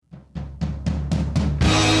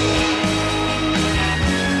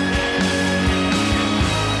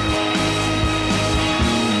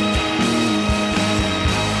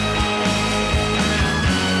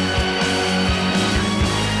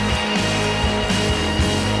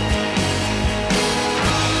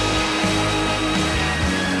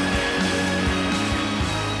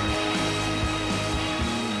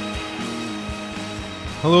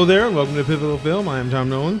Hello there, and welcome to Pivotal Film. I am Tom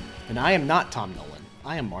Nolan. And I am not Tom Nolan.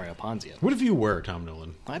 I am Mario Ponzio. What if you were Tom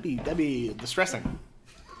Nolan? That'd be distressing.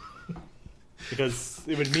 Because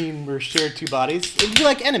it would mean we're shared two bodies. It'd be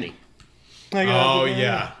like Enemy.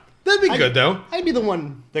 Yeah. That'd be good, though. I'd be the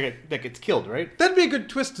one that gets killed, right? That'd be a good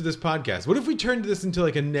twist to this podcast. What if we turned this into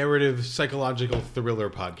like a narrative, psychological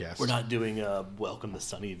thriller podcast? We're not doing Welcome to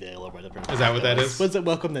Sunnyvale or whatever. Is that what that is? Was it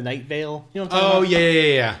Welcome to Night Vale? You know what I'm talking about?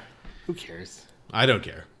 Yeah. Who cares? I don't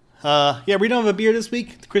care. Yeah, we don't have a beer this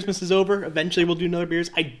week. Christmas is over. Eventually we'll do another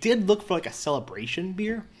beers. I did look for like a celebration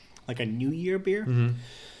beer, like a New Year beer. Mm-hmm.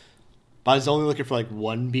 But I was only looking for like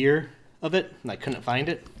one beer of it, and I couldn't find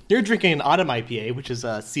it. You're drinking an autumn IPA, which is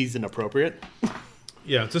season appropriate.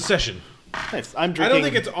 Yeah, it's a session. Nice. I don't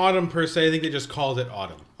think it's autumn per se. I think they just called it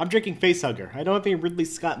autumn. I'm drinking Facehugger. I don't have any Ridley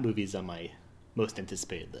Scott movies on my most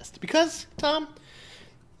anticipated list. Because, Tom,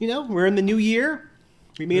 we're in the new year.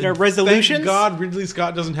 We made our resolutions. Thank God Ridley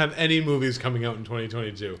Scott doesn't have any movies coming out in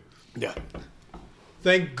 2022. Yeah.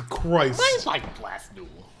 Thank Christ. Mine's like Last Duel.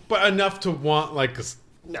 But enough to want like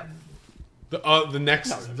No. The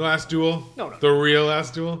next Last Duel? No. The real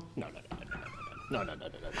Last Duel? No.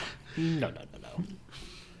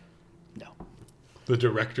 The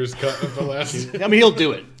director's cut of the last. I mean, he'll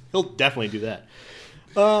do it. He'll definitely do that.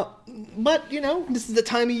 But this is the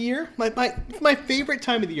time of year, my favorite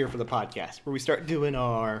time of the year for the podcast, where we start doing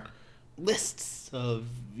our lists of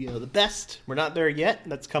the best. We're not there yet.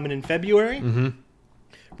 That's coming in February. Mm-hmm.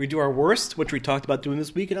 We do our worst, which we talked about doing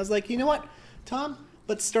this week, and I was like, you know what, Tom?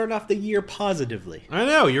 Let's start off the year positively. I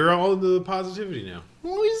know you're all into the positivity now.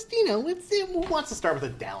 Well, who wants to start with a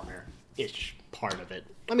downer-ish part of it?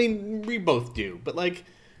 I mean, we both do, but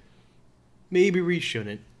maybe we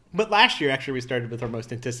shouldn't. But last year, actually, we started with our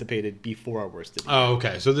most anticipated before our worst of the year. Oh,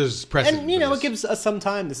 okay. So there's precedent. And, it gives us some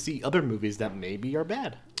time to see other movies that maybe are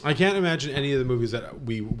bad. I can't imagine any of the movies that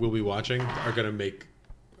we will be watching are going to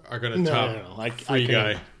top Free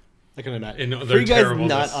Guy. I can imagine. In Free Guy's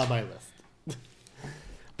terribleness. not on my list.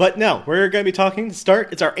 But no, we're going to be talking to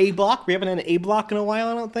start. It's our A block. We haven't had an A block in a while,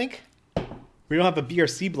 I don't think. We don't have a B or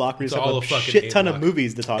C block. We just have a shit ton of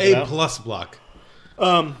movies to talk about. A plus block.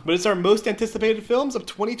 But it's our most anticipated films of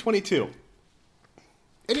 2022.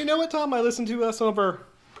 And you know what, Tom? I listened to some of our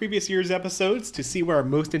previous year's episodes to see where our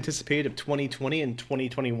most anticipated of 2020 and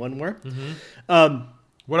 2021 were. Mm-hmm.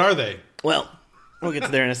 What are they? Well, we'll get to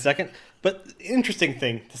there in a second. But the interesting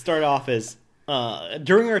thing to start off is,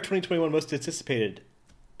 during our 2021 most anticipated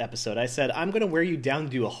episode, I said, I'm going to wear you down to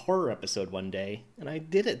do a horror episode one day. And I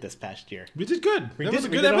did it this past year. We did good. That was a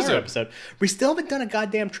good episode. We still haven't done a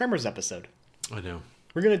goddamn Tremors episode. I know.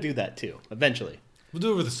 We're going to do that, too, eventually. We'll do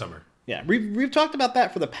it over the summer. Yeah, we've talked about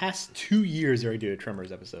that for the past 2 years where I do a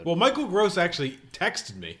Tremors episode. Well, Michael Gross actually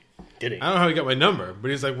texted me. Did he? I don't know how he got my number,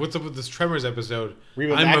 but he's like, "What's up with this Tremors episode?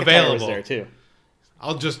 Reba I'm McEntire available." was there, too.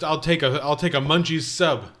 I'll take a Munchies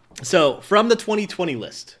sub. So, from the 2020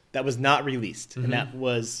 list that was not released, and that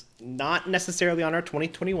was not necessarily on our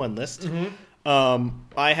 2021 list,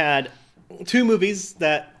 I had two movies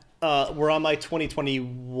that were on my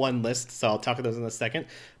 2021 list, so I'll talk about those in a second.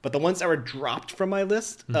 But the ones that were dropped from my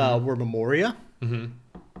list were Memoria,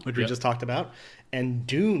 which we just talked about, and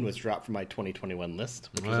Dune was dropped from my 2021 list,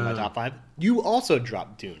 which was in my top 5. You also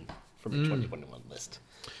dropped Dune from your 2021 list.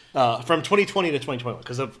 From 2020 to 2021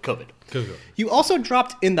 because of COVID. You also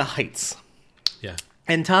dropped In the Heights. Yeah.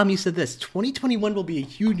 And Tom, you said this, 2021 will be a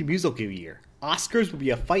huge musical year. Oscars will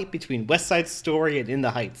be a fight between West Side Story and In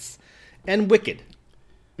the Heights. And Wicked.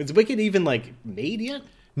 Is Wicked even, made yet?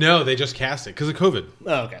 No, they just cast it because of COVID.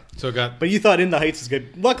 Oh, okay. So it got... But you thought In the Heights is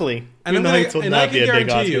good. Luckily, In the Heights will not be a big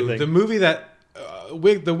Oscar thing. The movie that...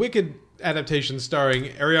 the Wicked adaptation starring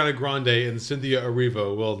Ariana Grande and Cynthia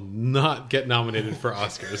Erivo will not get nominated for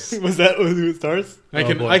Oscars. Was that who it stars? I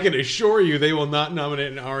can assure you they will not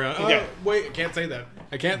nominate an Ariana... Okay. Wait, I can't say that.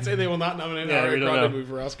 I can't say they will not nominate an Ariana Grande movie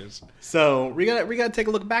for Oscars. So, we gotta take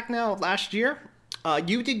a look back now at last year.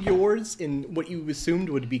 You did yours in what you assumed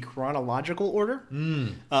would be chronological order.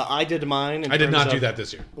 I did mine in I did not do that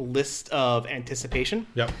this year. List of anticipation.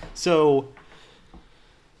 Yep. So,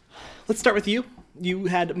 let's start with you. You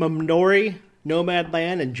had Minari,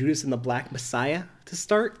 Nomadland, and Judas and the Black Messiah to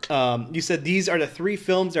start. You said these are the 3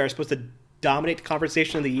 films that are supposed to dominate the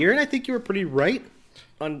conversation of the year, and I think you were pretty right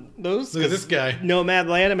on those. Look at this guy.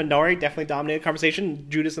 Nomadland and Minari definitely dominated the conversation.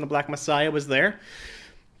 Judas and the Black Messiah was there.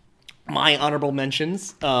 My honorable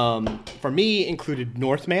mentions, for me, included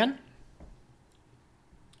Northman.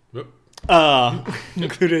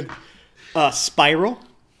 Included Spiral,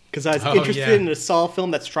 because I was interested in a Saw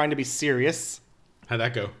film that's trying to be serious. How'd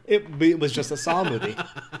that go? It was just a Saw movie.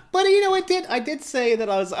 But you know, I did say that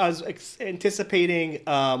I was anticipating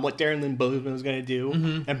what Darren Lynn Bousman was going to do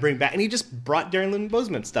and bring back, and he just brought Darren Lynn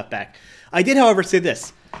Bousman stuff back. I did, however, say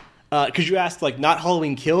this because you asked like not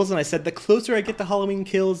Halloween Kills, and I said the closer I get to Halloween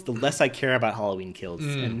Kills, the less I care about Halloween Kills,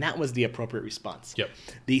 and that was the appropriate response. Yep.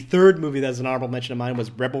 The third movie that was an honorable mention of mine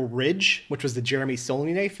was Rebel Ridge, which was the Jeremy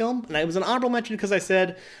Saulnier film, and it was an honorable mention because I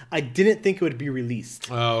said I didn't think it would be released.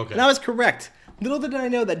 Oh, okay. And I was correct. Little did I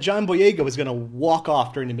know that John Boyega was going to walk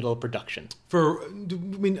off during the middle of production.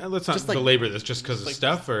 Let's not belabor this just because of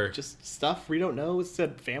stuff, or just stuff we don't know. It's a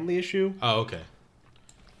family issue. Oh, okay.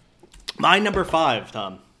 My number 5,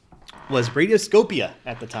 Tom, was Radioscopia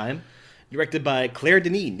at the time, directed by Claire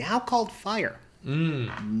Denis, now called Fire.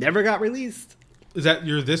 Never got released. Is that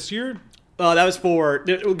your this year? That was for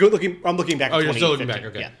I'm looking back. Oh, you're still looking back.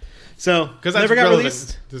 Okay. Yeah. So because never got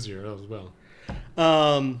released this year as well.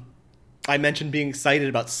 I mentioned being excited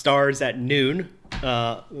about Stars at Noon,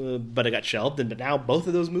 but it got shelved, and now both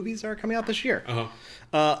of those movies are coming out this year.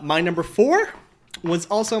 My number 4 was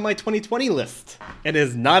also on my 2020 list, and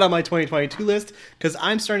is not on my 2022 list because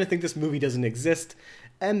I'm starting to think this movie doesn't exist,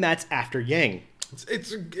 and that's After Yang.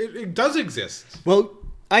 It does exist. Well,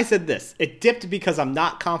 I said this. It dipped because I'm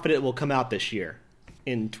not confident it will come out this year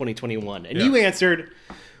in 2021, and you answered,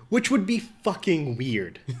 which would be fucking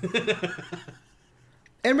weird.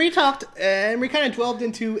 And we talked, and we kind of delved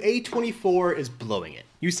into A24 is blowing it.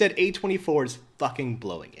 You said A24 is fucking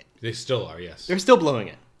blowing it. They still are, yes. They're still blowing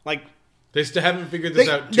it. Like they still haven't figured this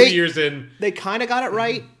out 2 years in. They kind of got it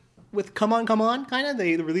right with Come On, Come On, kind of.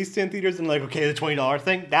 They released it in theaters and like, okay, the $20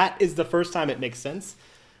 thing. That is the first time it makes sense.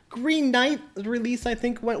 Green Knight release, I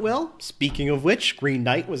think, went well. Speaking of which, Green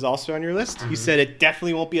Knight was also on your list. You said it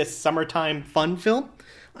definitely won't be a summertime fun film.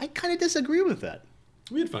 I kind of disagree with that.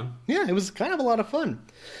 We had fun. Yeah, it was kind of a lot of fun.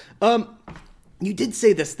 You did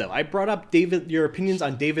say this, though. I brought up your opinions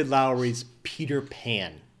on David Lowery's Peter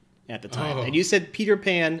Pan at the time. And you said Peter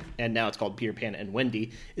Pan, and now it's called Peter Pan and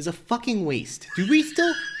Wendy, is a fucking waste. Do we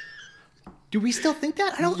still think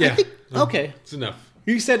that? I think... Okay. It's enough.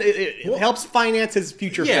 You said it helps finance his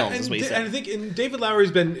future films, is what you said. And I think David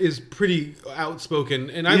Lowery's is pretty outspoken,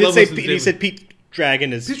 and I love listening to David. You said Pete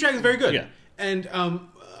Dragon is... Pete's Dragon is very good. Yeah. And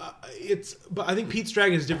but I think Pete's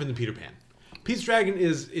Dragon is different than Peter Pan. Pete's Dragon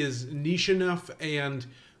is niche enough and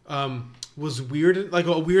was weird, like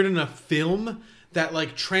a weird enough film that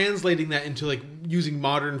like translating that into like using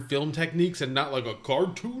modern film techniques and not like a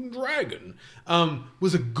cartoon dragon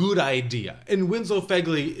was a good idea. And Winslow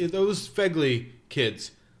Fegley, those Fegley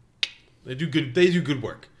kids, they do good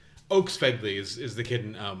work. Oaks Fegley is the kid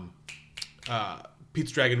in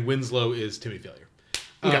Pete's Dragon. Winslow is Timmy Failure.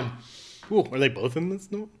 Ooh, are they both in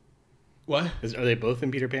this? No? What? Are they both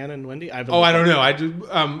in Peter Pan and Wendy? I don't know. I do.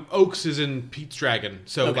 Oaks is in Pete's Dragon.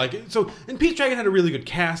 So and Pete's Dragon had a really good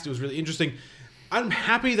cast. It was really interesting. I'm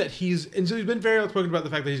happy that he's been very outspoken about the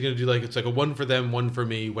fact that he's going to do it's like a one for them, one for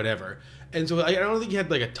me, whatever. And so I don't think he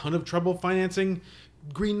had like a ton of trouble financing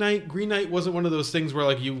Green Knight. Green Knight wasn't one of those things where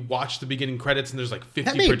like you watch the beginning credits and there's like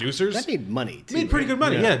 50 producers. That made money too. Made pretty good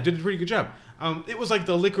money. Yeah, did a pretty good job. It was like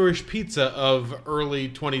the Licorice Pizza of early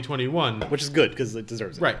 2021, which is good because it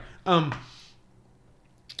deserves it. Right.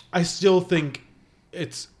 I still think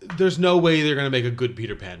there's no way they're going to make a good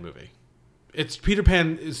Peter Pan movie. Peter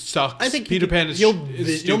Pan sucks. I think Peter Pan is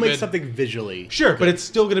stupid. You'll make something visually sure, but it's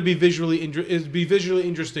still going to be visually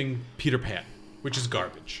interesting Peter Pan, which is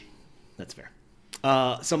garbage. That's fair.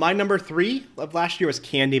 So my number 3 of last year was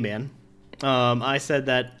Candyman. I said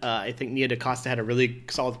that I think Nia DaCosta had a really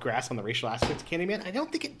solid grasp on the racial aspects of Candyman. I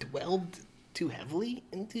don't think it dwelled too heavily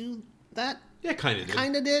into that. Yeah, kind of did.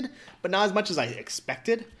 Kind of did, but not as much as I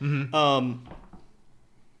expected.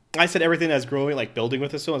 I said everything that's growing, like building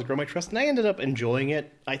with this film, has grown my trust, and I ended up enjoying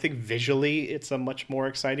it. I think visually it's a much more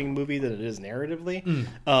exciting movie than it is narratively.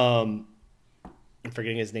 I'm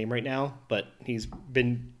forgetting his name right now, but he's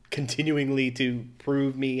been continuingly to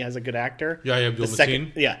prove me as a good actor. Yahya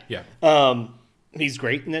Abdul-Mateen? Yeah. He's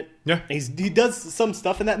great in it. Yeah. He does some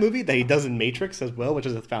stuff in that movie that he does in Matrix as well, which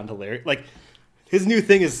I found hilarious. Like, his new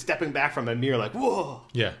thing is stepping back from a mirror like, whoa.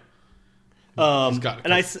 Yeah.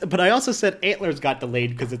 But I also said Antlers got delayed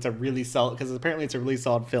because apparently it's a really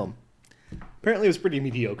solid film. Apparently it was pretty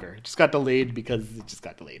mediocre. It just got delayed because it just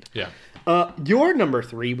got delayed. Yeah. Your number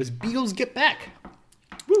 3 was Beatles Get Back.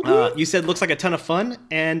 You said looks like a ton of fun,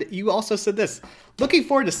 and you also said this: looking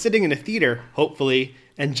forward to sitting in a theater, hopefully,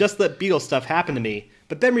 and just let Beatles stuff happen to me.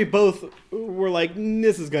 But then we both were like,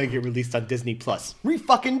 this is going to get released on Disney Plus. We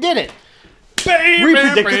fucking did it. We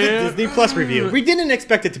predicted the Disney Plus review. We didn't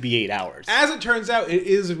expect it to be 8 hours. As it turns out, it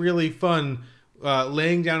is really fun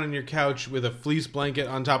laying down on your couch with a fleece blanket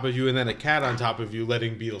on top of you and then a cat on top of you,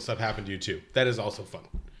 letting Beatles stuff happen to you too. That is also fun.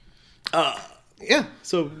 Yeah.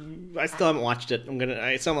 So I still haven't watched it.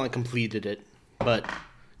 I still haven't completed it, but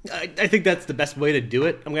I think that's the best way to do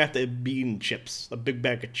it. I'm gonna have to be eating chips, a big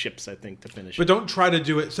bag of chips, I think, to finish. But don't try to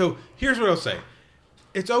do it. So here's what I'll say: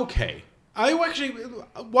 it's okay. I actually,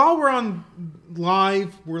 while we're on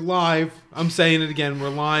live, we're live. I'm saying it again. We're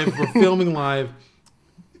live. We're filming live.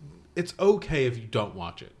 It's okay if you don't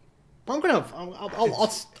watch it. I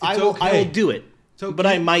will okay. do it. So but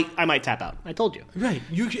I might tap out. I told you. Right.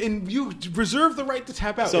 You reserve the right to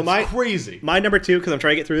tap out. So it's crazy. My number 2, because I'm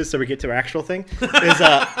trying to get through this so we get to our actual thing, is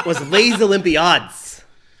was Les Olympiades,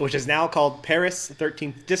 which is now called Paris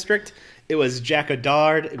 13th District. It was Jack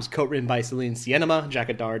O'Dard. It was co-written by Celine Sciamma. Jack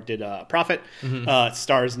O'Dard did Prophet. It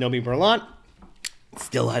stars Nomi Merlant.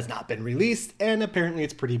 Still has not been released, and apparently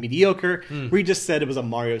it's pretty mediocre. We just said it was a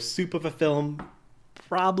Mario soup of a film.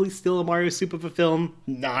 Probably still a Mario soup of a film.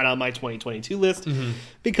 Not on my 2022 list,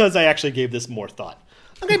 because I actually gave this more thought.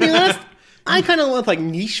 I'm going to be honest. I kind of love like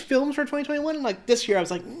niche films for 2021, and like this year I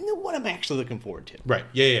was like, what am I actually looking forward to? Right.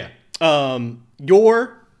 Yeah.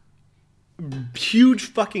 Your huge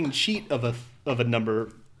fucking cheat of a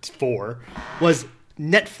number 4 was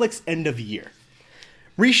Netflix end of year.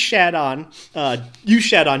 You shat on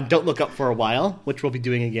Don't Look Up for a while, which we'll be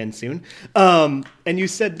doing again soon. And you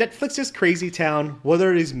said Netflix is crazy town. What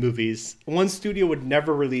are these movies? One studio would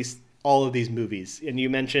never release all of these movies. And you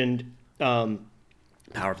mentioned Power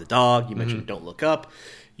of the Dog. You mentioned Don't Look Up.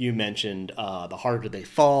 You mentioned The Harder They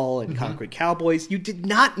Fall and Concrete Cowboys. You did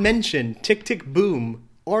not mention Tick, Tick, Boom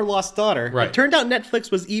or Lost Daughter. Right. It turned out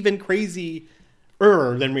Netflix was even crazier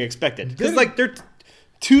than we expected. Because like they're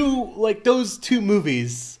those two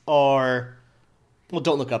movies are, well,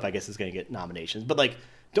 Don't Look Up I guess is going to get nominations, but like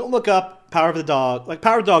Don't Look Up, Power of the Dog, like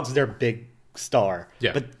Power of the Dog's their big star.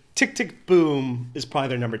 Yeah. But Tick, Tick, Boom is probably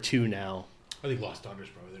their number 2 now. I think Lost Daughter's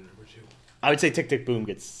probably their number 2. I would say Tick, Tick, Boom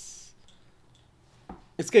it's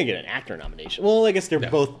going to get an actor nomination. Well, I guess I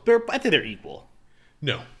think they're equal.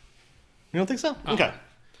 No. You don't think so? Okay.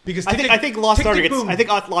 Because I think Lost Daughter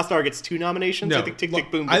gets 2 nominations. No, I think Tick, Tick,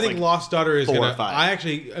 Boom. I think Lost Daughter is 4 gonna. or 5.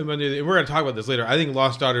 We're gonna talk about this later. I think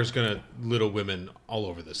Lost Daughter is gonna Little Women all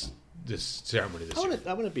over this ceremony this year.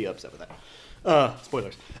 I wouldn't be upset with that.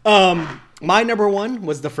 Spoilers. My number 1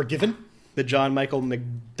 was The Forgiven, the John Michael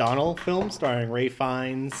McDonnell film starring Ray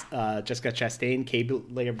Fiennes, Jessica Chastain, Kate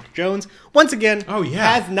Jones. Once again,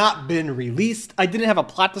 has not been released. I didn't have a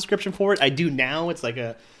plot description for it. I do now. It's like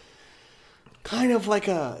a kind of like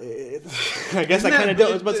a. I guess I kind of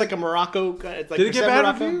do. But it's like a Morocco. It's like did it get bad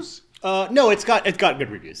Morocco. Reviews? No, it's got good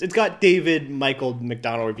reviews. It's got David Michael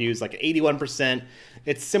McDonnell reviews, like 81%.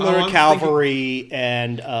 It's similar to Calvary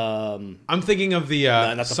and. I'm thinking of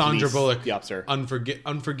the Sandra Bullock, the Officer,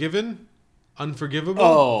 Unforgiven. Unforgivable?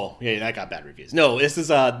 Oh, yeah, that got bad reviews. No, this is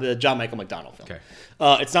the John Michael McDonnell film. Okay.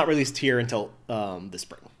 It's not released here until the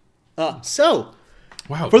spring. So,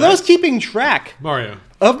 wow, for those keeping track, Mario,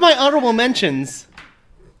 of my honorable mentions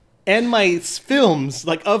and my films,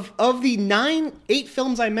 like of the 8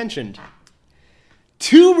 films I mentioned,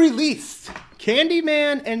 2 released,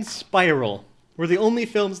 Candyman and Spiral, were the only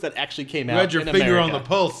films that actually came out. You had your finger America. on the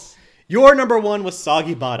pulse. Your number 1 was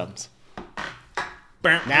Soggy Bottoms.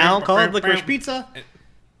 Now called Licorice Pizza.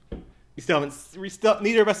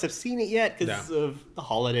 Neither of us have seen it yet because of the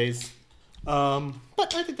holidays.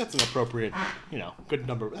 But I think that's an appropriate, good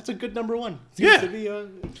number. That's a good number 1. Seems to be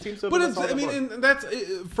but and that's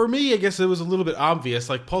for me. I guess it was a little bit obvious.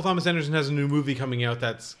 Like Paul Thomas Anderson has a new movie coming out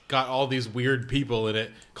that's got all these weird people in it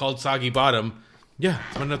called Soggy Bottom. Yeah,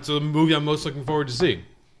 that's the movie I'm most looking forward to seeing.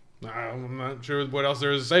 I'm not sure what else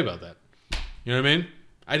there is to say about that. You know what I mean?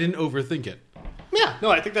 I didn't overthink it. Yeah,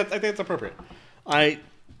 no, I think that's appropriate. I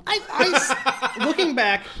looking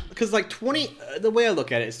back, because like the way I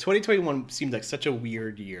look at it is 2021 seemed like such a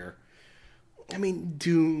weird year. I mean,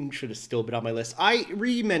 Dune should have still been on my list. I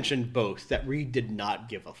mentioned both that did not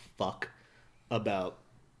give a fuck about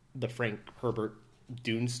the Frank Herbert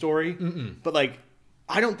Dune story. But like,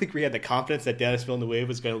 I don't think we had the confidence that Dennis Villeneuve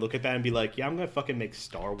was going to look at that and be like, yeah, I'm going to fucking make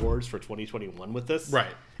Star Wars for 2021 with this.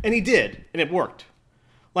 Right. And he did, and it worked.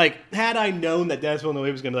 Like, had I known that Dennis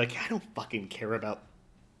Villeneuve was going to be like, I don't fucking care about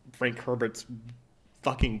Frank Herbert's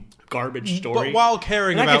fucking garbage story. But while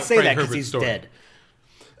caring about Frank Herbert's he's story. Dead.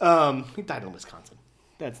 He died in Wisconsin.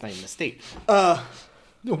 That's not even a state.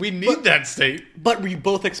 We need that state. But we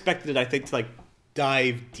both expected, I think, to like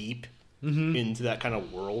dive deep into that kind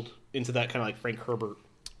of world, into that kind of like Frank Herbert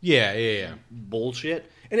Yeah.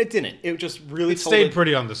 bullshit, and it didn't. It just really Stayed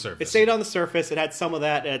pretty on the surface. It stayed on the surface. It had some of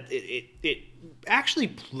that. It actually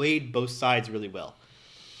played both sides really well.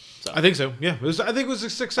 So I think so. Yeah, I think it was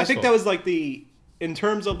successful. I think that was like in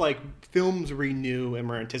terms of like films we knew and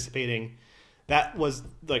were anticipating, that was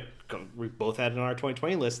like we both had in our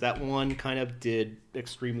 2020 list. That one kind of did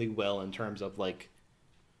extremely well in terms of like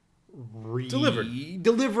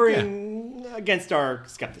delivering against our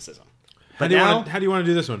skepticism. But how do you want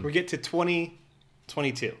to do this one? We get to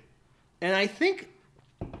 2022, and I think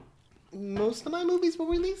most of my movies will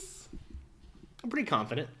release. I'm pretty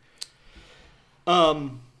confident. I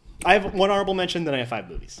have one honorable mention, then I have 5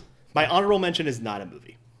 movies. My honorable mention is not a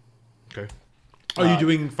movie. Okay. Are you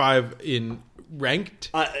doing 5 in ranked?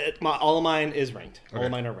 All of mine is ranked. Okay. All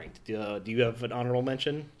of mine are ranked. Do you have an honorable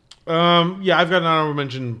mention? Yeah, I've got an honorable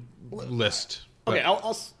mention list. Okay,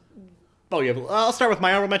 I'll start with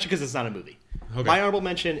my honorable mention because it's not a movie. Okay. My honorable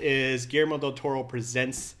mention is Guillermo del Toro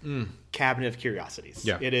presents Cabinet of Curiosities.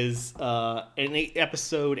 Yeah. It is an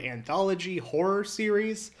 8-episode anthology horror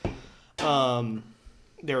series.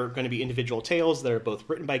 There are going to be individual tales that are both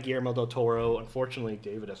written by Guillermo del Toro. Unfortunately,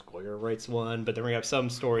 David S. Goyer writes one, but then we have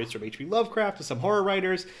some stories from H.P. Lovecraft and some horror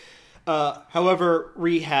writers. However,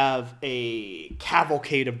 we have a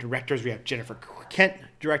cavalcade of directors. We have Jennifer Kent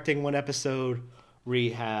directing one episode.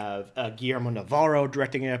 We have Guillermo Navarro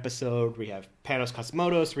directing an episode. We have Panos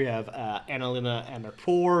Cosmatos. We have Annalena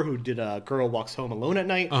Amirpour, who did Girl Walks Home Alone at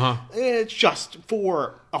Night. It's just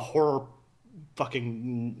for a horror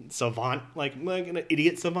fucking savant, like an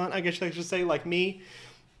idiot savant, I guess I should say, like me.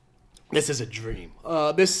 This is a dream.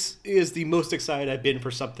 This is the most excited I've been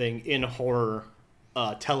for something in horror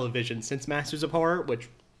television since Masters of Horror, which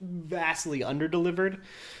vastly underdelivered.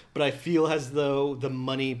 But I feel as though the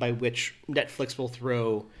money by which Netflix will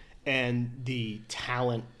throw and the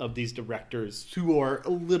talent of these directors who are a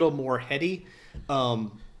little more heady, I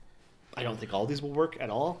don't think all these will work at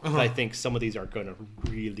all. But I think some of these are going to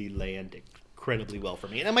really land incredibly well for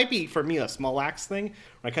me. And it might be, for me, a small axe thing,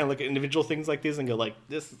 where I kind of look at individual things like this and go, like,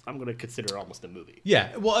 this I'm going to consider almost a movie.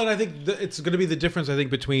 Yeah, well, and I think it's going to be the difference, I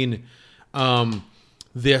think, between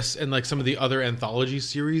this and like some of the other anthology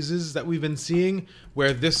series that we've been seeing,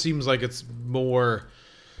 where this seems like it's more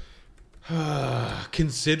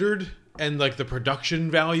considered, and like the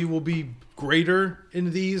production value will be greater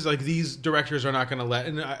in these. Like, these directors are not going to let,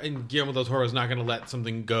 and Guillermo del Toro is not going to let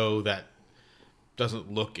something go that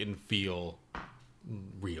doesn't look and feel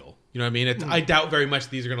real. You know what I mean? I doubt very much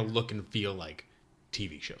these are going to look and feel like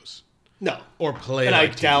TV shows. No. Or play and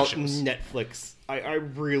like I TV doubt shows. Netflix. I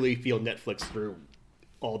really feel Netflix threw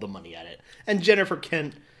all the money at it. And Jennifer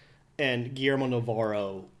Kent and Guillermo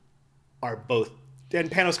Navarro are both,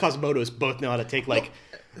 and Panos Cosmatos both know how to take like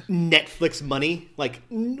Netflix money, like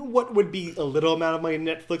what would be a little amount of money in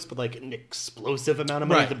Netflix, but like an explosive amount of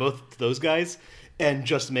money to those guys, and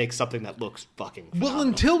just make something that looks fucking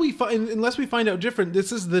phenomenal. Well, unless we find out different,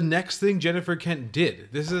 this is the next thing Jennifer Kent did.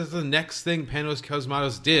 This is the next thing Panos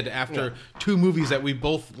Cosmatos did after 2 movies that we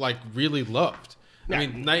both like really loved. I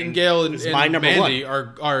mean, Nightingale and Mandy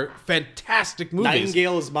are fantastic movies.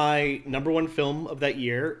 Nightingale is my number 1 film of that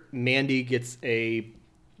year. Mandy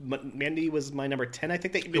was my number 10. I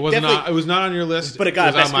think that it was not on your list, but it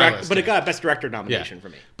got a best director nomination for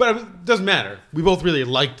me. But it doesn't matter. We both really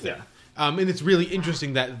liked them. And it's really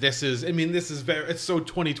interesting that this is. I mean, it's so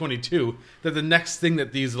 2022 that the next thing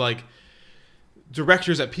that these like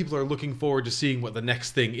directors that people are looking forward to seeing what the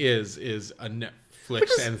next thing is a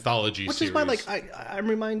Netflix anthology series. Which is why, like, I'm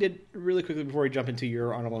reminded really quickly before we jump into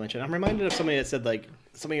your honorable mention. I'm reminded of somebody that said like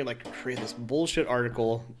somebody like created this bullshit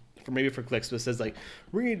article for clicks, that says like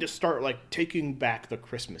we need to start like taking back the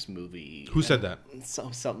Christmas movie. Who said that?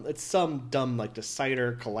 It's some dumb like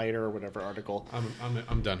Decider, Collider, or whatever article.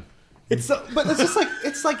 I'm done. But it's just like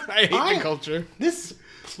it's like I hate the culture. This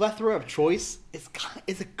plethora of choice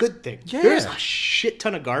is a good thing. Yeah. There's a shit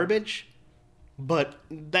ton of garbage, but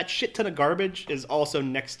that shit ton of garbage is also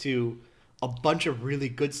next to a bunch of really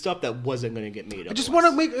good stuff that wasn't going to get made. I just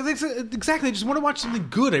want to I just want to watch something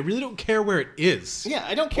good. I really don't care where it is. Yeah,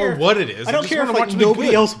 I don't care what it is. I don't care if like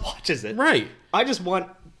nobody else watches it. Right. I just want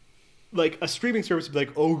like a streaming service to be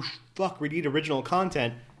like, oh fuck, we need original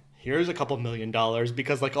content. Here's a couple $1 million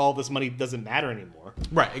because like all this money doesn't matter anymore.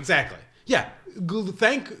 Right, exactly. Yeah,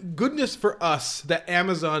 thank goodness for us that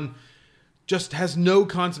Amazon just has no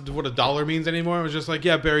concept of what a dollar means anymore. It was just like,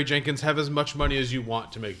 yeah, Barry Jenkins, have as much money as you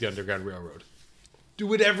want to make the Underground Railroad. Do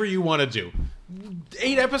whatever you want to do.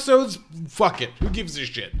 8 episodes? Fuck it. Who gives a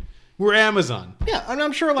shit? We're Amazon. Yeah, and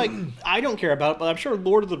I'm sure, like, I don't care about it, but I'm sure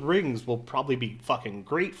Lord of the Rings will probably be fucking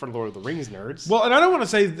great for Lord of the Rings nerds. Well, and I don't want to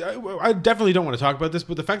say, I definitely don't want to talk about this,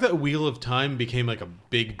 but the fact that Wheel of Time became like a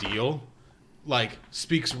big deal, like,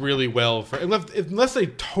 speaks really well for, unless they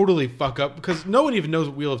totally fuck up, because no one even knows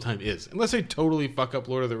what Wheel of Time is. Unless they totally fuck up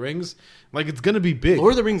Lord of the Rings, like, it's going to be big.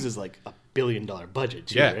 Lord of the Rings is like $1 billion budget,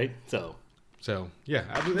 too, Yeah. right? So, yeah,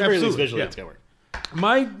 at the very least, absolutely. visually, Yeah. it's going to work.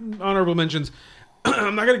 My honorable mentions,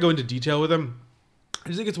 I'm not going to go into detail with them. I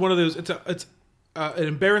just think it's one of those, it's an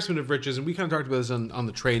embarrassment of riches, and we kind of talked about this on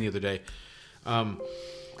the train the other day.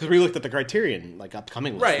 Because we looked at the Criterion, like,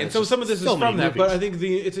 upcoming list. Right, and so some of this is so from many that, but movies. I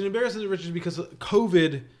think it's an embarrassment of riches because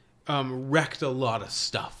COVID wrecked a lot of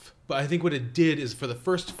stuff. But I think what it did is for the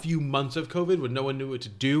first few months of COVID, when no one knew what to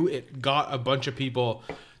do, it got a bunch of people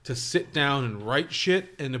to sit down and write shit,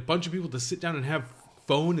 and a bunch of people to sit down and have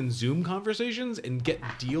phone and Zoom conversations and get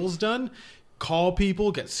deals done, call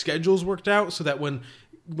people, get schedules worked out, so that when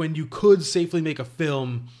you could safely make a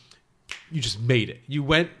film, you just made it. You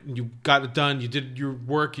went, you got it done, you did your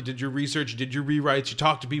work, you did your research, you did your rewrites, you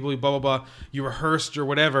talked to people, blah, blah, blah, you rehearsed or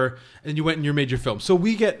whatever, and you went and you made your film. So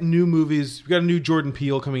we get new movies. We got a new Jordan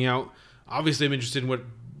Peele coming out. Obviously, I'm interested in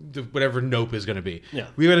whatever Nope is going to be. Yeah.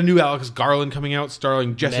 We got a new Alex Garland coming out,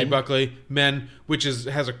 starring Jesse Men. Buckley, Men, which has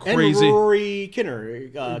a And crazy... Rory Kinnear.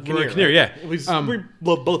 Kinnear, yeah. We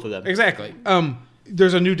love both of them. Exactly.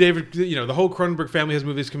 There's a new David, the whole Cronenberg family has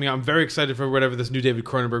movies coming out. I'm very excited for whatever this new David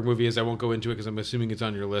Cronenberg movie is. I won't go into it because I'm assuming it's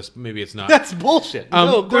on your list, but maybe it's not. That's bullshit.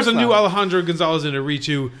 No, of there's course a new not. Alejandro Gonzalez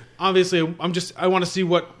Inarritu. Obviously, I want to see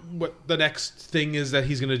what the next thing is that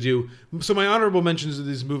he's going to do. So my honorable mentions of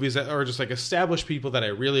these movies that are just like established people that I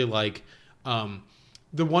really like.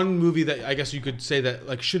 The one movie that I guess you could say that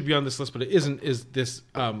like should be on this list, but it isn't, is this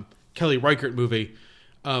Kelly Reichardt movie.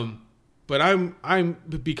 But I'm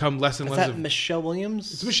become less and Is less that of Michelle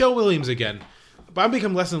Williams? it's Michelle Williams again. But I've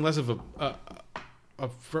become less and less of a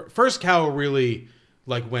First Cow really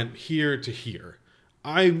like went here to here.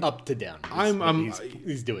 I'm Up to down.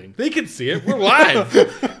 He's doing. They can see it. We're live.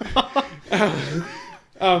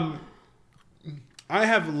 I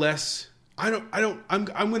have less. I'm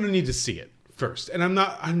going to need to see it first, and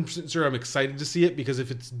I'm sure I'm excited to see it because if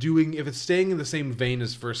it's staying in the same vein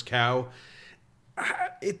as First Cow,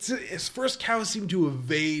 First Cow seemed to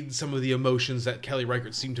evade some of the emotions that Kelly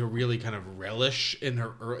Reichardt seemed to really kind of relish in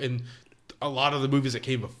a lot of the movies that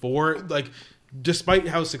came before. Like, despite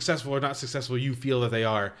how successful or not successful you feel that they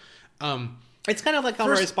are, It's kind of like how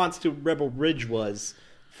my response to Rebel Ridge was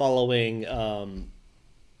following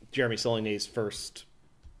Jeremy Saulnier's first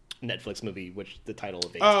Netflix movie, which the title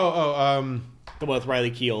evades. The one with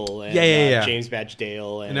Riley Keough and Yeah. James Badge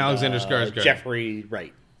Dale and Alexander Skarsgård. Jeffrey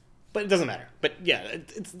Wright. But it doesn't matter. But yeah,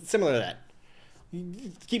 it's similar to that. You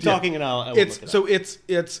keep talking and I'll look it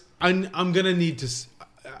up. I'm gonna need to.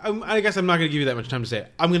 I guess I'm not gonna give you that much time to say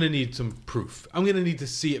it. I'm gonna need some proof. I'm gonna need to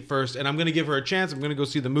see it first, and I'm gonna give her a chance. I'm gonna go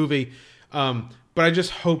see the movie, but I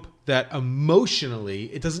just hope that emotionally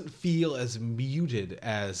it doesn't feel as muted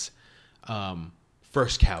as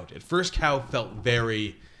First Cow did. First Cow felt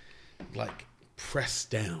very like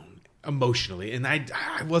pressed down emotionally, and I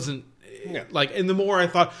wasn't. Yeah. Like, and the more I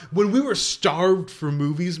thought, when we were starved for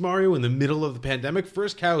movies, Mario, in the middle of the pandemic,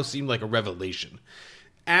 First Cow seemed like a revelation.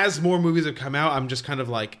 As more movies have come out, I'm just kind of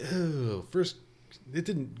like, oh, it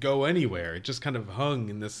didn't go anywhere. It just kind of hung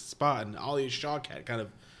in this spot, and Alia Shawkat kind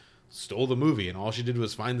of stole the movie, and all she did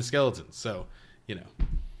was find the skeletons. So, And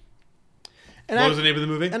what was the name of the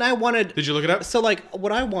movie? And I wanted... Did you look it up? So, like,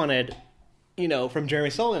 what I wanted, from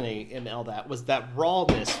Jeremy Saulnier and all that was that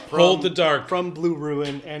rawness from Hold the Dark. From Blue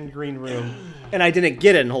Ruin and Green Room. And I didn't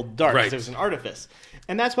get it in Hold the Dark Right. because it was an artifice.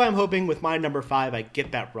 And that's why I'm hoping with my number 5 I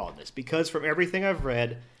get that rawness. Because from everything I've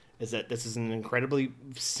read is that this is an incredibly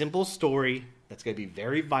simple story that's going to be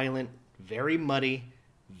very violent, very muddy,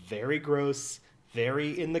 very gross,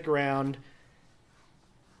 very in the ground.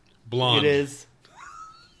 Blonde. It is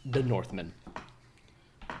The Northman.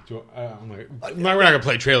 We're not going to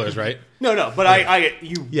play trailers, right? No, but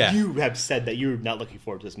you have said that you're not looking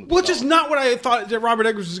forward to this movie. Which is not what I thought that Robert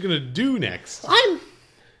Eggers was going to do next.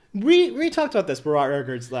 We talked about this with Robert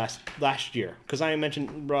Eggers last year because I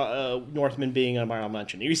mentioned Northman being a honorable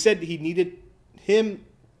mention. You said he needed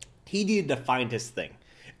to find his thing,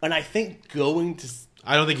 and I think I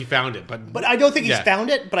don't think he found it, but I don't think he's found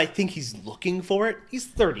it. But I think he's looking for it. He's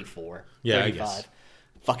 34, yeah, 35. I guess.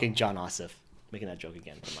 Fucking John Ossoff, making that joke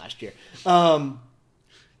again from last year.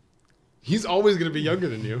 He's always going to be younger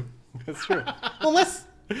than you. That's true. Unless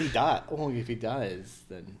he dies. Well, if he dies,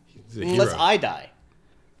 then a unless hero. I die,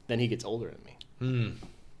 then he gets older than me.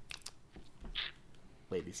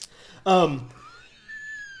 Ladies.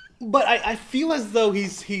 But I feel as though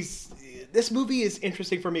he's this movie is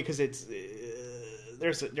interesting for me because it's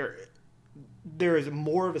there is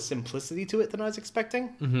more of a simplicity to it than I was expecting.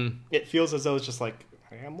 Mm-hmm. It feels as though it's just like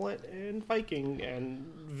Hamlet and Viking and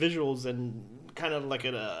visuals and kind of like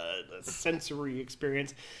a sensory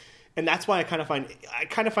experience. And that's why I kind of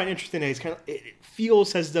find interesting that he's it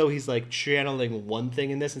feels as though he's like channeling one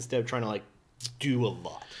thing in this instead of trying to like do a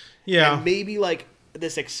lot. Yeah. And maybe like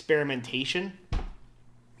this experimentation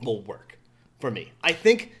will work for me. I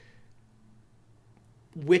think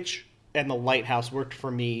Witch and the Lighthouse worked for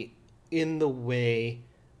me in the way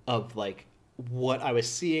of like what I was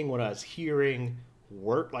seeing, what I was hearing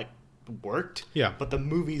worked. Yeah. But the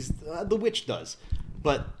movies, The Witch does.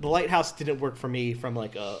 But The Lighthouse didn't work for me from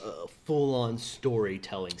like a full-on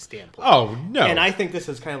storytelling standpoint. Oh, no. And I think this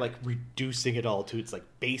is kind of like reducing it all to its like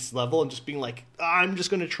base level and just being like, I'm just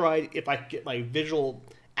going to try, if I get my visual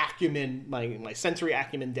acumen, my sensory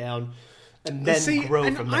acumen down, and then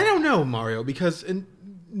grow from there. I don't know, Mario, because and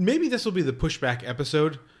maybe this will be the pushback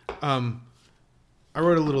episode. I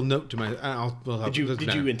wrote a little note to my... Did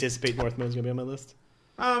you anticipate Northman's going to be on my list?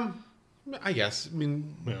 I guess. I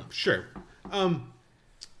mean, yeah. Sure. Don't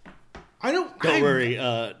worry.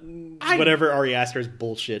 Whatever Ari Aster's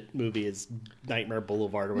bullshit movie is, Nightmare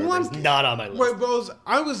Boulevard or whatever, is not on my list.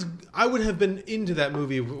 I would have been into that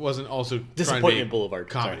movie if it wasn't also Disappointment Boulevard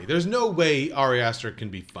comedy. Sorry. There's no way Ari Aster can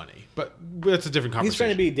be funny, but that's a different conversation. He's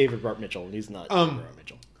trying to be David Bart Mitchell, and he's not David Bart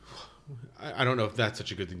Mitchell. I don't know if that's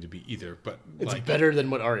such a good thing to be either, but it's better than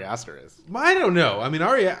what Ari Aster is. I don't know. I mean,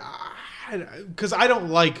 because I don't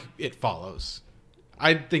like It Follows.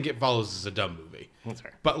 I think It Follows is a dumb movie. That's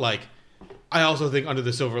fair. But like, I also think Under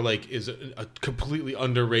the Silver Lake is a completely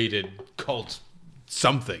underrated cult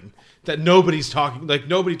something that nobody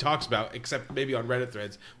talks about except maybe on Reddit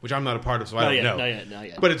threads, which I'm not a part of, so I don't know. Not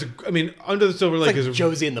yet. But Under the Silver Lake is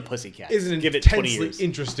Josie and the Pussycats. Is an Give it 20 intensely years.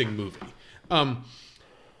 interesting movie.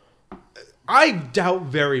 I doubt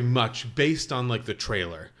very much, based on like the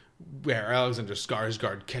trailer, where Alexander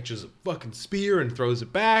Skarsgård catches a fucking spear and throws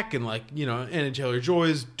it back, and like, you know, Anna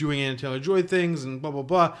Taylor-Joy's doing Anna Taylor-Joy things and blah blah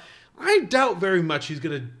blah. I doubt very much he's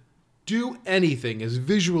gonna do anything as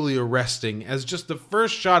visually arresting as just the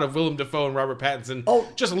first shot of Willem Dafoe and Robert Pattinson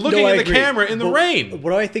just looking at the camera in the rain.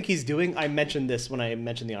 What do I think he's doing? I mentioned this when I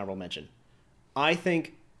mentioned the honorable mention. I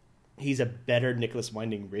think he's a better Nicholas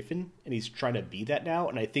Winding Refn, and he's trying to be that now,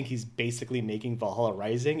 and I think he's basically making Valhalla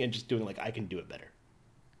Rising and just doing like, I can do it better.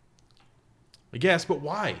 I guess, but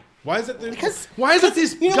why? Why is it this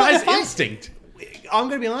You know guy's instinct? I'm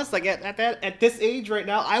gonna be honest. Like at this age right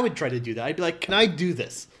now, I would try to do that. I'd be like, "Can I do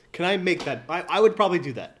this? Can I make that?" I would probably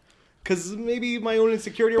do that because maybe my own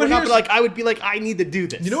insecurity or whatnot. But like, I would be like, "I need to do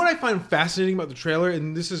this." You know what I find fascinating about the trailer,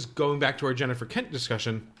 and this is going back to our Jennifer Kent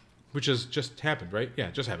discussion, which has just happened, right? Yeah,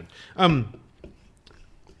 it just happened.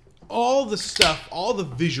 All the stuff, all the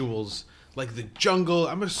visuals, like the jungle.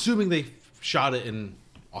 I'm assuming they shot it in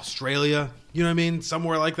Australia. You know what I mean?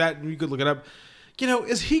 Somewhere like that. You could look it up. You know,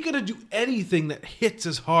 is he going to do anything that hits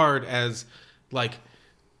as hard as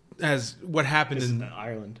what happened in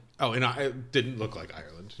Ireland? Oh, and it didn't look like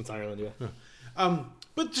Ireland. It's Ireland, yeah.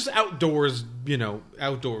 But just outdoors, you know,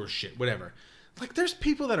 outdoor shit, whatever. Like, there's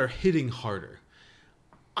people that are hitting harder.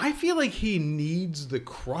 I feel like he needs the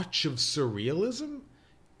crutch of surrealism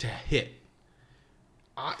to hit.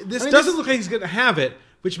 This doesn't look like he's going to have it,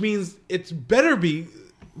 which means it's better be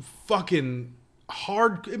fucking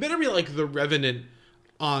hard. It better be like The Revenant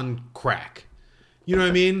on crack. You know what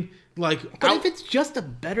I mean? Like, but if it's just a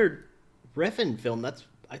better Refn film,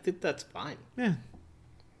 I think that's fine. Yeah.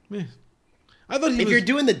 I thought if you're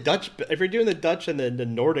doing the Dutch and the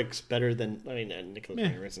Nordics better than Nicholas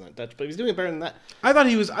Winding Refn is not Dutch, but he's doing it better than that. I thought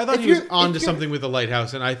he was onto something with The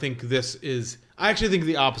Lighthouse, and I think this is. I actually think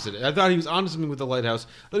the opposite. I thought he was onto something with The Lighthouse.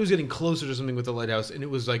 I thought he was getting closer to something with The Lighthouse, and it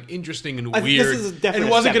was like interesting and weird, and it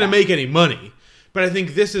wasn't going to make any money. But I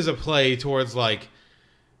think this is a play towards like,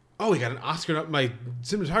 oh, we got an Oscar. My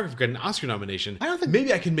cinematographer got an Oscar nomination. I don't think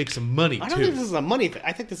maybe I can make some money. I don't think this is a money thing.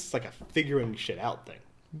 I think this is like a figuring shit out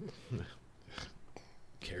thing.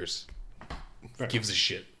 Cares? Gives a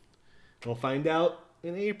shit. We'll find out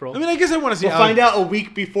in April. I mean, I guess I want to see. We'll find out a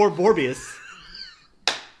week before Morbius.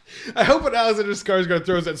 I hope when Alexander Skarsgård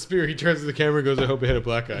throws that spear, he turns to the camera and goes, "I hope it hit a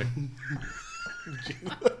black guy."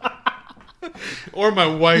 Or my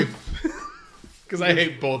wife. Because I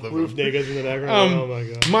hate both of them. Roof niggas in the background. Oh my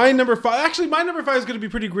god. My number 5 is going to be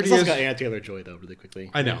pretty gritty. It's also got Anna Taylor-Joy though, really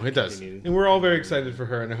quickly. I know it does, and we're all very excited for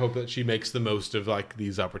her, and I hope that she makes the most of like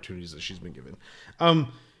these opportunities that she's been given.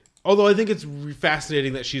 Although I think it's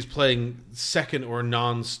fascinating that she's playing second or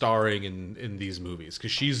non-starring in these movies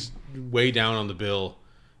because she's way down on the bill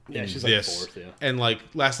Yeah, in she's this. like 4th, yeah. And like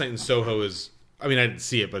Last Night in Soho is, I mean, I didn't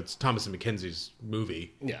see it, but it's Thomas and Mackenzie's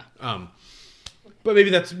movie. Yeah. But maybe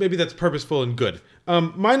that's purposeful and good.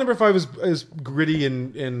 My number 5 is gritty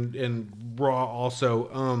and raw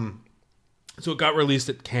also. So it got released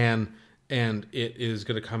at Cannes, and it is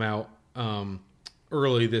going to come out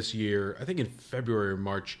early this year. I think in February or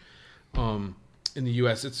March in the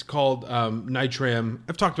U.S. It's called Nitram.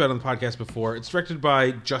 I've talked about it on the podcast before. It's directed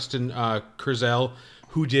by Justin Kurzel,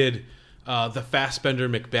 who did the Fassbender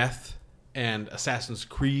Macbeth and Assassin's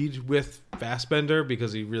Creed with Fassbender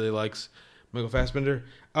because he really likes Michael Fassbender.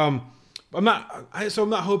 I'm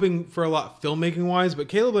not hoping for a lot filmmaking wise, but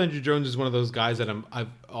Caleb Landry Jones is one of those guys that I've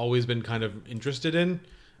always been kind of interested in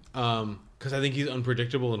because I think he's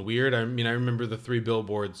unpredictable and weird. I mean, I remember the 3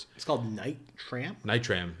 Billboards. It's called Nitram.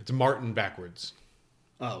 Nitram. It's Martin backwards.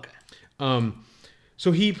 Oh, okay.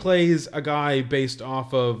 So he plays a guy based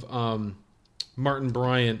off of Martin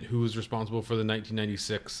Bryant, who was responsible for the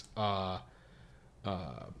 1996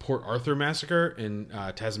 Port Arthur massacre in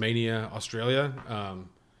Tasmania, Australia.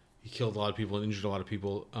 He killed a lot of people and injured a lot of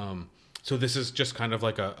people. So this is just kind of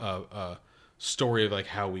like a story of like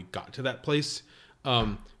how we got to that place.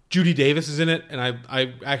 Judy Davis is in it, and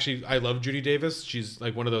I love Judy Davis. She's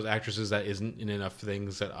like one of those actresses that isn't in enough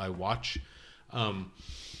things that I watch.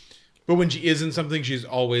 But when she is in something, she's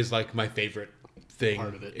always like my favorite thing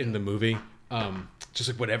Part of it, in the movie. Just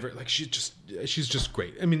like whatever, like she's just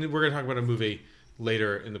great. I mean, we're gonna talk about a movie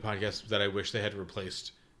later in the podcast that I wish they had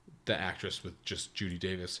replaced the actress with just Judy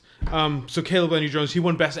Davis. So Caleb Landry Jones, he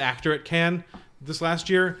won Best Actor at Cannes this last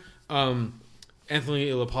year. Anthony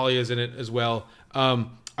LaPaglia is in it as well.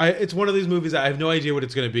 It's one of these movies that I have no idea what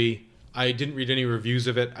it's going to be. I didn't read any reviews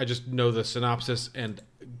of it. I just know the synopsis and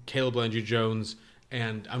Caleb Landry Jones,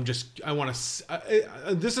 and I want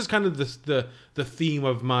to. This is kind of the theme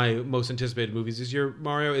of my most anticipated movies this year,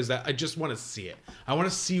 Mario. Is that I just want to see it. I want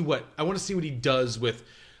to see what he does with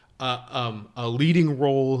a leading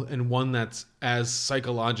role and one that's as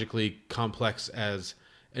psychologically complex as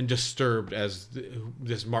and disturbed as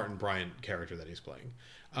this Martin Bryant character that he's playing.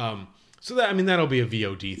 So that, I mean, that'll be a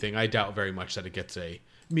VOD thing. I doubt very much that it gets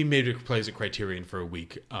maybe it plays at Criterion for a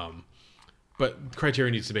week. But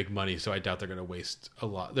Criterion needs to make money, so I doubt they're going to waste a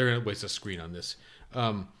lot. They're going to waste a screen on this.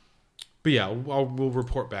 But yeah, we'll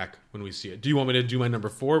report back when we see it. Do you want me to do my number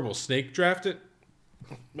 4? We'll snake draft it.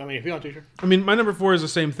 I mean, if you want to, sure. I mean, my number 4 is the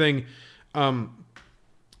same thing.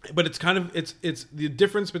 But it's kind of it's the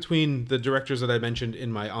difference between the directors that I mentioned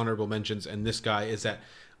in my honorable mentions and this guy is that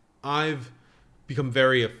I've become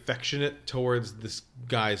very affectionate towards this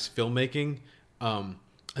guy's filmmaking. I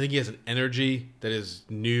think he has an energy that is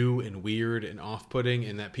new and weird and off-putting,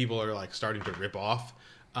 and that people are like starting to rip off,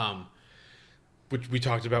 which we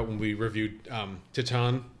talked about when we reviewed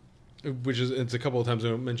Titan, it's a couple of times I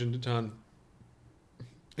mentioned Titan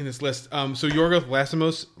in this list. So Yorgos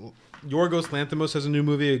Lanthimos has a new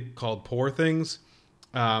movie called Poor Things.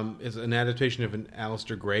 It's an adaptation of an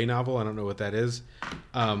Alistair Gray novel. I don't know what that is.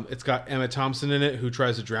 It's got Emma Thompson in it, who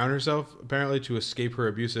tries to drown herself, apparently, to escape her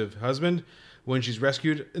abusive husband when she's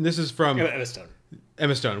rescued. And this is from... Emma Stone.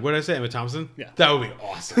 Emma Stone. What did I say? Emma Thompson? Yeah. That would be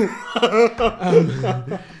awesome.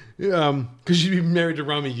 Because she'd be married to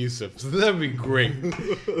Rami Youssef. So that would be great.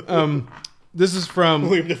 This is from...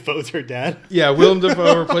 William Dafoe's her dad? Yeah, Willem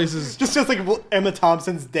Dafoe replaces... just like Emma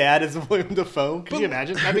Thompson's dad is William Dafoe. Could you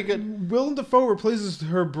imagine? That'd be good. Willem Dafoe replaces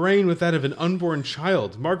her brain with that of an unborn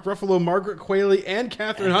child. Mark Ruffalo, Margaret Qualley, and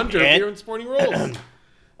Catherine Hunter appear in supporting roles.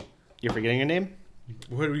 You're forgetting a name?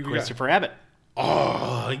 What do we got? Christopher Abbott.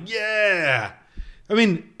 Oh, yeah. I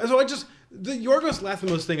mean, so the Yorgos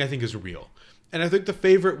Lanthimos thing I think is real. And I think The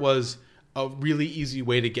Favorite was a really easy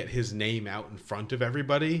way to get his name out in front of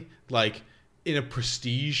everybody. Like... in a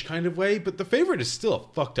prestige kind of way, but The Favorite is still a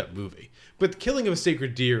fucked up movie. But Killing of a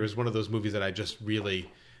Sacred Deer is one of those movies that I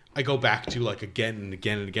go back to like again and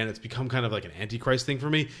again and again. It's become kind of like an Antichrist thing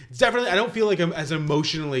for me. It's definitely, I don't feel like I'm as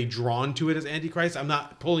emotionally drawn to it as Antichrist. I'm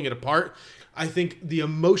not pulling it apart. I think the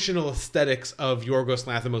emotional aesthetics of Yorgos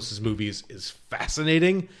Lanthimos' movies is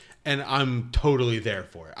fascinating, and I'm totally there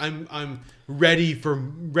for it. I'm ready for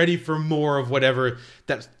more of whatever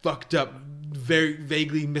that fucked up, very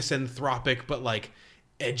vaguely misanthropic but like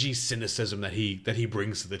edgy cynicism that he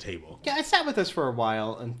brings to the table. Yeah, I sat with this for a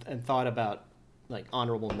while and thought about like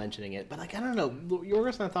honorable mentioning it, but like I don't know,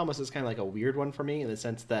 Yorgos Lanthimos is kind of like a weird one for me in the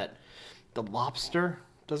sense that The Lobster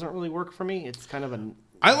doesn't really work for me. It's kind of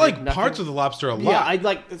I like parts of The Lobster a lot. Yeah, I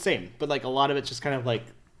like the same, but like a lot of it's just kind of like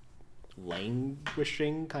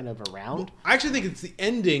languishing kind of around. Well, I actually think it's the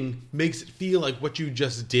ending makes it feel like what you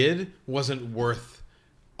just did wasn't worth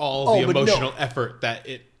all the emotional effort that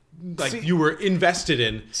it you were invested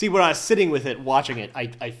in. See, when I was sitting with it, watching it,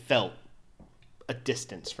 I felt a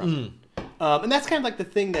distance from it. And that's kind of like the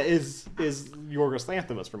thing that is Yorgos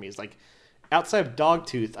Lanthimos for me. Is like, outside of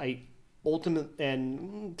Dogtooth,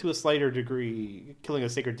 and to a slighter degree, Killing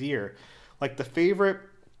of a Sacred Deer, like The Favorite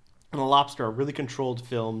and The Lobster are really controlled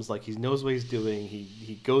films. Like, he knows what he's doing.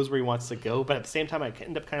 He goes where he wants to go. But at the same time, I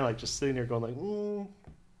end up kind of like just sitting there going like,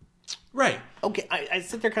 Right. okay. I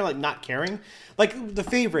sit there kind of like not caring. Like, The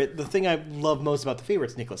Favorite, the thing I love most about The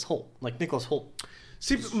Favorite is Nicholas Hoult. Like, Nicholas Hoult.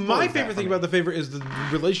 See, my favorite thing about The Favorite is the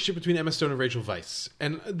relationship between Emma Stone and Rachel Weisz.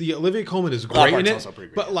 And the Olivia Colman is great in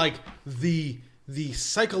it. But like the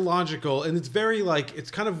psychological, and it's very like, it's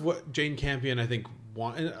kind of what Jane Campion, I think,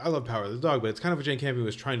 and I love Power of the Dog, but it's kind of what Jane Campion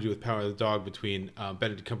was trying to do with Power of the Dog between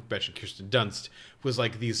Benedict Cumberbatch and Kirsten Dunst, was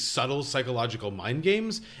like these subtle psychological mind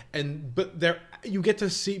games. But there you get to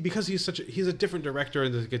see, because he's a different director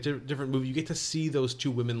and there's a different movie, you get to see those two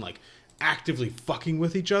women like actively fucking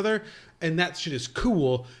with each other, and that shit is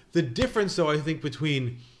cool. The difference, though, I think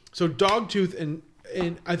between Dogtooth and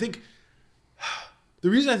I think the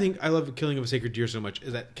reason I think I love Killing of a Sacred Deer so much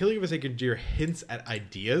is that Killing of a Sacred Deer hints at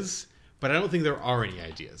ideas, but I don't think there are any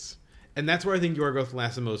ideas, and that's where I think Yorgos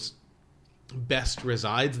Lanthimos best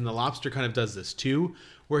resides. And The Lobster kind of does this too,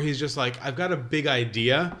 where he's just like, I've got a big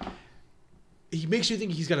idea. He makes you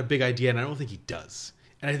think he's got a big idea, and I don't think he does.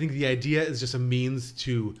 And I think the idea is just a means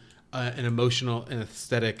to an emotional and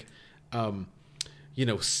aesthetic, a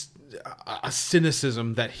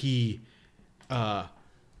cynicism that he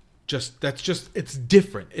it's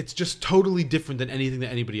different. It's just totally different than anything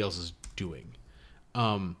that anybody else is doing.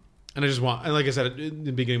 And I just want, and like I said in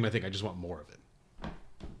the beginning, I think I just want more of it.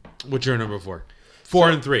 What's your number 4? 4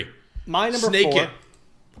 and 3. My number Snake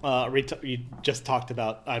 4, you just talked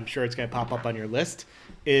about, I'm sure it's going to pop up on your list,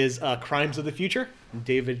 is Crimes of the Future,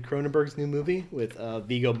 David Cronenberg's new movie with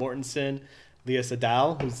Viggo Mortensen, Lea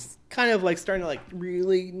Sedol, who's kind of like starting to like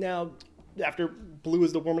really now, after blue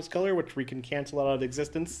is the warmest color, which we can cancel out of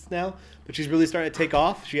existence now, but she's really starting to take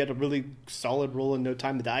off. She had a really solid role in No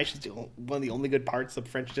Time to Die. She's one of the only good parts of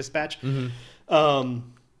French Dispatch. Mm-hmm. And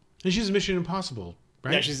she's in Mission Impossible,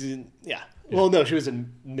 right? Yeah, she's in, yeah. Well, no, she was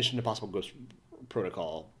in Mission Impossible Ghost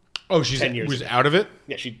Protocol. Oh, she's 10 years was ago. out of it?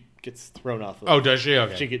 Yeah, she gets thrown off. Oh, does she?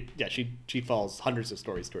 Okay. She falls hundreds of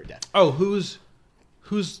stories to her death. Oh, who's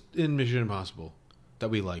in Mission Impossible that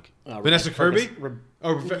we like? Vanessa Kirby?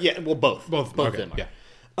 Yeah, well, both. Both okay, of them are. Yeah.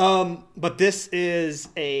 But this is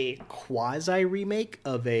a quasi remake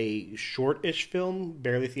of a short-ish film,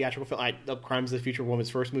 barely theatrical film. Crimes of the Future, one of his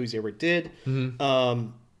first movies he ever did. Mm-hmm.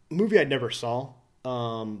 Movie I never saw,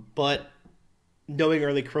 but knowing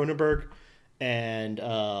early Cronenberg and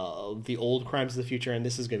the old Crimes of the Future, and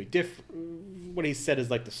this is going to be different. What he said is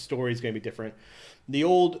like the story is going to be different. The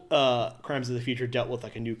old Crimes of the Future dealt with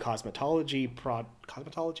like a new cosmetology.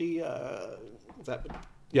 Is that what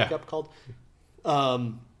makeup called?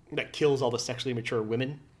 That kills all the sexually mature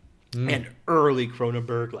women. And early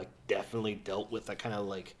Cronenberg like definitely dealt with that kind of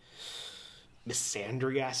like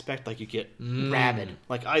misandry aspect. Like you get Rabid.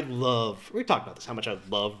 Like we talked about this, how much I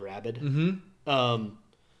love Rabid. Mm-hmm.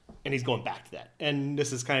 And he's going back to that. And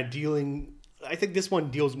this is kind of I think this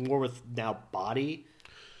one deals more with now body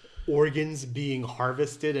organs being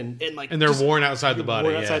harvested and they're worn outside the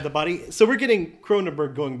body. So we're getting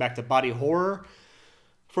Cronenberg going back to body horror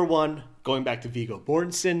for one, going back to Viggo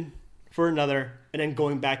Mortensen for another, and then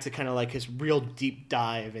going back to kind of like his real deep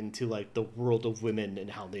dive into like the world of women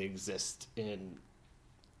and how they exist in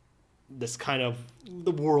this kind of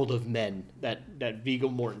the world of men that Viggo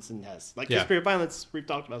Mortensen has. Like History of Violence, we've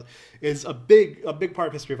talked about, is a big part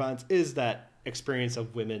of History of Violence is that experience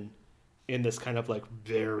of women in this kind of like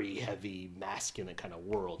very heavy masculine kind of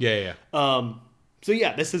world. Yeah. So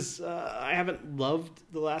yeah, this is I haven't loved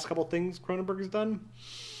the last couple things Cronenberg has done.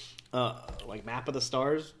 Like Map of the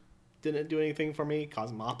Stars didn't do anything for me.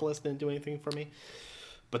 Cosmopolis didn't do anything for me.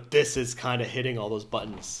 But this is kind of hitting all those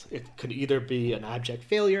buttons. It could either be an abject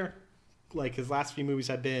failure, like his last few movies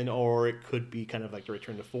have been, or it could be kind of like a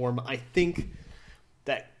return to form. I think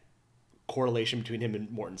that correlation between him and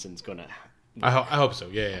Mortensen's going to... I hope so,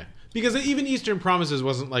 yeah. Because even Eastern Promises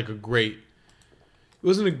wasn't like it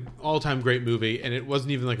wasn't an all-time great movie, and it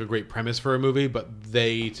wasn't even like a great premise for a movie, but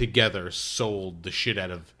they together sold the shit out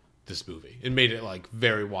of this movie and made it like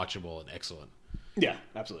very watchable and excellent. Yeah,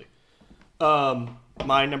 absolutely.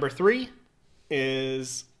 My number 3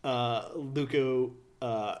 is Luca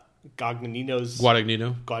Guadagnino's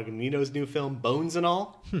new film, Bones and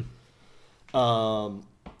All.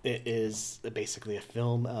 It is basically a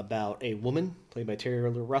film about a woman played by Terry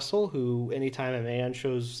Russell who, anytime a man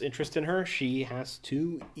shows interest in her, she has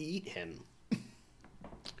to eat him.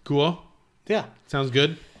 Cool. Yeah. Sounds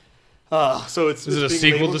good. So it's Is it a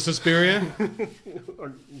sequel to Suspiria?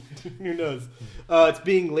 Or, who knows? It's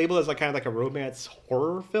being labeled as kind of like a romance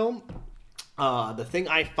horror film. The thing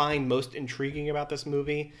I find most intriguing about this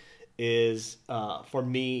movie is, for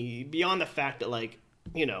me, beyond the fact that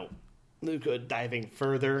Luca diving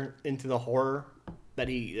further into the horror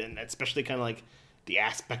and especially kind of like the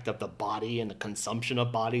aspect of the body and the consumption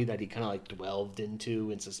of body that he kind of delved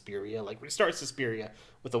into in Suspiria. We start Suspiria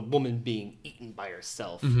with a woman being eaten by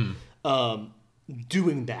herself. Mm-hmm.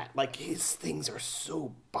 Doing that, his things are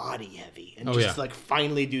so body heavy, and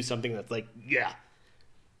finally do something that's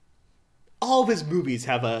all of his movies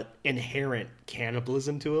have a inherent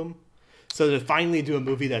cannibalism to them. So to finally do a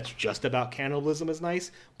movie that's just about cannibalism is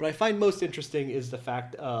nice. What I find most interesting is the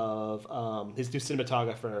fact of his new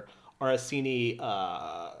cinematographer, Aracini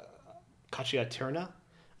Cacciaterna,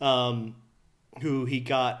 who he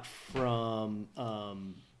got from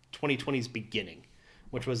 2020's Beginning,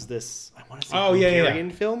 which was this, I want to say, Hungarian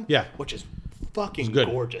film, which is fucking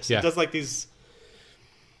gorgeous. Yeah. It does these,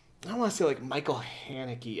 I don't want to say Michael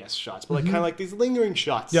Haneke-esque shots, but kind of these lingering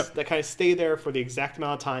shots that kind of stay there for the exact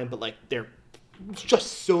amount of time, but they're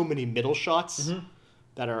just so many middle shots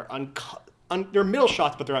that are they're middle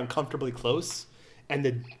shots, but they're uncomfortably close, and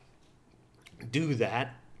to do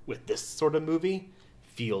that with this sort of movie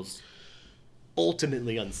feels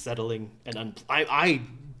ultimately unsettling, and I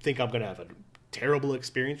think I'm gonna have a terrible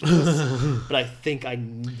experience with this, but I think I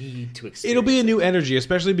need to experience. It'll be a new energy,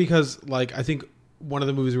 especially because I think one of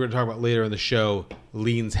the movies we're going to talk about later in the show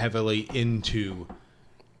leans heavily into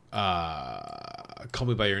Call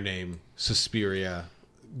Me by Your Name, Suspiria,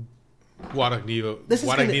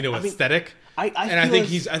 Guadagnino aesthetic. I think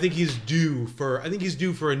he's due for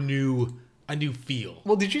a new feel.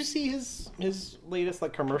 Well, did you see his latest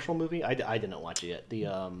commercial movie? I didn't watch it yet.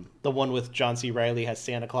 The one with John C. Reilly has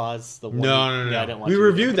Santa Claus. The one No. Yeah, I didn't watch we it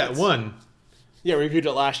reviewed yet, that one. Yeah, we reviewed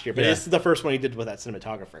it last year, but Yeah. this is the first one he did with that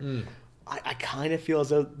cinematographer. I kind of feel as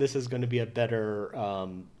though this is going to be a better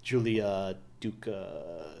Julia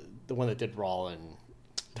Duca, the one that did Raw and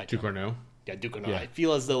Ducournau. Yeah, Ducournau. Yeah. I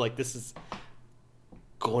feel as though this is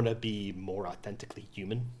going to be more authentically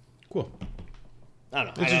human. Cool. I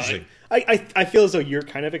don't know. It's interesting. I feel as though you're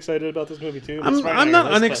kind of excited about this movie too. I'm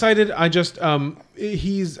not unexcited. I just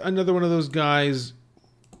he's another one of those guys.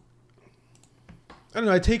 I don't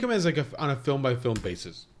know. I take him as on a film by film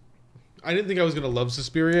basis. I didn't think I was going to love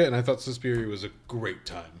Suspiria, and I thought Suspiria was a great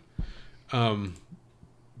time.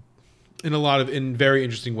 In very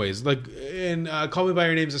interesting ways. In Call Me by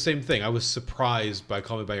Your Name is the same thing. I was surprised by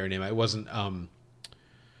Call Me by Your Name. I wasn't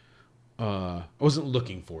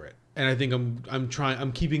looking for it, and I think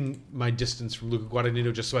I'm keeping my distance from Luca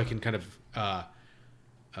Guadagnino just so I can kind of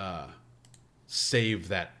save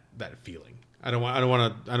that feeling. I don't want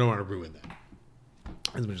to ruin that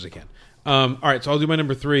as much as I can. All right, so I'll do my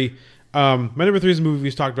number 3. My number 3 is a movie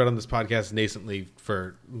we've talked about on this podcast nascently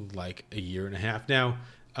for a year and a half now.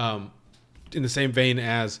 In the same vein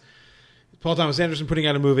as Paul Thomas Anderson putting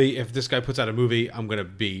out a movie. If this guy puts out a movie, I'm going to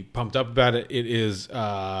be pumped up about it. It is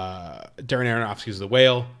Darren Aronofsky's The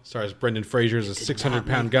Whale. Stars Brendan Fraser as a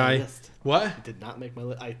 600-pound guy. What? It did not make my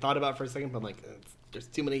list. I thought about it for a second, but I'm there's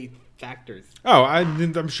too many factors. Oh,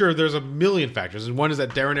 I'm sure there's a million factors. And one is that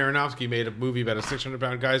Darren Aronofsky made a movie about a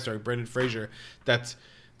 600-pound guy starring Brendan Fraser that's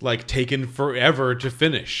taken forever to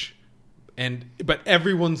finish. But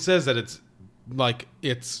everyone says that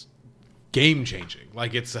it's game changing.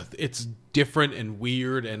 It's different and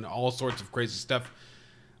weird and all sorts of crazy stuff.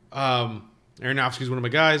 Aronofsky's one of my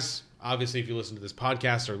guys. Obviously, if you listen to this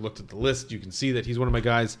podcast or looked at the list, you can see that he's one of my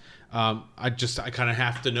guys. I kind of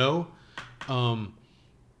have to know. I'm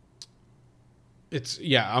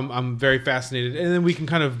very fascinated, and then we can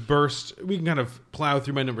kind of plow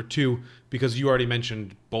through my number 2 because you already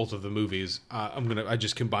mentioned both of the movies. I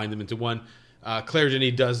just combine them into one. Claire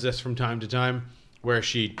Denis does this from time to time, where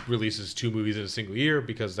she releases 2 movies in a single year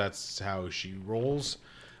because that's how she rolls.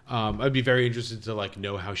 I'd be very interested to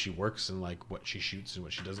know how she works and what she shoots and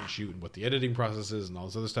what she doesn't shoot and what the editing process is and all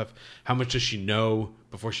this other stuff. How much does she know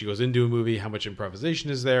before she goes into a movie? How much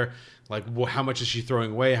improvisation is there? How much is she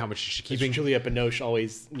throwing away? How much is she keeping? Is Juliette Binoche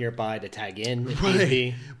always nearby to tag in? If need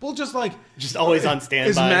be? Well, just always on standby.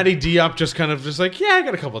 Is Matty Diop just kind of I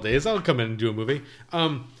got a couple of days. I'll come in and do a movie.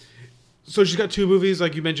 So she's got 2 movies,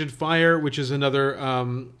 like you mentioned, Fire, which is another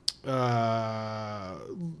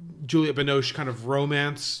Juliette Binoche kind of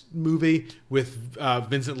romance movie with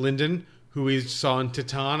Vincent Lindon, who we saw in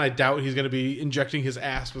Titan. I doubt he's going to be injecting his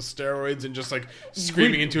ass with steroids and just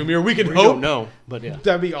screaming into a mirror. We hope. Don't know, but yeah,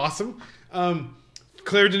 that'd be awesome.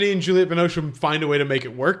 Claire Denis and Juliette Binoche would find a way to make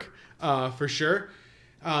it work for sure.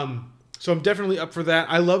 So I'm definitely up for that.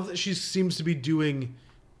 I love that she seems to be doing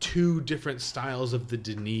 2 different styles of the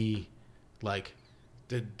Denis, like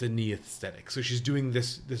the Denis aesthetic. So she's doing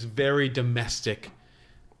this very domestic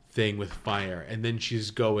thing with fire, and then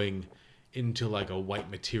she's going into like a white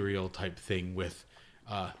material type thing with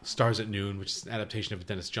Stars at Noon, which is an adaptation of a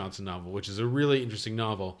Dennis Johnson novel, which is a really interesting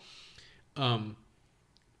novel.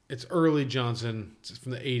 It's early Johnson. It's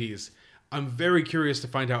from the 80s. I'm very curious to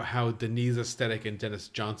find out how Denis' aesthetic and Dennis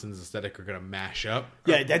Johnson's aesthetic are going to mash up.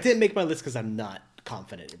 Yeah, that didn't make my list because I'm not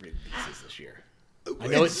confident in releases this year. I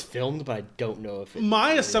know it's filmed, but I don't know if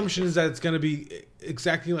My assumption is that it's going to be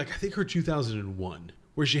exactly like, I think, her 2001,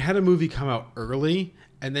 where she had a movie come out early,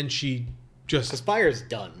 and then she just... Because Fire's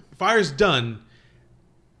done. Fire's done,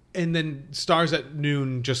 and then Stars at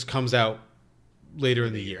Noon just comes out later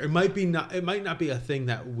in the year. It might not be a thing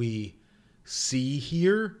that we see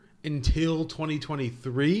here until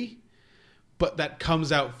 2023, but that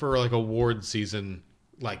comes out for like award season,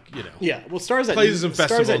 like, you know. Yeah, well, Stars at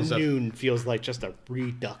Noon feels like just a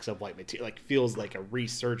redux of white material. Like, feels like a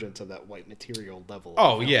resurgence of that white material level.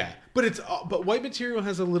 Oh yeah, but white material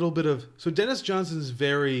has a little bit of, so Dennis Johnson's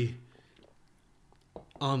very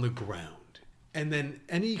on the ground, and then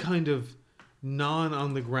any kind of non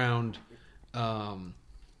on the ground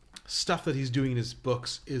stuff that he's doing in his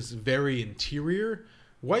books is very interior.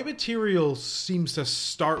 White material seems to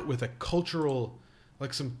start with a cultural,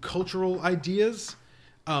 like some cultural ideas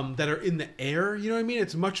that are in the air. You know what I mean?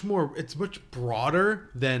 It's much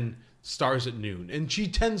broader than Stars at Noon, and she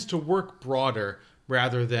tends to work broader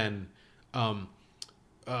rather than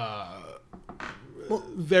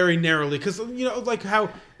very narrowly. Because, you know, like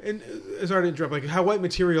how, and sorry to interrupt, like how white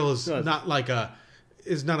material is not like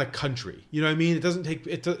is not a country. You know what I mean? It doesn't take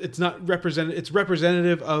it's not representative. It's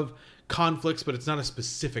representative of conflicts, but it's not a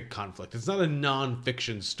specific conflict. It's not a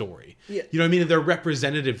non-fiction story. Yeah. You know what I mean? They're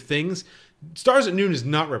representative things. Stars at Noon is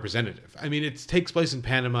not representative. I mean, it takes place in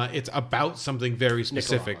Panama. It's about something very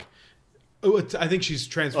specific. I think she's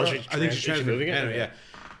transferred. I think she's transferred to Panama. Yeah.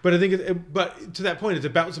 But I think, but to that point, it's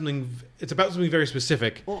about something. It's about something very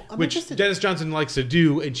specific, which Dennis Johnson likes to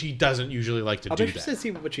do, and she doesn't usually like to do that. I'm interested to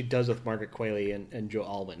see what she does with Margaret Qualley and Joe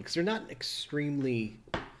Alwyn, because they're not extremely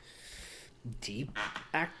deep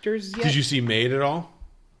actors yet. Did you see Maid at all?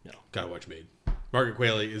 No. Gotta watch Maid. Margaret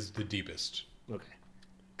Qualley is the deepest. Okay.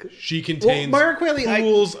 She contains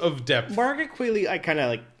pools of depth. Margaret Qualley, I kind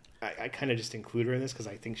of just include her in this because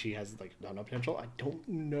I think she has like no potential. I don't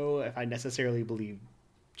know if I necessarily believe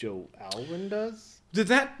Joe Alwyn does. Did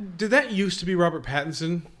that used to be Robert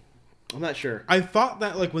Pattinson? I'm not sure. I thought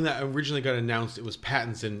that, like, when that originally got announced, it was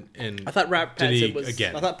Pattinson and I thought Pattinson was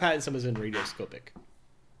again. I thought Pattinson was in Radioscopic.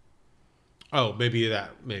 Oh, maybe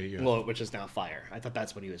you're... Well, which is now Fire. I thought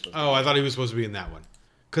that's what he was supposed to be. I thought he was supposed to be in that one.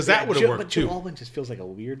 Because that would have worked, too. But Joe Alwyn just feels like a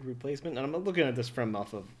weird replacement. And I'm looking at this from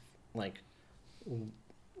off of, like, well,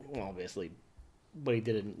 obviously, what he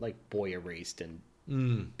did in, like, Boy Erased and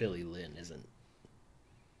Billy Lynn isn't.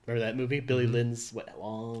 Remember that movie? Billy Lynn's,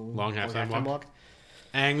 Long Halftime Walk?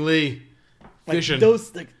 Ang Lee. Like,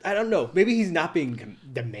 those, like, I don't know. Maybe he's not being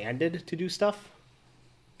demanded to do stuff.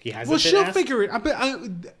 He hasn't. Well, she'll figure it.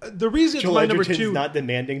 The reason it's my number 2, not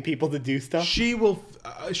demanding people to do stuff. She will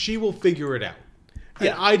figure it out. And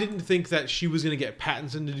yeah. I didn't think that she was going to get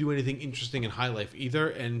Pattinson to do anything interesting in High Life either,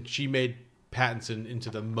 and she made Pattinson into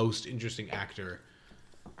the most interesting actor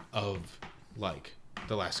of like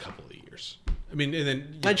the last couple of years. I mean,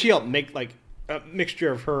 and she helped make like a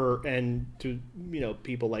mixture of her and to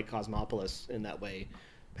people like Cosmopolis in that way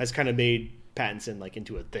has kind of made Pattinson like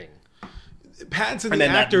into a thing. Pattinson, and the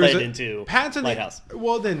then actor, that led into Pattinson, Lighthouse.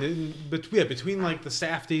 Well, then, between like the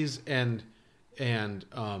Safdies and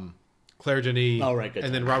Claire Denis,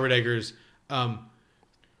 and then Robert Eggers,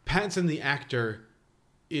 Pattinson, the actor,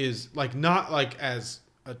 is like not like as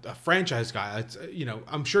a franchise guy. It's,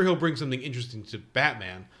 I'm sure he'll bring something interesting to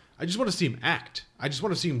Batman. I just want to see him act. I just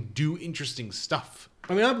want to see him do interesting stuff.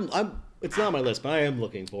 I mean, it's not on my list, but I am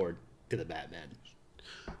looking forward to the Batman.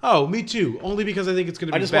 Oh, me too. Only because I think it's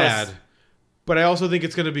going to be bad. But I also think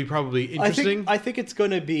it's going to be probably interesting. I think it's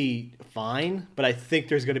going to be fine, but I think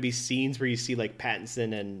there's going to be scenes where you see like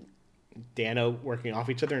Pattinson and Dano working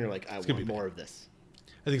off each other, and you're like, I want more of this.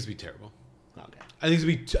 I think it's going to be terrible. Okay. I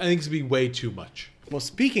think it's going to be way too much. Well,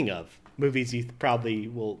 speaking of movies you probably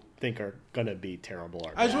will think are going to be terrible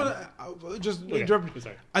or bad. I just want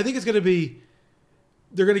to I think it's going to be,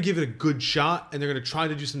 they're going to give it a good shot, and they're going to try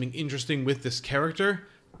to do something interesting with this character.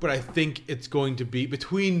 But I think it's going to be,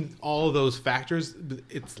 between all of those factors,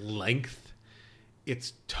 its length,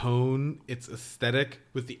 its tone, its aesthetic,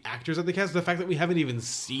 with the actors that they cast, the fact that we haven't even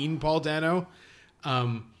seen Paul Dano.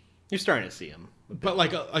 You're starting to see him. but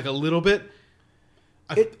like a little bit.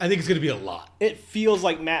 I think it's going to be a lot. It feels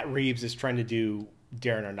like Matt Reeves is trying to do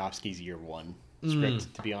Darren Aronofsky's Year One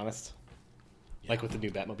script, to be honest. Yeah. Like with the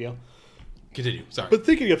new Batmobile. Continue. Sorry. But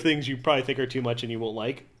thinking of things you probably think are too much and you won't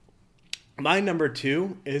like, my number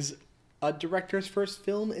 2 is a director's first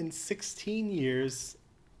film in 16 years,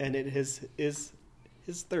 and it is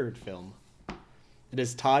his third film. It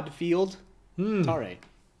is Todd Field, Tare.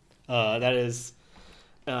 That is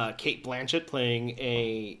Cate Blanchett playing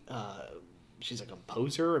she's a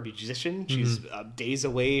composer, a musician. She's days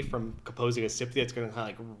away from composing a symphony that's going to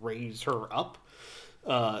kind of like raise her up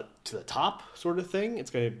to the top, sort of thing.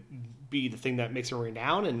 It's going to be the thing that makes her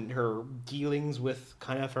renowned, and her dealings with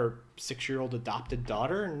kind of her 6-year-old adopted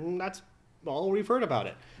daughter, and that's all we've heard about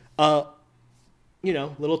it.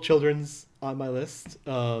 Little Children's on my list.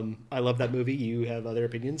 I love that movie. You have other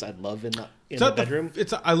opinions. I love in the bedroom.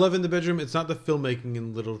 I love In the Bedroom. It's not the filmmaking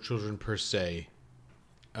in Little Children per se.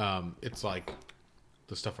 It's like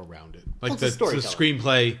the stuff around it, like the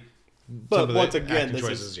screenplay. But once again,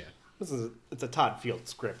 it's a Todd Field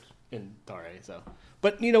script in Tare. So,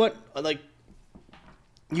 but you know what? Like,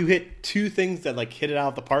 you hit 2 things that like hit it out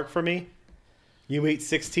of the park for me. You wait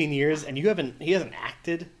 16 years, and he hasn't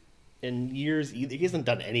acted in years either. He hasn't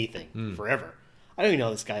done anything forever. I don't even know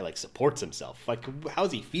how this guy like supports himself. Like,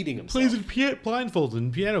 how's he feeding himself? Plays with blindfolds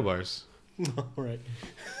in piano bars. Right.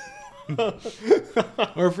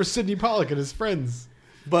 Or for Sidney Pollack and his friends.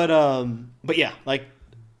 But yeah, like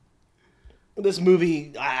this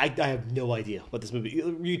movie, I have no idea what this movie.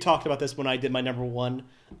 You talked about this when I did my number 1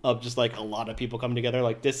 of just like a lot of people coming together.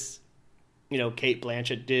 Like this, Cate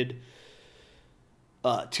Blanchett did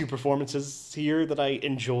 2 performances here that I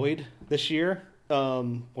enjoyed this year.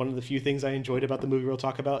 One of the few things I enjoyed about the movie we'll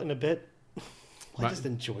talk about in a bit. I just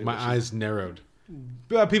enjoyed. My eyes narrowed.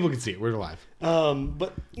 But people can see it. We're live.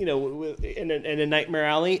 But in a Nightmare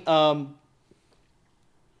Alley. But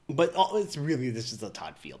it's really this is a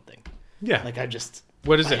Todd Field thing. Yeah. Like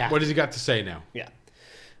What is it? What has he got to say now? Yeah.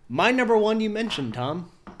 My number 1 you mentioned,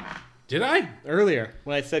 Tom. Did I? Earlier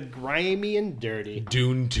when I said grimy and dirty.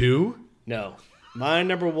 Dune 2? No. My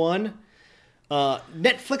number 1.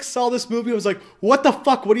 Netflix saw this movie and was like, "What the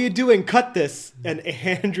fuck? What are you doing? Cut this." And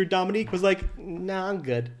Andrew Dominique was like, "Nah, I'm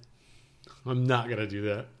good. I'm not going to do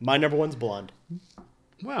that." My number 1's Blonde.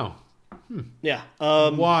 Wow. Yeah.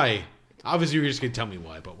 Why? Obviously, you're just going to tell me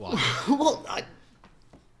why, but why? Well, it'd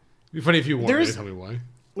be funny if you wanted to tell me why.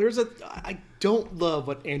 I don't love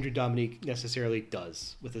what Andrew Dominique necessarily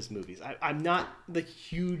does with his movies. I'm not the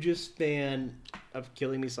hugest fan of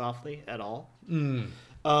Killing Me Softly at all.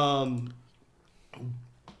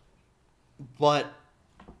 But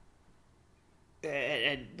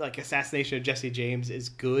and like Assassination of Jesse James is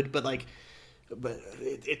good, but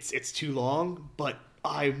it's too long. But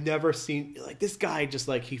I've never seen like this guy just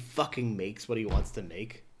like he fucking makes what he wants to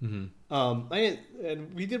make. And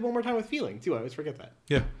we did One More Time with Feeling too. I always forget that.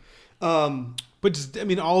 Yeah. But just,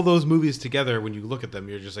 all those movies together, when you look at them,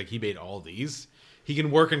 you're just like, he made all these. He can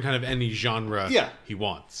work in kind of any genre he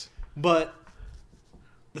wants. But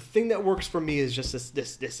the thing that works for me is just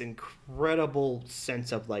this incredible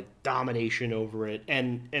sense of like domination over it,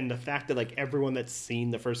 and the fact that like everyone that's seen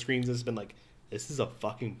the first screens has been like, this is a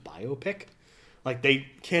fucking biopic. Like they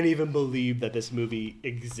can't even believe that this movie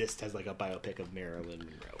exists as like a biopic of Marilyn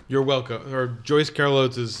Monroe. You're welcome. Or Joyce Carol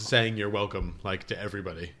Oates is saying you're welcome, like to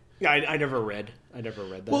everybody. Yeah, I never read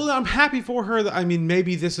that. Well, I'm happy for her.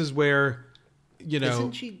 Maybe this is where,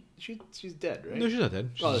 Isn't she? She's dead, right? No, she's not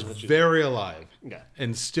dead. She's very alive. Yeah.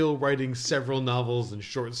 And still writing several novels and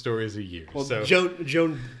short stories a year. Well, so.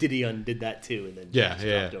 Joan Didion did that too, and then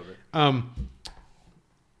dropped over.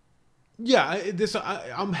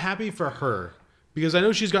 I'm happy for her because I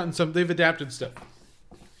know she's gotten some. They've adapted stuff.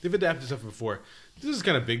 Before. This is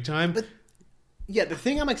kind of big time. But yeah, the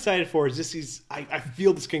thing I'm excited for is this is. I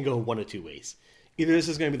feel this can go one of two ways. Either this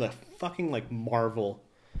is going to be like fucking like Marvel,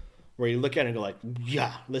 where you look at it and go like,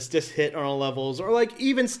 yeah, let's just hit on all levels, or like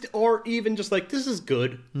even just like this is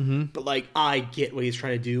good, but like I get what he's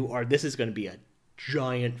trying to do, or this is going to be a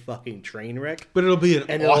giant fucking train wreck. But it'll be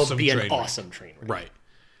an awesome train wreck,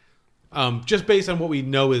 right? Just based on what we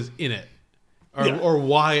know is in it, or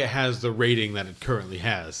why it has the rating that it currently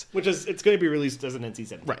has, which is it's going to be released as an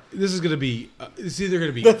NC-17. Right. This is going to be. It's either going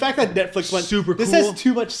to be the fact that Netflix went super. This cool, has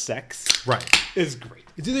too much sex. Right. Is great.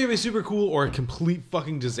 It's either going to be super cool or a complete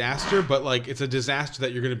fucking disaster, but like it's a disaster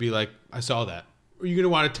that you're going to be like, I saw that. Or you're going to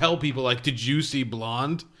want to tell people like, did you see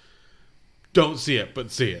Blonde? Don't see it,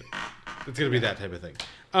 but see it. It's going to be that type of thing.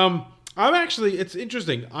 I'm actually, it's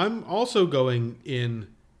interesting. I'm also going in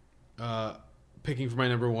picking for my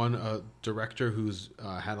number one, a director who's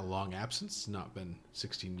had a long absence. It's not been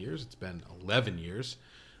 16 years. It's been 11 years.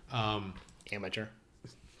 Amateur.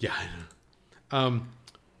 Yeah, I know.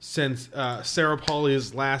 Since Sarah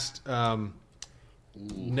Pauli's last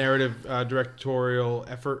narrative directorial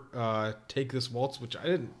effort, Take This Waltz, which I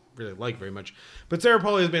didn't really like very much. But Sarah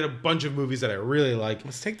Pauli has made a bunch of movies that I really like.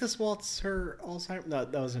 Let's Take This Waltz her Alzheimer's? No,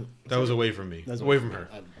 that wasn't. That was Away From Me. Away from her.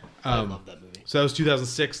 I love that movie. So that was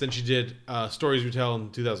 2006. Then she did Stories We Tell in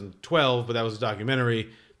 2012, but that was a documentary.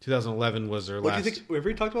 2011 was her last. Do you think we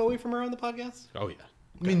ever talked about Away From Her on the podcast? Oh yeah.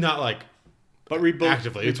 I mean, not like. But we both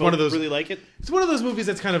actively. It's both one of those. Really like it. It's one of those movies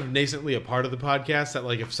that's kind of nascently a part of the podcast. That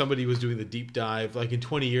like, if somebody was doing the deep dive, like in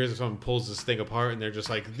 20 years, if someone pulls this thing apart and they're just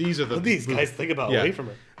like, these are the. What these guys think about Away From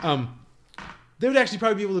Her. They would actually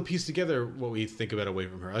probably be able to piece together what we think about Away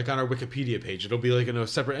From Her. Like on our Wikipedia page, it'll be like in a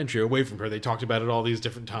separate entry, Away From Her. They talked about it all these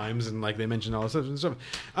different times, and like they mentioned all this stuff and stuff.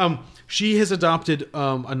 She has adopted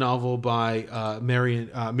a novel by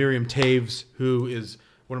Miriam Taves, who is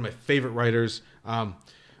one of my favorite writers.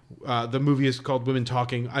 The movie is called Women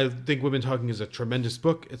Talking. I think Women Talking is a tremendous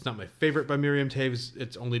book. It's not my favorite by Miriam Taves.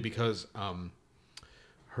 It's only because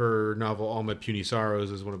her novel All My Puny Sorrows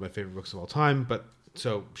is one of my favorite books of all time. But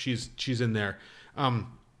so she's in there.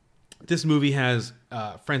 This movie has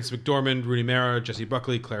Frances McDormand, Rooney Mara, Jessie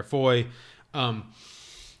Buckley, Claire Foy.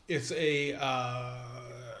 It's a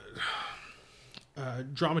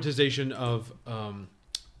dramatization of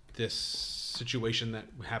this situation that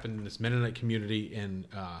happened in this Mennonite community in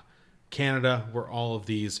Canada, where all of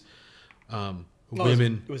these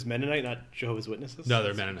women. It was Mennonite, not Jehovah's Witnesses. No,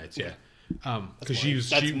 they're Mennonites. Yeah, because she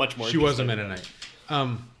was a Mennonite.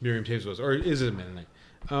 Miriam Taves was, or is a Mennonite,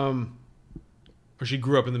 or she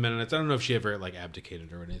grew up in the Mennonites. I don't know if she ever like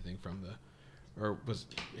abdicated or anything from the, or was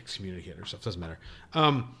excommunicated or stuff. Doesn't matter.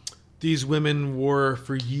 These women were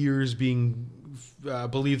for years being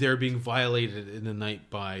believed they were being violated in the night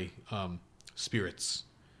by spirits,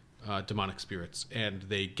 demonic spirits, and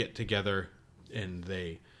they get together and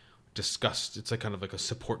they discuss. It's like kind of like a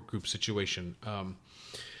support group situation.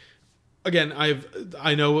 Again,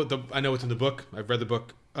 I know what's in the book. I've read the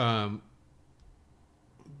book.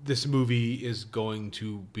 This movie is going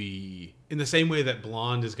to be in the same way that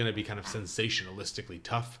Blonde is going to be kind of sensationalistically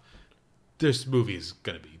tough. This movie is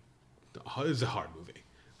going to be it's a hard movie,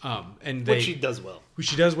 and which she does well. Which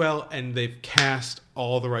she does well, and they've cast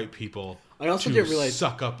all the right people. I also didn't realize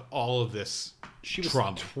suck up all of this. She was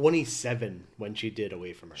trauma. 27 when she did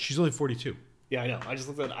Away From Her. She's only 42. Yeah, I know. I just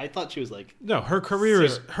looked at it. I thought she was like... No, her career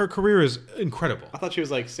is incredible. I thought she was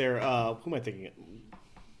like Sarah... who am I thinking?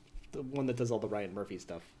 The one that does all the Ryan Murphy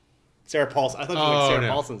stuff. Sarah Paulson. I thought she was like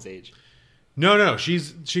Sarah Paulson's age. No.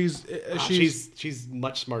 She's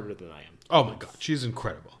much smarter than I am. Oh my god, she's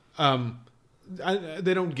incredible.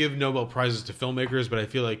 They don't give Nobel Prizes to filmmakers, but I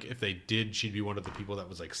feel like if they did, she'd be one of the people that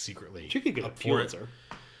was like secretly... She could get a Pulitzer.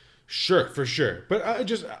 Sure, for sure. But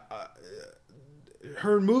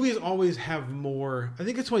her movies always have more. I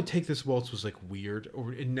think that's why Take This Waltz was like weird,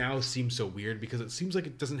 or it now seems so weird because it seems like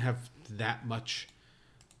it doesn't have that much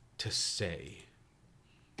to say.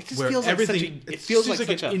 It just feels like it feels like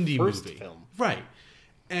such an indie movie film, right?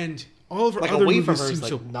 And all of her like other Away movies From Her seem is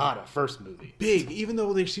so like not a first movie, big. Even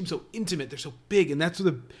though they seem so intimate, they're so big, and that's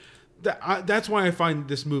why I find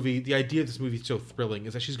this movie, the idea of this movie, so thrilling.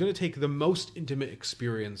 Is that she's going to take the most intimate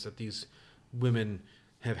experience that these women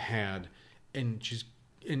have had, and she's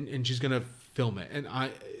going to film it, and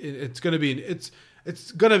it's going to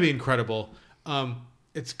be incredible.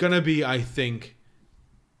 It's going to be, I think,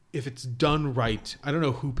 if it's done right. I don't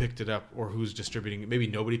know who picked it up or who's distributing it. Maybe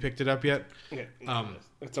nobody picked it up yet. Okay.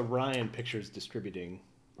 It's Orion Pictures distributing.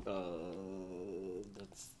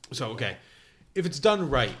 Okay. If it's done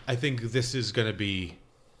right, I think this is going to be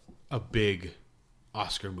a big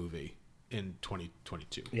Oscar movie in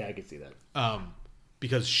 2022. Yeah, I can see that.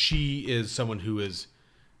 Because she is someone who is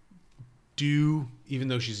due, even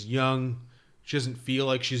though she's young. She doesn't feel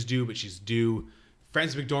like she's due, but she's due.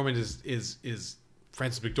 Frances McDormand is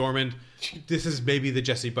Frances McDormand. This is maybe the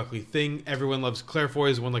Jessie Buckley thing. Everyone loves Claire Foy.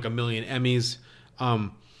 Has won like 1 million Emmys.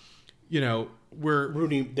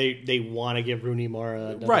 Rooney. They want to give Rooney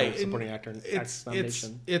Mara right supporting actor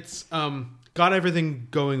nomination. It's got everything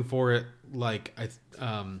going for it. Like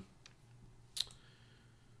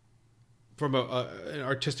from an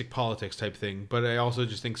artistic politics type thing, but I also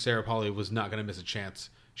just think Sarah Polley was not going to miss a chance.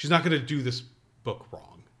 She's not going to do this book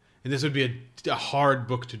wrong, and this would be a hard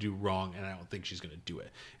book to do wrong, and I don't think she's going to do it.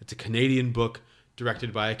 It's a Canadian book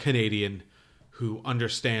directed by a Canadian who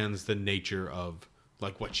understands the nature of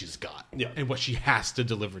like what she's got Yeah. and what she has to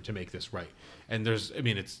deliver to make this right. And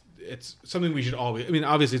it's something we should all be. I mean,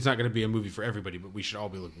 obviously, it's not going to be a movie for everybody, but we should all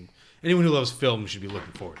be looking. Anyone who loves film should be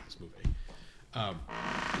looking forward to this movie.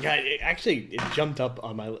 Yeah, it jumped up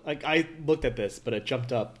on my... Like, I looked at this, but it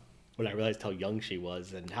jumped up when I realized how young she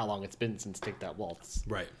was and how long it's been since Take That Waltz.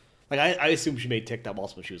 Right. Like, I assumed she made Take That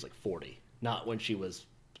Waltz when she was, like, 40, not when she was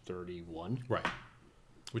 31. Right.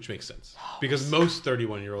 Which makes sense. Because most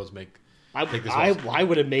 31-year-olds make Take This Waltz. I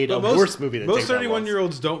would have made But a worse movie than most Take That Waltz.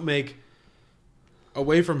 31-year-olds don't make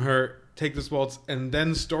Away From Her, Take This Waltz, and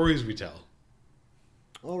then Stories We Tell.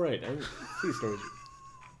 All right. I see stories.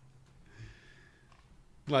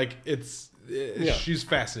 Like, she's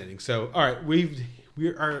fascinating. So, all right, we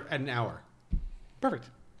are at an hour. Perfect.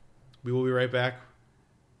 We will be right back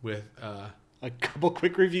with A couple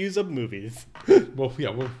quick reviews of movies. we'll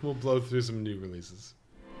blow through some new releases.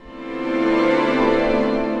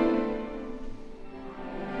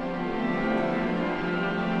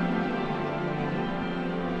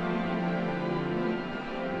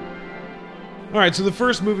 All right, so the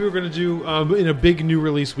first movie we're going to do in a big new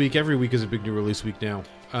release week, every week is a big new release week now,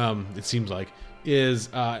 it seems like, is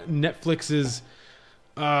Netflix's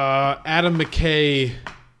Adam McKay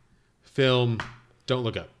film, Don't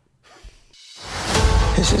Look Up.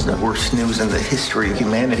 This is the worst news in the history of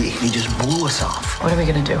humanity. He just blew us off. What are we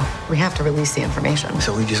gonna do? We have to release the information.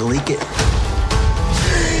 So we just leak it.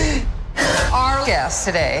 Our guests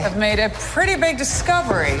today have made a pretty big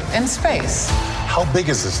discovery in space. How big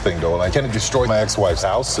is this thing, Dolan? Can it destroy my ex-wife's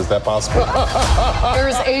house? Is that possible?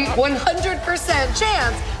 There's a 100%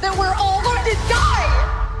 chance that we're all going to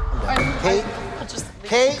die.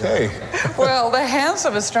 Kate? Hey. Well, the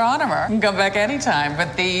handsome astronomer can come back anytime,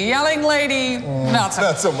 but the yelling lady, not so.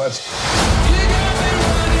 Not so much.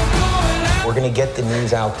 We're gonna get the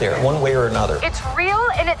news out there, one way or another. It's real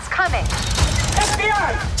and it's coming.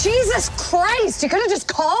 FBI! Jesus Christ, you could have just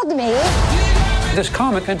called me. This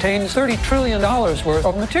comet contains $30 trillion worth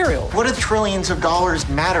of material. What do trillions of dollars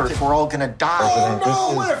matter if we're all gonna die? Oh,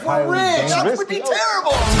 no, what if we're rich? That would be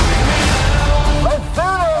terrible!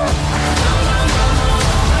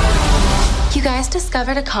 You guys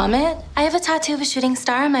discovered a comet? I have a tattoo of a shooting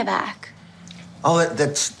star on my back. Oh,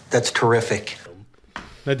 that's terrific.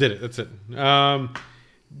 That did it. That's it.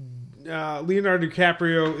 Leonardo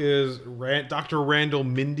DiCaprio is Dr. Randall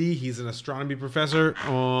Mindy. He's an astronomy professor.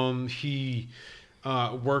 He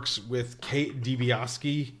works with Kate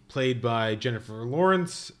DiBiase, played by Jennifer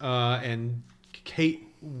Lawrence. And Kate,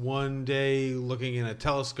 one day, looking in a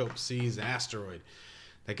telescope, sees an asteroid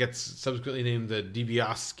that gets subsequently named the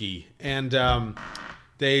DiBiase. And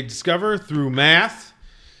they discover through math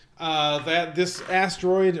that this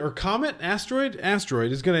asteroid is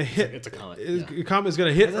going to hit. It's a comet. A comet is going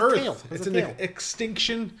to hit Has a Earth. tail. Has It's a an tail.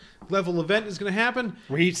 extinction level event is going to happen.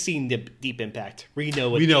 We've seen Deep Impact. We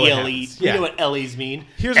know what We know what Ellie. happens. We Yeah. know what Ellies mean.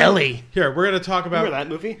 Here's Ellie. Here, we're going to talk about Remember that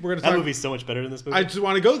movie? We're going to that talk. movie's so much better than this movie. I just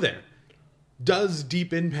want to go there. Does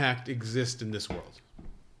Deep Impact exist in this world?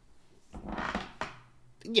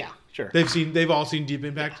 Yeah, sure. They've all seen Deep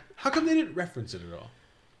Impact. How come they didn't reference it at all?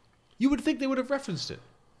 You would think they would have referenced it.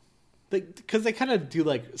 Because they kind of do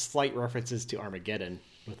like slight references to Armageddon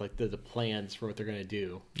with like the plans for what they're going to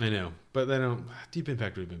do. I know, but they don't. Deep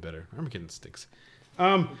Impact would have been better. Armageddon stinks.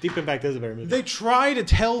 Deep Impact is a better movie. They try to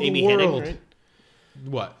tell Amy the world. Hennig, right?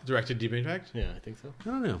 What? Directed Deep Impact? Yeah, I think so. I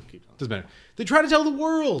don't know. Keep going. Doesn't matter. They try to tell the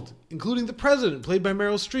world, including the president, played by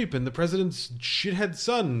Meryl Streep, and the president's shithead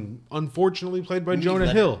son, unfortunately played by Jonah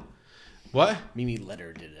Letter. Hill. What? Mimi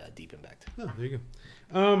Letter did Deep Impact. Oh, there you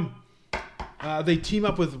go. They team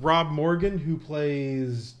up with Rob Morgan, who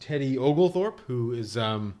plays Teddy Oglethorpe, who is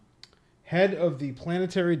head of the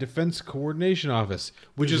Planetary Defense Coordination Office,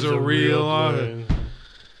 which is a real office.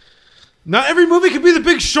 Not every movie could be The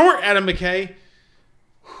Big Short, Adam McKay.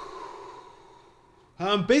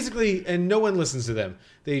 Basically, and no one listens to them.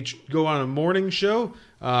 They go on a morning show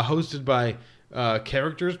hosted by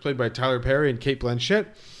characters played by Tyler Perry and Cate Blanchett.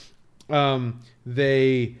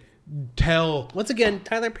 They tell... Once again,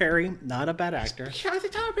 Tyler Perry, not a bad actor. Yeah, I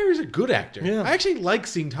think Tyler Perry's a good actor. Yeah. I actually like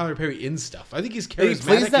seeing Tyler Perry in stuff. I think he's charismatic. He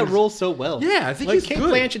plays that and- role so well. Yeah, I think like, he's Cate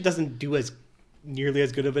good. Blanchett doesn't do nearly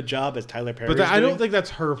as good of a job as Tyler Perry. But I don't think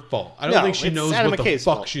that's her fault. I don't No, think she it's knows Adam what the McKay's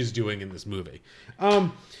fuck fault. she's doing in this movie.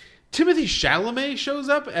 Timothy Chalamet shows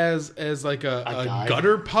up as like a guy.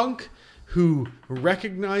 gutter punk who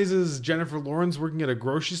recognizes Jennifer Lawrence working at a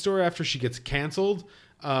grocery store after she gets canceled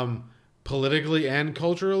politically and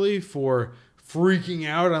culturally for freaking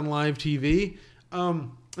out on live TV.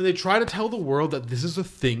 And they try to tell the world that this is a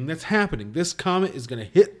thing that's happening. This comet is going to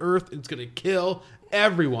hit Earth. It's going to kill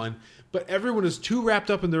everyone. But everyone is too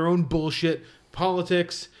wrapped up in their own bullshit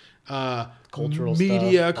politics, Cultural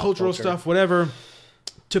media, stuff, pop cultural culture. stuff, whatever,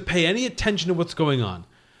 to pay any attention to what's going on.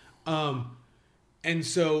 And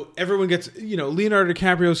so everyone gets, Leonardo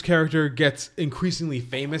DiCaprio's character gets increasingly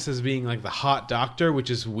famous as being like the hot doctor,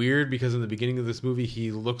 which is weird because in the beginning of this movie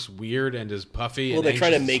he looks weird and is puffy. Well, and they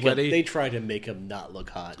try to anxious and make sweaty. him. They try to make him not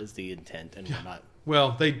look hot. Is the intent and not.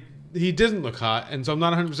 Well, he didn't look hot, and so I'm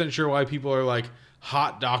not 100% sure why people are like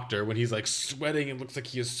hot doctor when he's like sweating and looks like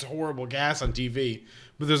he has horrible gas on TV.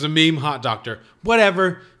 But there's a meme hot doctor.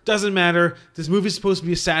 Whatever, doesn't matter. This movie's supposed to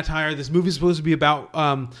be a satire. This movie's supposed to be about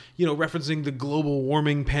referencing the global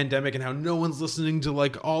warming pandemic and how no one's listening to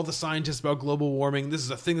like all the scientists about global warming. This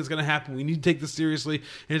is a thing that's going to happen. We need to take this seriously,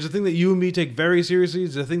 and it's a thing that you and me take very seriously.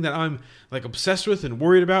 It's a thing that I'm like obsessed with and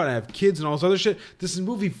worried about, and I have kids and all this other shit. This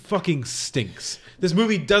movie fucking stinks. This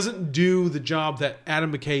movie doesn't do the job that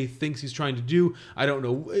Adam McKay thinks he's trying to do. I don't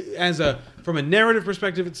know. From a narrative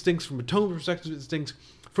perspective, it stinks. From a tone perspective, it stinks.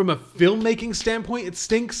 From a filmmaking standpoint, it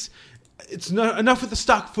stinks. It's not enough with the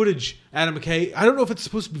stock footage, Adam McKay. I don't know if it's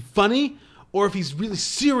supposed to be funny or if he's really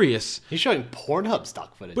serious. He's showing Pornhub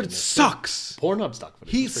stock footage, but it sucks. Pornhub stock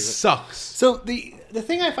footage. He sucks. So the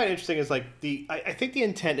thing I find interesting is like I think the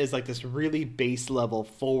intent is like this really base level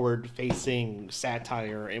forward facing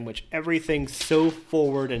satire in which everything's so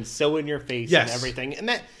forward and so in your face and everything, and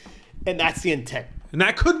that's the intent. And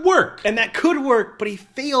that could work. But he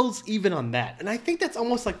fails even on that. And I think that's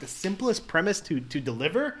almost like the simplest premise to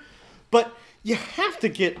deliver. But you have to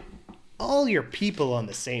get all your people on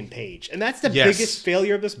the same page. And that's the biggest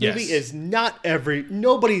failure of this movie is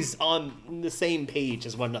nobody's on the same page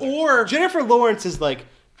as one another. Or Jennifer Lawrence is like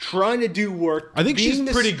trying to do work. I think she's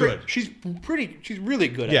pretty good. She's really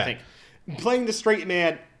good, I think. Playing the straight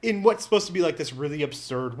man in what's supposed to be like this really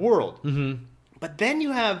absurd world. Mm-hmm. But then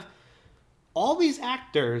you have all these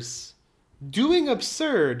actors doing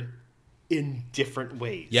absurd in different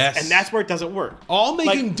ways. Yes. And that's where it doesn't work. All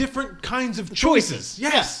making different kinds of choices.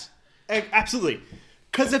 Yes. Yeah, absolutely.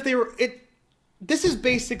 Because if they were... This is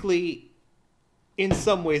basically, in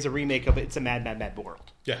some ways, a remake of It's a Mad, Mad, Mad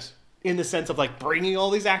World. Yes. In the sense of like bringing all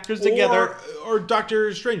these actors together. Or Dr.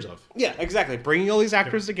 Strangelove. Yeah, exactly. Bringing all these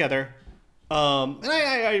actors together. And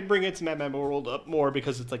I bring It's a Mad, Mad World up more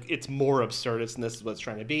because it's like it's more absurdist and this is what it's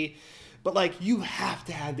trying to be. But, like, you have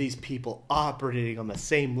to have these people operating on the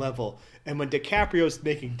same level. And when DiCaprio's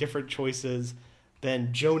making different choices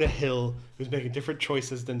than Jonah Hill, who's making different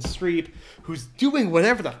choices than Streep, who's doing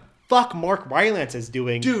whatever the fuck Mark Rylance is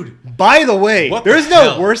doing. Dude. By the way, there's no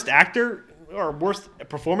hell? worst actor or worst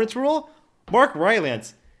performance role. Mark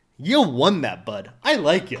Rylance, you won that, bud. I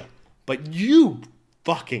like you. But you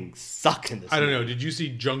fucking suck in this I don't movie. know. Did you see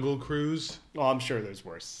Jungle Cruise? Oh, I'm sure there's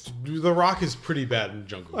worse. The Rock is pretty bad in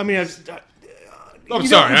Jungle Cruise. I mean, I'm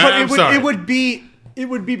sorry. I'm sorry. It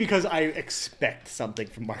would be because I expect something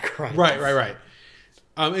from Mark Rylance. Right.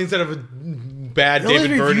 Instead of a bad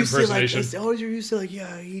David Byrne impersonation. All his reviews say like,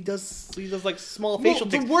 yeah, he does like small facial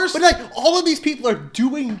the things. worst- But like all of these people are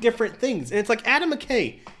doing different things, and it's like Adam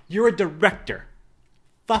McKay, you're a director,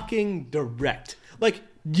 fucking direct. Like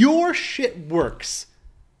your shit works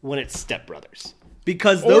when it's Step Brothers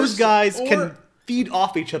because those guys can feed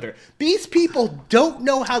off each other. These people don't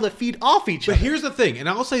know how to feed off each other. But here's the thing, and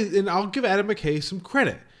I'll give Adam McKay some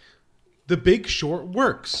credit. The Big Short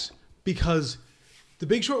works because The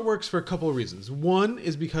Big Short works for a couple of reasons. One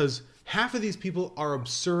is because half of these people are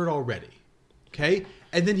absurd already. Okay?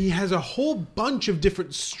 And then he has a whole bunch of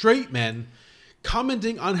different straight men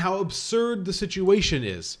commenting on how absurd the situation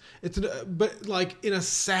is. But like in a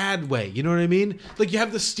sad way, you know what I mean? Like you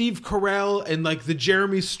have the Steve Carell and like the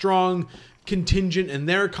Jeremy Strong contingent, and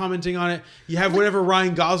they're commenting on it. You have whatever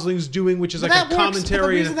Ryan Gosling's doing, which is like a commentary. The and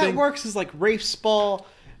reason a thing. that works is like Rafe Spall,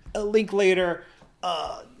 Linklater,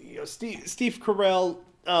 Steve Carell,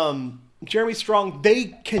 Jeremy Strong. They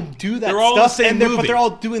can do that. They're all in the same movie. But they're all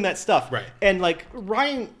doing that stuff, right? And like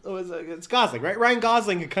it's Gosling, right? Ryan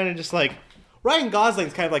Gosling kind of just like. Ryan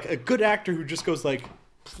Gosling's kind of like a good actor who just goes like,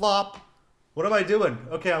 flop. What am I doing?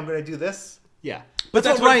 Okay, I'm going to do this. Yeah. But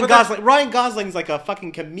that's what Ryan Gosling... Ryan Gosling's like a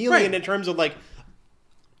fucking chameleon in terms of like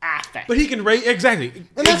affect. But he can raise... Exactly.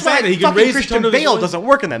 And that's why he can raise Christian Bale doesn't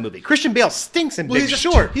work in that movie. Christian Bale stinks in Big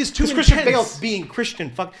Short. He's too intense. Christian Bale's being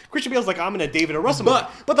Christian. Christian Bale's like, I'm in a David O. Russell movie.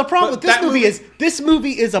 But the problem with this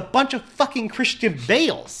movie is a bunch of fucking Christian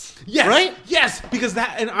Bales. Yes, right? Yes, because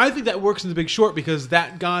and I think that works in The Big Short because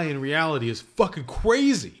that guy in reality is fucking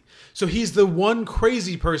crazy. So he's the one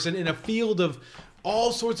crazy person in a field of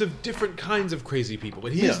all sorts of different kinds of crazy people.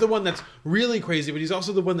 But he's the one that's really crazy, but he's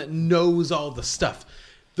also the one that knows all the stuff.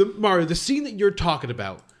 Mario, the scene that you're talking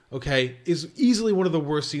about okay, is easily one of the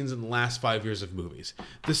worst scenes in the last 5 years of movies.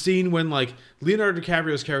 The scene when like Leonardo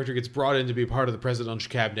DiCaprio's character gets brought in to be part of the presidential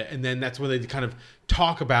cabinet, and then that's when they kind of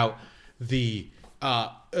talk about the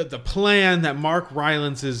plan that Mark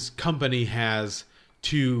Rylance's company has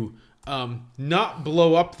to not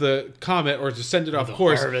blow up the comet or to send it off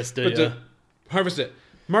course, but to harvest it.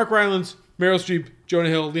 Mark Rylance, Meryl Streep, Jonah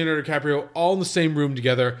Hill, Leonardo DiCaprio, all in the same room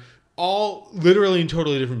together, all literally in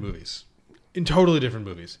totally different movies.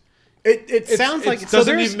 It sounds like it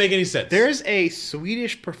doesn't even make any sense. There's a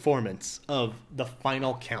Swedish performance of The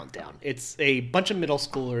Final Countdown. It's a bunch of middle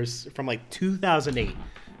schoolers from like 2008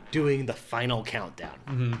 doing The Final Countdown.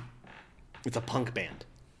 Mm-hmm. It's a punk band.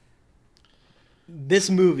 This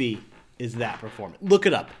movie is that performance. Look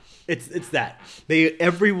it up. It's that.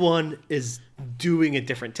 Everyone is doing a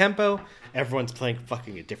different tempo. Everyone's playing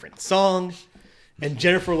fucking a different song. And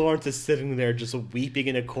Jennifer Lawrence is sitting there just weeping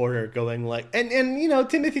in a corner going like... And you know,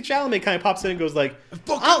 Timothy Chalamet kind of pops in and goes like... I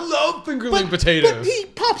fucking love fingerling potatoes. But he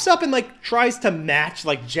pops up and like tries to match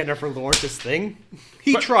like Jennifer Lawrence's thing.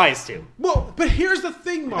 He tries to. Well, but here's the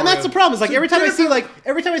thing, Mario. And that's the problem. Is like every time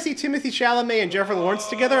I see Timothy Chalamet and Jennifer Lawrence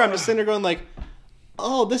together, I'm just sitting there going like...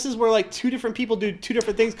 Oh, this is where like two different people do two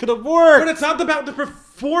different things could have worked. But it's not about the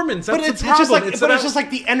performance. That's it's the problem. It's just like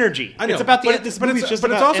the energy. I know. It's about this movie's just but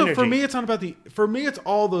about it's also energy. for me. It's not about the. For me, it's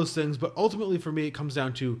all those things. But ultimately, for me, it comes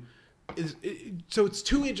down to. So it's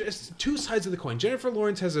two sides of the coin. Jennifer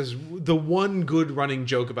Lawrence has the one good running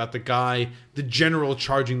joke about the general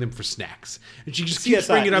charging them for snacks, and she just keeps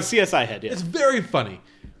bringing it up. The CSI head. Yeah. It's very funny.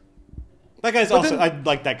 That guy's I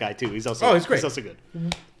like that guy too. He's also he's great. He's also good.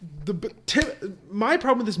 My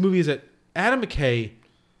problem with this movie is that Adam McKay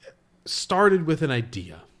started with an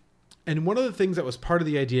idea, and one of the things that was part of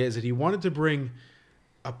the idea is that he wanted to bring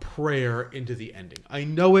a prayer into the ending. I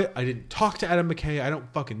know it. I didn't talk to Adam McKay. I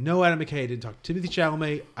don't fucking know Adam McKay. I didn't talk to Timothy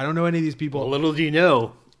Chalamet. I don't know any of these people. Well, little do you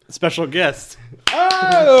know, special guest.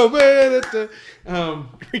 Oh man,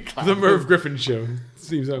 the Merv Griffin show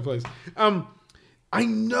seems out of place. I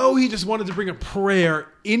know he just wanted to bring a prayer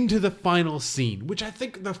into the final scene, which I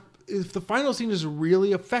think if the final scene is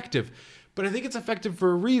really effective, but I think it's effective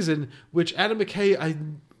for a reason, which Adam McKay, I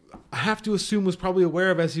have to assume, was probably aware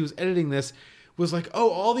of as he was editing this, was like,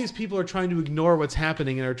 oh, all these people are trying to ignore what's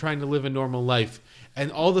happening and are trying to live a normal life,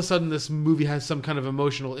 and all of a sudden this movie has some kind of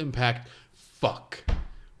emotional impact. Fuck.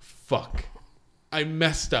 I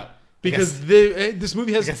messed up. Because this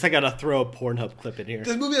movie has... I guess I gotta throw a Pornhub clip in here.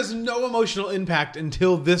 This movie has no emotional impact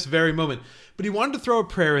until this very moment. But he wanted to throw a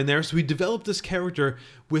prayer in there, so he developed this character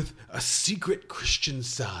with a secret Christian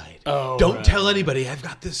side. Don't tell anybody, I've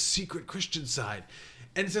got this secret Christian side.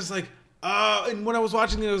 And it's just like, and when I was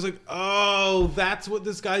watching it, I was like, oh, that's what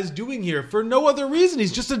this guy's doing here. For no other reason,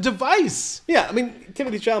 he's just a device. Yeah, I mean,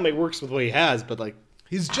 Timothy Chalamet works with what he has, but like...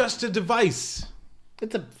 He's just a device.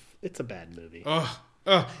 It's a bad movie.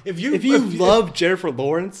 If you love Jennifer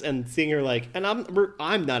Lawrence and seeing her like, and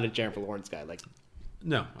I'm not a Jennifer Lawrence guy. Like,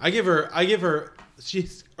 no, I give her.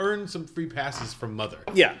 She's earned some free passes from Mother.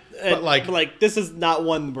 Yeah, but like this is not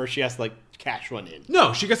one where she has to like cash one in.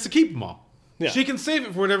 No, she gets to keep them all. Yeah. She can save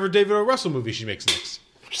it for whatever David O. Russell movie she makes next.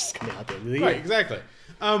 Just coming out there, right? Exactly.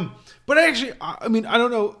 But I mean, I don't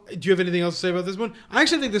know. Do you have anything else to say about this one? I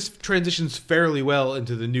actually think this transitions fairly well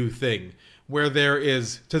into the new thing. Where there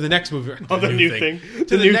is to the next movie, the new thing.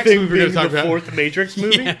 To the next movie we're going to talk about, the fourth Matrix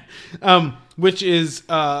movie, which is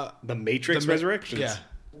the Matrix Resurrections. Yeah.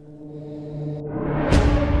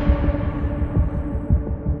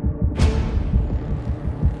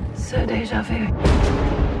 So deja vu,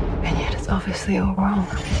 and yet it's obviously all wrong.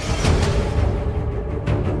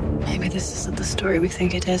 Maybe this isn't the story we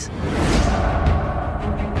think it is.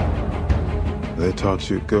 They taught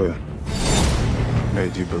you good,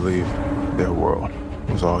 made you believe their world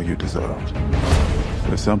was all you deserved.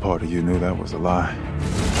 But some part of you knew that was a lie.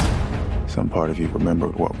 Some part of you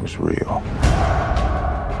remembered what was real.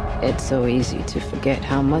 It's so easy to forget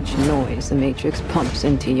how much noise the Matrix pumps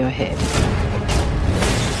into your head.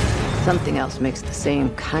 Something else makes the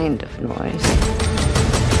same kind of noise.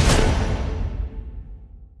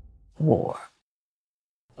 War.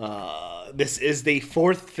 This is the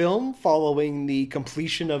fourth film following the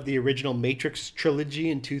completion of the original Matrix trilogy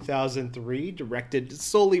in 2003, directed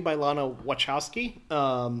solely by Lana Wachowski.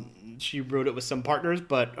 She wrote it with some partners,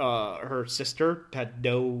 but her sister had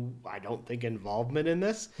no, I don't think, involvement in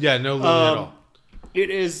this. Yeah, no at all. It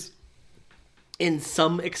is, in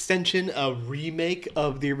some extension, a remake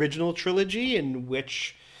of the original trilogy in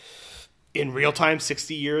which... in real time,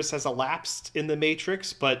 60 years has elapsed in the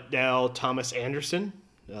Matrix, but now Thomas Anderson...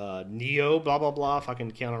 Neo, blah blah blah,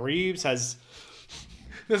 fucking Keanu Reeves has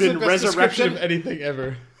been resurrected of anything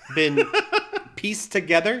ever. been pieced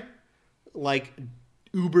together like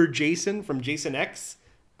Uber Jason from Jason X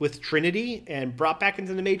with Trinity and brought back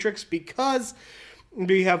into the Matrix because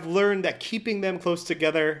we have learned that keeping them close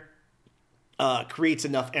together creates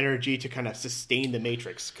enough energy to kind of sustain the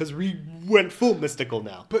Matrix, because we went full mystical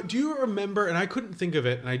now. But do you remember, and I couldn't think of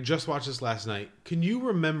it, and I just watched this last night, can you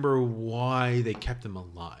remember why they kept them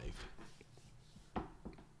alive?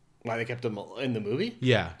 Why they kept them in the movie?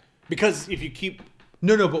 Yeah. Because if you keep...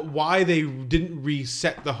 No, but why they didn't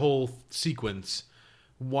reset the whole sequence.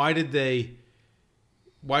 Why did they...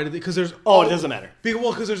 Because there's... Oh, it doesn't matter.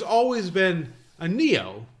 Because there's always been a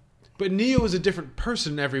Neo, but Neo is a different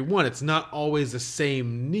person in every one. It's not always the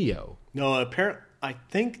same Neo. No, apparently, I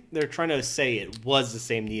think they're trying to say it was the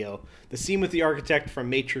same Neo. The scene with the architect from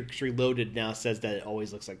Matrix Reloaded now says that it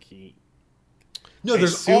always looks like he... No,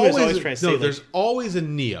 there's always a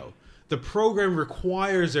Neo. The program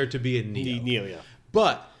requires there to be a Neo. Neo, yeah.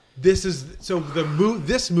 But this is... So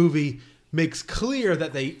this movie makes clear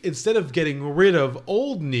that they, instead of getting rid of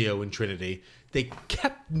old Neo and Trinity... They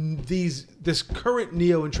kept this current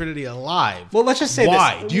Neo and Trinity alive. Well, let's just say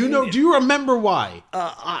why. This. Do you remember why?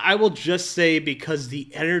 I will just say because the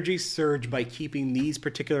energy surge by keeping these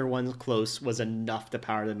particular ones close was enough to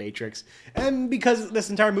power the Matrix, and because this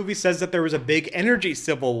entire movie says that there was a big energy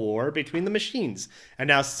civil war between the machines, and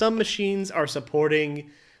now some machines are supporting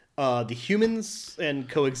the humans and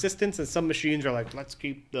coexistence, and some machines are like, let's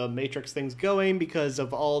keep the Matrix things going because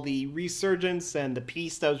of all the resurgence and the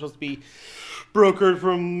peace that was supposed to be brokered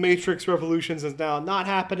from Matrix Revolutions is now not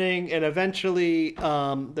happening. And eventually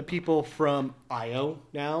the people from IO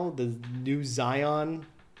now, the new Zion,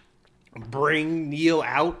 bring Neo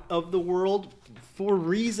out of the world for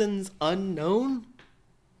reasons unknown.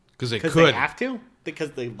 Because they have to?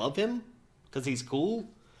 Because they love him? Because he's cool?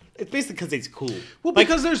 It's basically because he's cool. Well,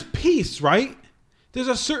 because there's peace, right? There's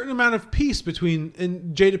a certain amount of peace between,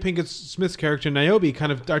 and Jada Pinkett Smith's character Niobe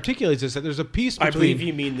kind of articulates this, that there's a peace between...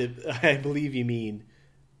 I believe you mean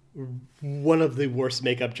one of the worst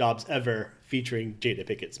makeup jobs ever featuring Jada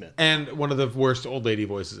Pinkett Smith. And one of the worst old lady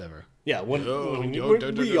voices ever. Yeah, we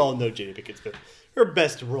all know Jada Pinkett Smith. Her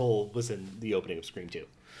best role was in the opening of Scream 2.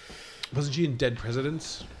 Wasn't she in Dead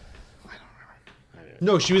Presidents? I don't remember.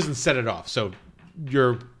 No, she was in Set It Off, so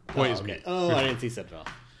your point is... Okay. I didn't see Set It Off.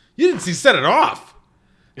 You didn't see Set It Off?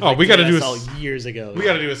 We got to do years ago. We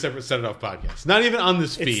got to do a separate Set It Off podcast. Not even on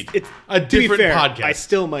this feed. It's a different podcast. I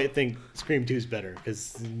still might think Scream 2 is better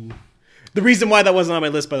because the reason why that wasn't on my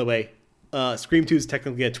list, by the way, Scream 2 is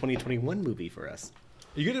technically a 2021 movie for us.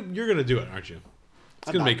 You're gonna do it, aren't you?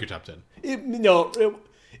 It's gonna make your top 10.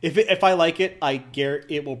 If I like it, I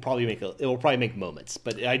guarantee it will probably make moments,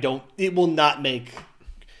 but I don't. It will not make.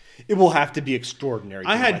 It will have to be extraordinary.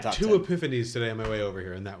 I had two epiphanies today on my way over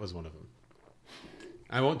here, and that was one of them.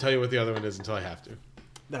 I won't tell you what the other one is until I have to.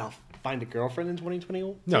 Then I'll find a girlfriend in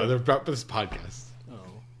 2020? No, they're about this podcast.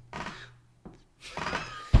 Oh.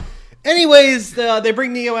 Anyways, they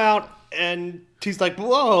bring Neo out, and she's like,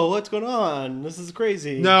 whoa, what's going on? This is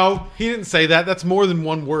crazy. No, he didn't say that. That's more than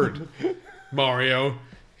one word, Mario.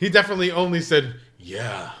 He definitely only said,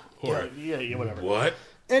 yeah, or yeah, whatever. What?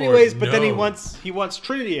 Anyways, but then he wants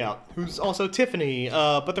Trinity out, who's also Tiffany.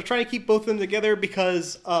 But they're trying to keep both of them together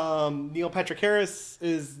because Neil Patrick Harris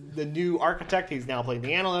is the new architect. He's now playing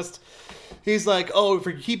the analyst. He's like, oh, if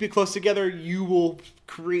we keep it close together, you will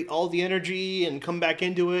create all the energy and come back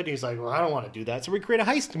into it. He's like, well, I don't want to do that. So we create a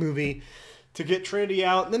heist movie to get Trinity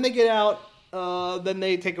out. And then they get out. Then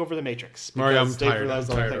they take over the Matrix. Mario, I'm tired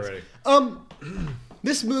already.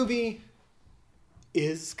 This movie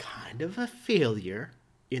is kind of a failure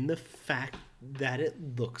in the fact that it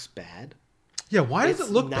looks bad. Yeah, why does it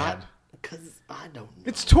look bad? Because I don't know.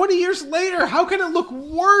 It's 20 years later. How can it look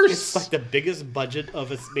worse? It's like the biggest budget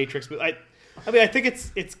of a Matrix movie. I mean, I think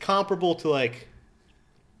it's comparable to like.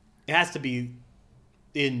 It has to be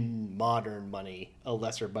in modern money a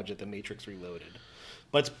lesser budget than Matrix Reloaded,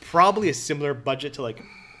 but it's probably a similar budget to like.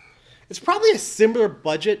 It's probably a similar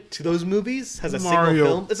budget to those movies as a single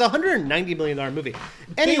film. It's a $190 million movie.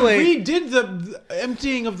 Anyway, they redid the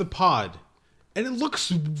emptying of the pod, and it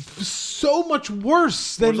looks so much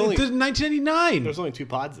worse than it did in 1989. There's only 2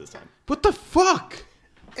 pods this time. What the fuck?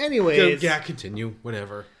 Anyways, yeah, continue.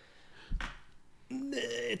 Whatever.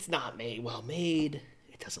 It's not well made.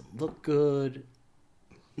 It doesn't look good.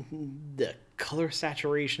 The color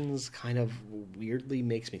saturations kind of weirdly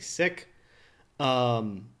makes me sick.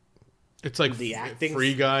 It's like the acting,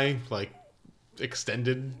 Free Guy, like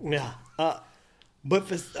extended. Yeah, but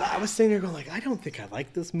I was sitting there going like, I don't think I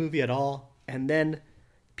like this movie at all. And then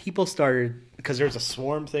people started, because there's a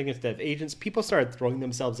swarm thing instead of agents. People started throwing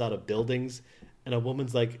themselves out of buildings and a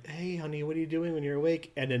woman's like, "Hey, honey, what are you doing when you're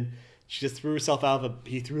awake?" And then she just threw herself out of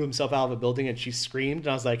he threw himself out of a building, and she screamed, and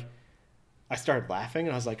I was like, I started laughing,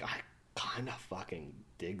 and I was like, I kind of fucking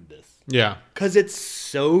dig this. Yeah. Because it's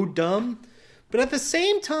so dumb, but at the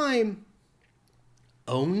same time,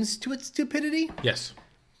 owns to its stupidity. Yes.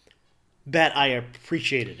 That I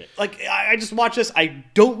appreciated it. Like, I just watched this. I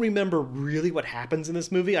don't remember really what happens in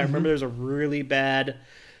this movie. I remember there's a really bad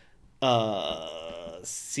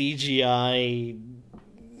CGI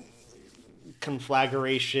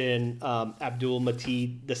conflagration, Abdul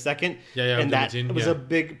Mateen II. Yeah, and that Abdul Mateen, was yeah. a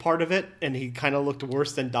big part of it. And he kind of looked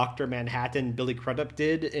worse than Dr. Manhattan Billy Crudup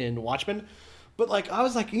did in Watchmen. But like, I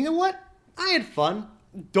was like, you know what? I had fun.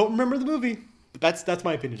 Don't remember the movie. But that's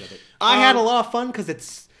my opinion of it. I had a lot of fun because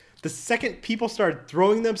it's the second people started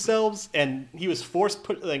throwing themselves, and he was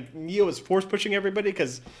Neo was force pushing everybody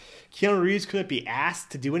because Keanu Reeves couldn't be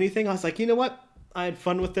asked to do anything. I was like, you know what? I had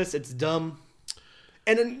fun with this. It's dumb.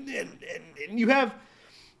 And you have,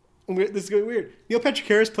 this is going weird, Neil Patrick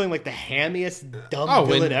Harris playing like the hammiest dumb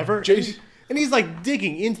villain ever. And he's like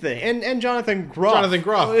digging into the and Jonathan Groff.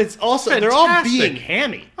 It's also fantastic. They're all being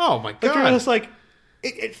hammy. Oh my god! Like, you're just like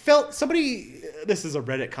it felt somebody. This is a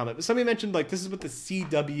Reddit comment, but somebody mentioned like this is what the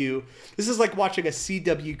CW. This is like watching a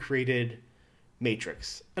CW created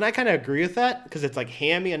Matrix, and I kind of agree with that because it's like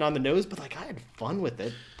hammy and on the nose, but like I had fun with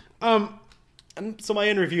it. And so my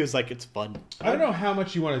end review is like it's fun. I don't know how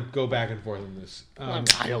much you want to go back and forth on this. I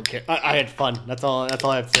don't care. I had fun. That's all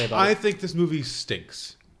I have to say about it. I think this movie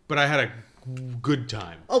stinks, but I had a good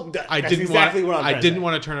time. Oh, what I didn't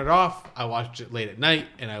want to turn it off. I watched it late at night,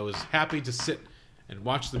 and I was happy to sit and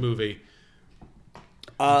watch the movie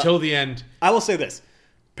until the end. I will say this.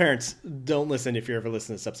 Parents, don't listen if you're ever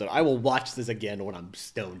listening to this episode. I will watch this again when I'm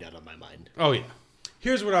stoned out of my mind. Oh, yeah.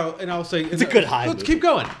 Here's what I'll say. It's a good high Let's movie. keep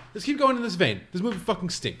going. Let's keep going in this vein. This movie fucking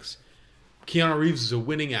stinks. Keanu Reeves is a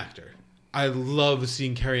winning actor. I love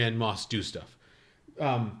seeing Carrie-Anne Moss do stuff.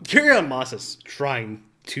 Carrie-Anne Moss is trying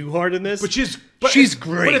too hard in this. But she's But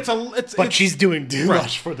great. But she's doing too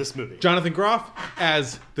much for this movie. Jonathan Groff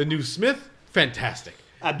as the new Smith, fantastic.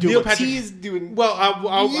 Abdul Mateen's doing... Well,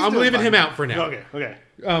 I'm leaving him out for now. Okay.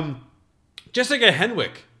 Jessica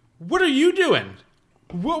Henwick, what are you doing?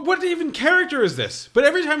 What even character is this? But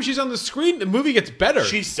every time she's on the screen, the movie gets better.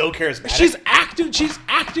 She's so charismatic. She's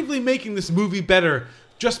actively making this movie better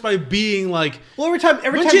just by being like. Well, every time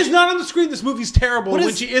she's not on the screen, this movie's terrible.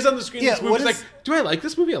 When she is on the screen, this movie's like, do I like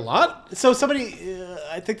this movie a lot? So somebody,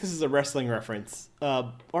 I think this is a wrestling reference,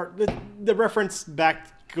 or the reference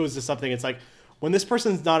back goes to something. It's like, when this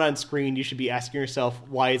person's not on screen, you should be asking yourself,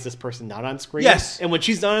 why is this person not on screen? Yes. And when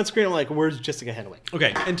she's not on screen, I'm like, where's Jessica Henwick?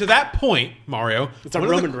 Okay, and to that point, Mario... It's a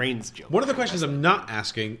Roman Reigns joke. One of the questions I'm not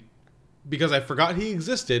asking, because I forgot he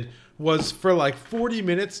existed, was for like 40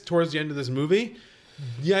 minutes towards the end of this movie,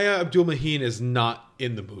 Yahya Abdul-Mateen is not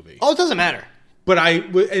in the movie. Oh, it doesn't matter. But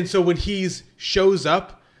and so when he shows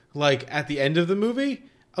up, like, at the end of the movie,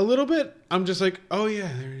 a little bit, I'm just like, oh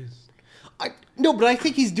yeah, there he is. No, but I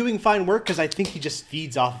think he's doing fine work because I think he just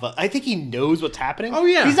feeds off of it. I think he knows what's happening. Oh,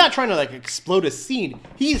 yeah. He's not trying to, like, explode a scene.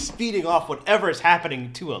 He's feeding off whatever is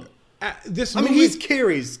happening to him. He's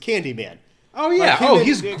Carrie's Candyman. Oh, yeah. Like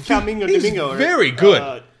he's Domingo. Very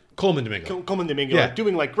good. Coleman Domingo. Coleman Domingo. Yeah. Like,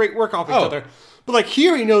 doing, like, great work off each other. But, like,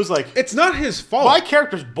 here he knows, like... It's not his fault. My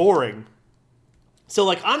character's boring. So,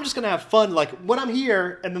 like, I'm just going to have fun, like, when I'm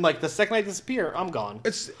here, and then, like, the second I disappear, I'm gone.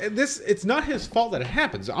 It's not his fault that it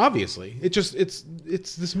happens, obviously.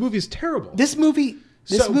 This movie is terrible. This movie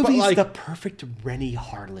is the perfect Rennie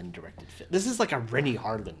Harlin directed film. This is like a Rennie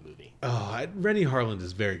Harlin movie. Oh, Rennie Harlin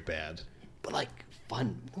is very bad. But, like,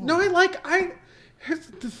 fun. No, here's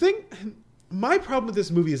the thing, my problem with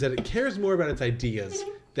this movie is that it cares more about its ideas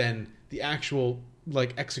than the actual...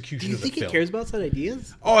 like execution of the film. Do you think it cares about its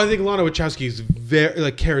ideas? Oh, I think Lana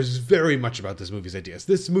Wachowski cares very much about this movie's ideas.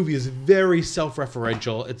 This movie is very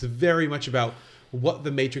self-referential. It's very much about what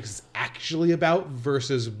the Matrix is actually about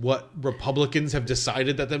versus what Republicans have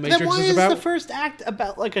decided that the Matrix is about. Then why is the first act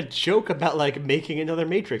about like a joke about like making another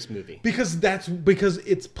Matrix movie? Because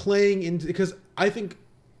it's playing into because I think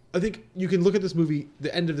you can look at this movie,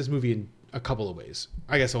 the end of this movie, in a couple of ways.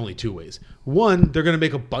 I guess only two ways. One, they're going to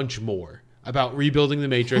make a bunch more about rebuilding the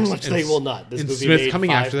Matrix, which they will not. This movie Smith made coming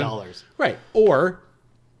 $5. after them, right?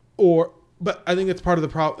 But I think that's part of the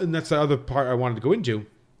problem, and that's the other part I wanted to go into,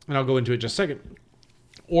 and I'll go into it in just a second.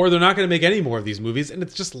 Or they're not going to make any more of these movies, and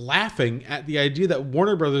it's just laughing at the idea that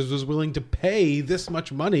Warner Brothers was willing to pay this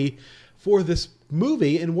much money for this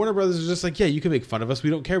movie, and Warner Brothers is just like, yeah, you can make fun of us, we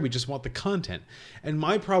don't care, we just want the content. And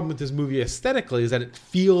my problem with this movie aesthetically is that it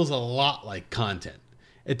feels a lot like content.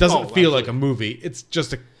 It doesn't feel like a movie. It's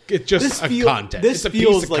just just content. This it's a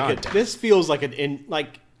feels piece of like content. this feels like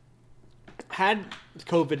had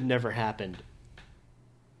COVID never happened,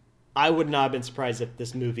 I would not have been surprised if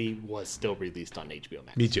this movie was still released on HBO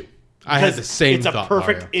Max. Me too. I had the same it's thought. It's a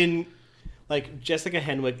perfect Mario. Jessica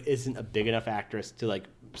Henwick isn't a big enough actress to like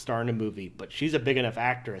star in a movie, but she's a big enough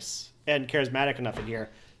actress and charismatic enough in here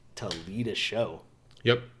to lead a show.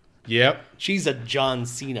 Yep. She's a John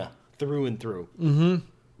Cena through and through. Mm-hmm.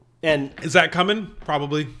 And is that coming?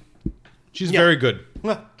 Probably. She's very good.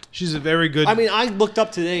 She's a very good. I mean, I looked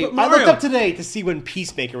up today. To see when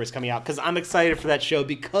Peacemaker was coming out because I'm excited for that show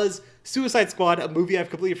because Suicide Squad, a movie I've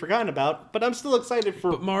completely forgotten about, but I'm still excited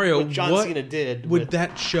for what John Cena did. Would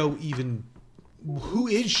that show even? Who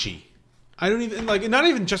is she? I don't even not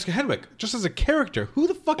even Jessica Henwick. Just as a character, who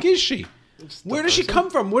the fuck is she? Where does she come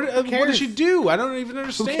from? What does she do? I don't even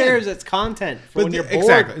understand. Who cares? It's content for when you're bored.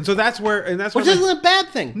 Exactly, and so that's which isn't a bad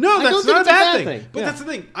thing. No, that's not a bad thing. But that's the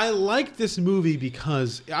thing. I like this movie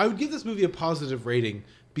because I would give this movie a positive rating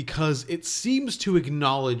because it seems to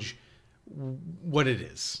acknowledge what it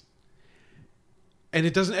is, and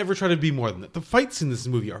it doesn't ever try to be more than that. The fights in this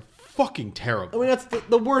movie are fucking terrible. I mean, that's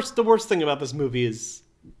the worst. The worst thing about this movie is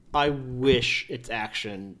I wish its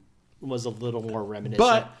action was a little more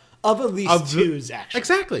reminiscent. Of at least two's action.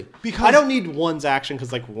 Exactly. Because I don't need one's action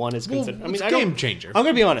because one is considered. It's a game changer. I'm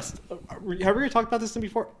going to be honest. Have we ever talked about this thing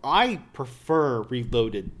before? I prefer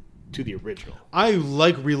Reloaded to the original. I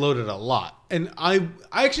like Reloaded a lot. And I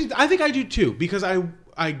think I do too because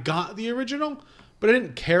I got the original, but I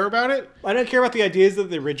didn't care about it. I didn't care about the ideas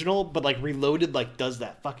of the original, but Reloaded does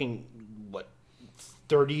that fucking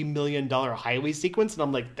 $30 million highway sequence and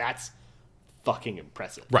I'm like that's fucking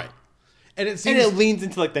impressive. Right. And it leans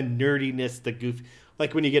into the nerdiness, the goof.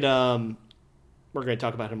 Like when you get we're going to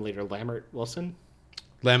talk about him later, Lambert Wilson.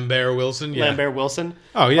 Lambert Wilson, yeah. Lambert Wilson.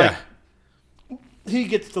 Oh yeah. He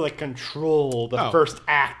gets to first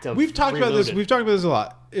act of We've talked Reloaded. about this. We've talked about this a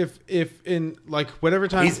lot. If in whatever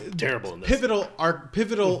time he's terrible in this.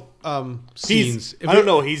 Pivotal scenes. I don't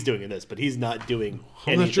know what he's doing in this, but he's not doing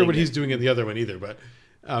I'm not sure what he's doing in the other one either, but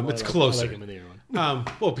it's closer. I like him in the other one.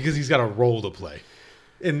 Well, because he's got a role to play.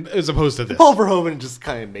 As opposed to this. Paul Verhoeven just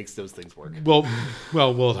kind of makes those things work. Well,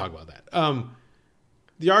 we'll talk about that.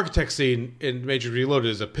 The architect scene in Matrix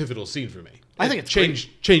Reloaded is a pivotal scene for me. I think it's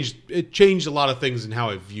changed a lot of things in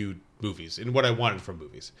how I viewed movies and what I wanted from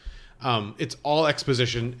movies. It's all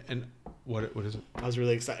exposition and what is it? I was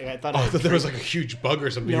really excited. I thought there was a huge bug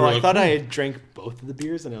or something. No, I thought I had drank both of the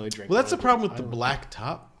beers and I only drank. Well, that's the problem with the black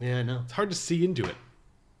top. Yeah, I know. It's hard to see into it.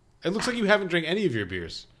 It looks like you haven't drank any of your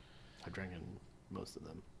beers. I've drank most of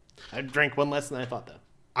them. I drank one less than I thought, though.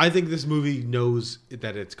 I think this movie knows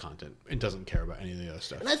that it's content and doesn't care about any of the other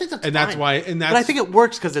stuff. And I think that's fine. That's why. But I think it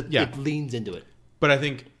works because it leans into it. But I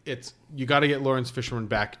think you got to get Lawrence Fishburne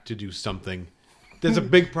back to do something. There's a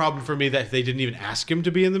big problem for me that they didn't even ask him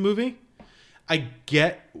to be in the movie. I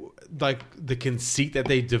get the conceit that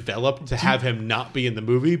they developed to have him not be in the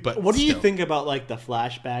movie, but what do you think about the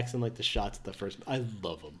flashbacks and the shots of the first? I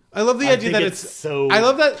love them. I love the idea that it's so. I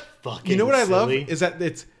love that. Fucking you know what silly. I love is that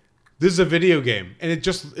this is a video game and it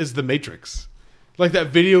just is the Matrix. Like that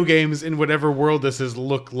video games in whatever world this is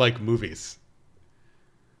look like movies.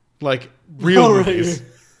 Like real movies.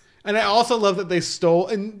 And I also love that they stole,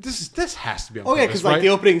 and this has to be on purpose, because the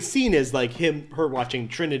opening scene is her watching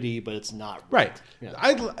Trinity, but it's not right.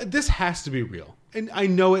 Yeah. This has to be real, and I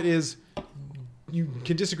know it is. You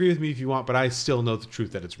can disagree with me if you want, but I still know the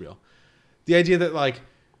truth that it's real. The idea that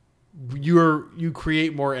you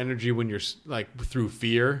create more energy when you're through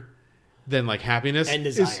fear than happiness and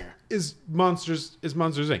desire is Monsters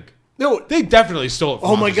Inc. No, they definitely stole it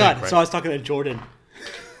from my God. Inc., right? So I was talking to Jordan.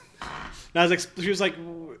 And I was she was like,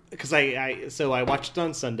 because I watched it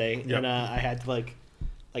on Sunday, and I had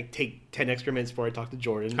to take 10 extra minutes before I talked to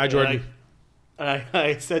Jordan. Hi, Jordan. And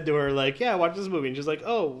I said to her yeah, watch this movie, and she's like,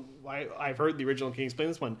 oh, I've heard the original. Can you explain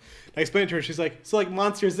this one? And I explained to her. She's like, so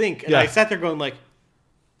Monsters Inc. And I sat there going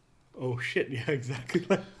oh shit, yeah, exactly.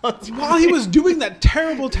 While he was doing that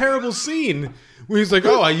terrible scene where he's like,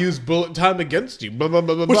 oh, I use bullet time against you, blah blah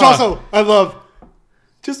blah blah. Which also I love.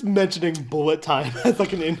 Just mentioning bullet time as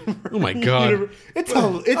an oh my God, it's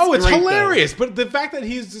it's great, hilarious. Though. But the fact that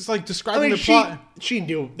he's just describing the plot, she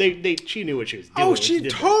knew she knew what she was doing. Oh, she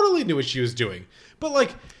totally knew what she was doing.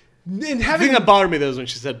 But in having the thing that bothered me though is when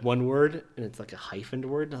she said one word and it's a hyphened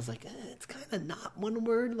word, and I was like, it's kind of not one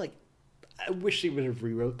word. I wish she would have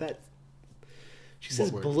rewrote that. She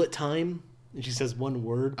says bullet time, and she says one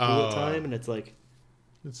word bullet time, and it's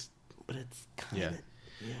but it's kind of. Yeah.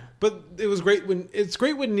 But it's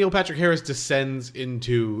great when Neil Patrick Harris descends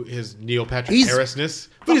into his Neil Patrick Harrisness.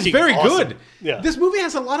 But he's very awesome. good. Yeah. This movie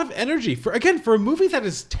has a lot of energy for a movie that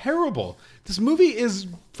is terrible. This movie is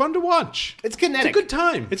fun to watch. It's kinetic. It's a good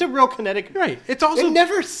time. It's a real kinetic. Right. It's also it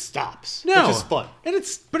never stops. No, which is fun. And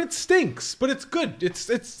but it stinks. But it's good.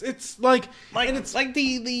 It's like and it's like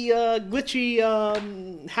the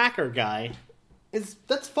glitchy hacker guy.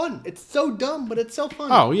 That's fun. It's so dumb, but it's so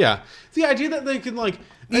fun. Oh yeah, the idea that they can like.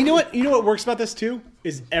 You know what works about this too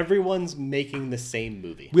is everyone's making the same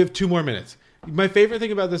movie. We have 2 more minutes. My favorite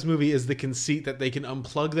thing about this movie is the conceit that they can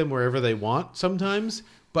unplug them wherever they want sometimes,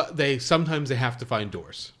 but sometimes they have to find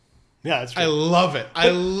doors. Yeah, that's true. I love it.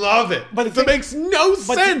 I love it. But it makes no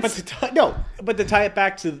sense. But to tie it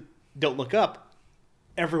back to Don't Look Up,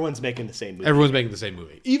 everyone's making the same movie. Everyone's making the same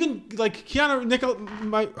movie. Even like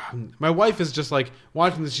my wife is just like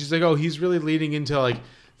watching this. She's like, "Oh, he's really leading into like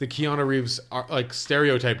the Keanu Reeves like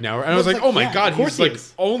stereotype now." And I was like, "Oh my god, he's like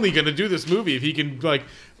only gonna do this movie if he can like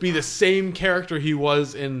be the same character he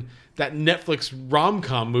was in that Netflix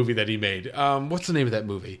rom-com movie that he made." What's the name of that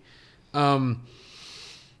movie?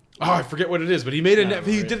 I forget what it is, but he made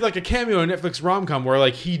he did like a cameo in Netflix rom-com where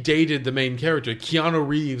like he dated the main character, Keanu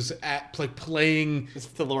Reeves, at like playing. Is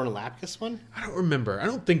it the Lauren Lapkus one? I don't remember. I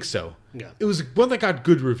don't think so. Yeah, it was one that got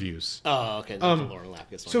good reviews. Oh, okay. The Lauren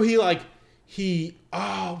Lapkus one. So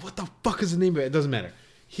what the fuck is the name of it? It doesn't matter.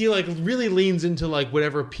 He like really leans into like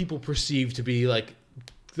whatever people perceive to be like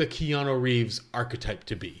the Keanu Reeves archetype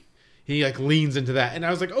to be. He like leans into that, and I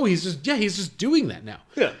was like, "Oh, he's just doing that now."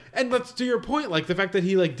 Yeah, and that's to your point, like the fact that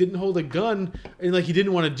he like didn't hold a gun and like he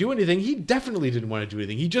didn't want to do anything. He definitely didn't want to do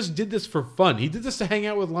anything. He just did this for fun. He did this to hang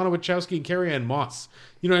out with Lana Wachowski and Carrie-Anne Moss.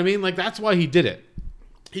 You know what I mean? Like that's why he did it.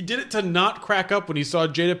 He did it to not crack up when he saw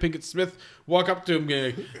Jada Pinkett Smith walk up to him,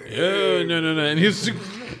 going, "Oh, no," and he was.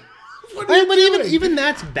 But even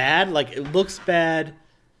that's bad. Like it looks bad,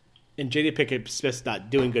 and Jada Pinkett Smith's not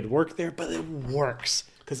doing good work there, but it works.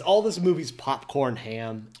 Because all this movie's popcorn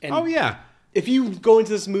ham. And oh, yeah. If you go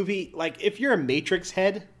into this movie, like, if you're a Matrix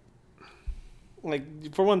head,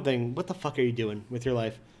 like, for one thing, what the fuck are you doing with your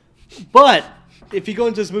life? But if you go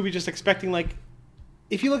into this movie just expecting, like,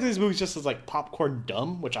 if you look at these movies just as, like, popcorn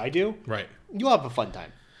dumb, which I do, right, you'll have a fun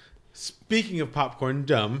time. Speaking of popcorn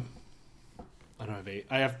dumb,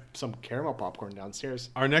 I have some caramel popcorn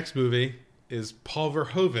downstairs. Our next movie is Paul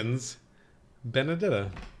Verhoeven's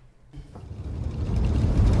Benedetta.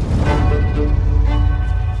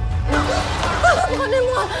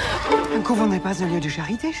 Prenez-moi! Un couvent n'est pas un lieu de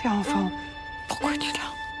charité, cher enfant. Pourquoi tu es là?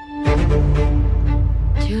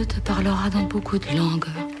 Dieu te parlera dans beaucoup de langues.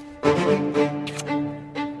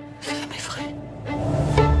 C'est jamais vrai.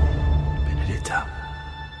 Benedetta,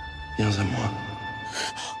 viens à moi.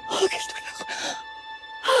 Oh, quelle douleur!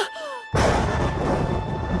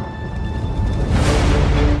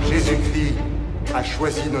 Jésus-Christ a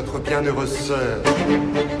choisi notre bienheureuse sœur,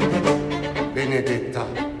 Benedetta.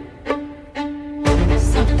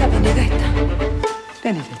 Santa Benedetta.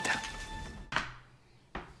 Benedetta.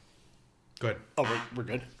 Good. Oh, we're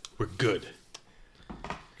good? We're good.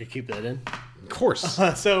 You keep that in? Of course.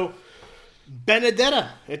 So, Benedetta.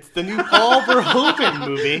 It's the new Paul Verhoeven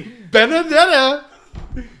movie. Benedetta!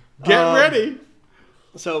 Get ready.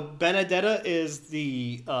 So, Benedetta is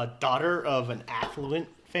the daughter of an affluent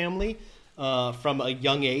family. From a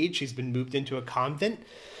young age, she's been moved into a convent.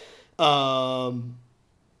 And,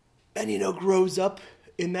 grows up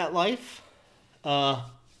in that life.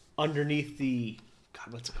 Underneath the...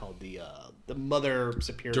 God, what's it called? The Mother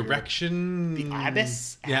Superior... Direction... The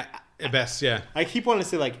Abbess? Yeah, Abbess, yeah. I keep wanting to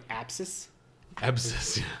say, like, Abscess.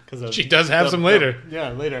 Abscess, yeah. She does have some later.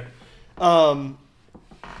 Later. Of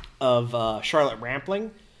Charlotte Rampling.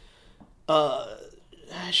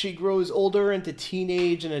 She grows older into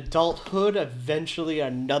teenage and adulthood. Eventually,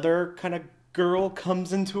 another kind of girl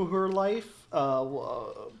comes into her life.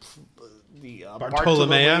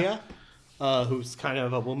 Bartolomea, who's kind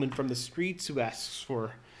of a woman from the streets who asks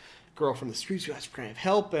for girl from the streets who asks for kind of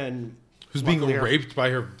help and who's being raped by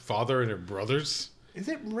her father and her brothers. Is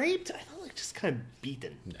it raped? I thought like just kind of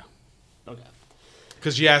beaten. No. Okay.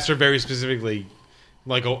 Because she asked her very specifically,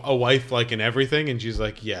 like a wife, like in everything, and she's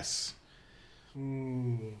like, yes.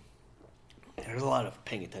 There's a lot of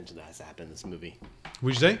paying attention that has to happen in this movie.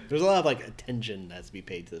 What'd you say? There's a lot of like attention that has to be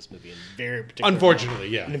paid to this movie in very particular. Unfortunately,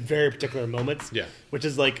 yeah. In very particular moments. Yeah. Which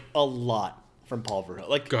is like a lot from Paul Verhoeven.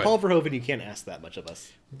 Like Paul Verhoeven, you can't ask that much of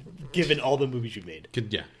us, given all the movies you've made.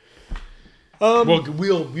 Yeah. Well,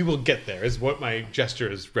 we will get there. Is what my gesture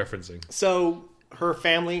is referencing. So her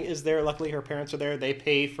family is there. Luckily, her parents are there. They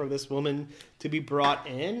pay for this woman to be brought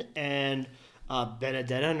in, and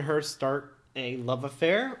Benedetta and her start a love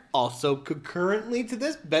affair. Also, concurrently to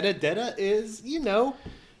this, Benedetta is,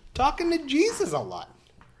 talking to Jesus a lot.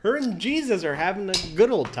 Her and Jesus are having a good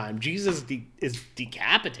old time. Jesus is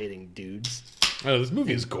decapitating dudes. Oh, this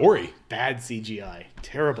movie is gory. Bad CGI.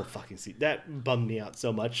 Terrible fucking CGI. That bummed me out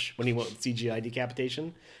so much when he went with CGI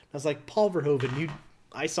decapitation. I was like, Paul Verhoeven,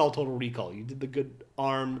 I saw Total Recall. You did the good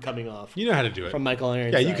arm coming off. You know how to do it. From Michael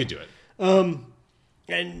Irons. Yeah, you could do it.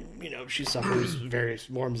 And, she suffers various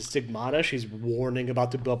forms of stigmata. She's warning about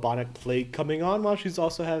the bubonic plague coming on while she's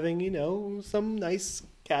also having, some nice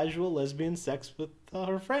casual lesbian sex with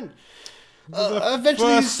her friend.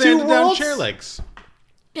 Eventually, these two down worlds, chair legs.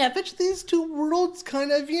 Yeah, eventually these two worlds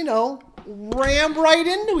kind of, ram right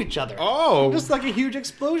into each other. Oh. Just like a huge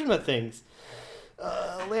explosion of things.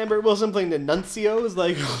 Lambert Wilson playing the Nuncio is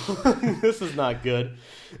like, this is not good.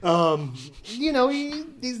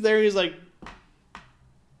 He's there, he's like,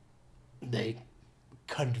 they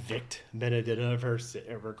convict Benedetta of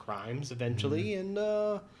her crimes eventually, and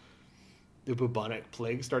the bubonic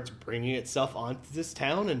plague starts bringing itself onto this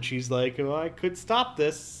town, and she's like, oh, I could stop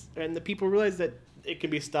this, and the people realize that it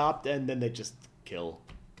can be stopped, and then they just kill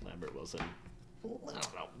Lambert Wilson. I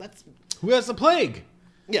don't know. That's who has the plague.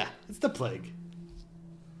 Yeah, it's the plague.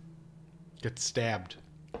 Gets stabbed.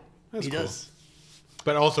 That's he cool. does,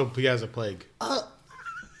 but also he has a plague.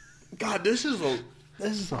 God, this is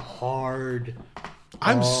a hard.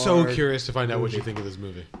 I'm so curious to find out what you think of this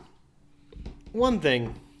movie. One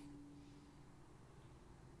thing.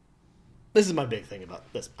 This is my big thing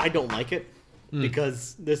about this. I don't like it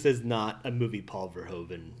because this is not a movie Paul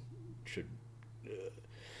Verhoeven should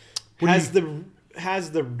has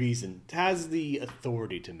the reason, has the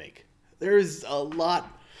authority to make. There's a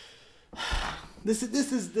lot. This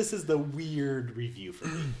is the weird review for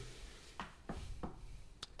me.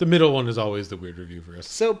 The middle one is always the weird review for us.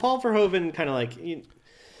 So Paul Verhoeven kind of like,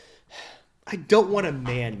 I don't want a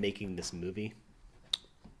man making this movie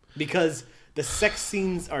because the sex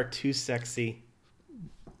scenes are too sexy.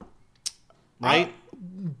 Right?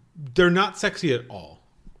 They're not sexy at all.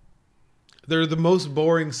 They're the most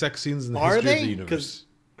boring sex scenes in the history of the universe. Because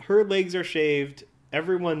her legs are shaved.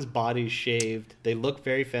 Everyone's body's shaved. They look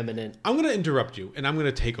very feminine. I'm going to interrupt you, and I'm going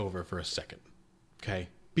to take over for a second. Okay?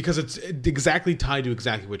 Because it's exactly tied to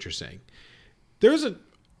exactly what you're saying. There's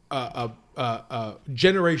a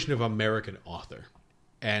generation of American author,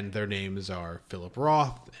 and their names are Philip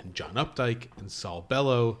Roth and John Updike and Saul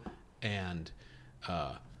Bellow and,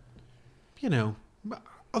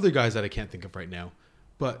 other guys that I can't think of right now,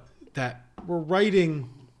 but that were writing,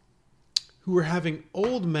 who were having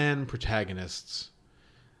old man protagonists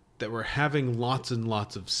that were having lots and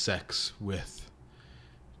lots of sex with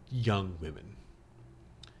young women.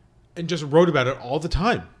 And just wrote about it all the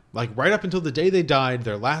time. Like, right up until the day they died,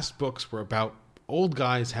 their last books were about old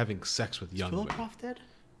guys having sex with young women. Philip Roth dead?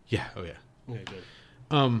 Yeah, oh yeah. Okay, good.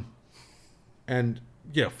 And,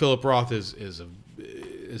 Philip Roth is a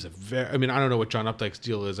very... I mean, I don't know what John Updike's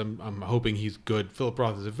deal is. I'm hoping he's good. Philip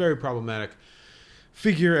Roth is a very problematic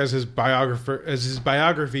figure as his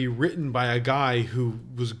biography written by a guy who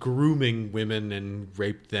was grooming women and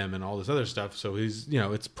raped them and all this other stuff. So he's,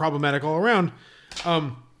 it's problematic all around.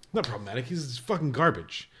 Not problematic. He's fucking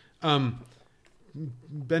garbage. Ben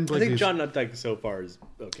Blakely. I think John Updike so far is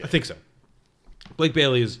okay. I think so. Blake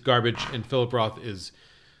Bailey is garbage, and Philip Roth is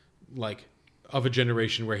like of a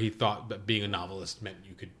generation where he thought that being a novelist meant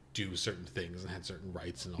you could do certain things and had certain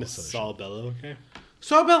rights and all this other shit. Saul Bellow, okay.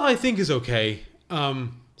 Saul Bellow, I think, is okay.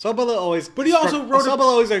 Saul Bellow always, but he also wrote. Saul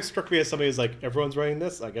Bellow always struck me as somebody who's like, everyone's writing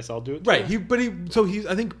this. I guess I'll do it. Right.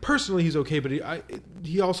 I think personally he's okay, but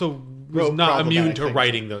he also was not immune to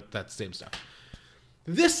writing that same stuff.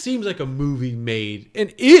 This seems like a movie made,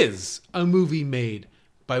 and is a movie made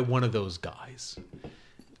by one of those guys.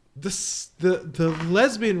 The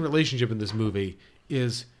lesbian relationship in this movie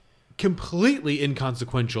is completely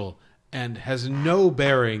inconsequential and has no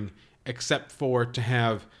bearing except for to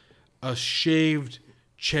have a shaved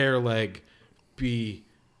chair leg be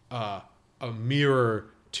a mirror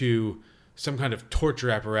to some kind of torture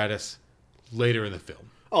apparatus later in the film.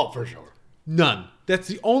 Oh, for sure. None. That's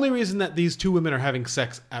the only reason that these two women are having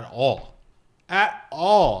sex at all. At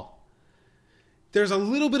all. There's a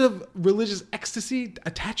little bit of religious ecstasy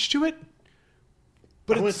attached to it.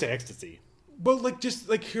 But I wouldn't say ecstasy. But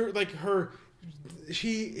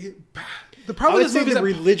the problem is the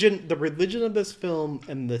religion of this film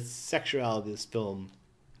and the sexuality of this film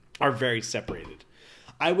are very separated.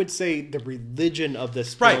 I would say the religion of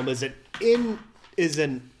this film is an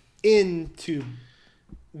in to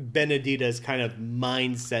Benedetto's kind of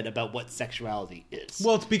mindset about what sexuality is.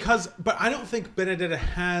 Well, it's because, but I don't think Benedetta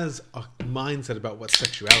has a mindset about what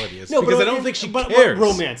sexuality is. No, because but I don't think she but cares. What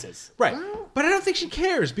romance is. Right. But I don't think she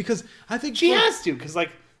cares because I think She has to, because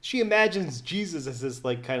like she imagines Jesus as this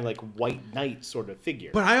like kind of like white knight sort of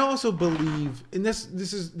figure. But I also believe, and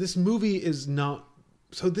this movie is not.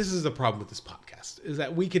 So this is the problem with this podcast, is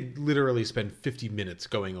that we could literally spend 50 minutes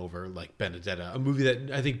going over like Benedetta, a movie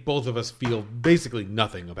that I think both of us feel basically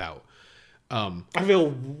nothing about. I feel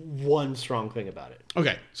one strong thing about it.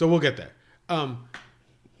 Okay, so we'll get there. I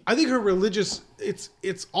think her religious,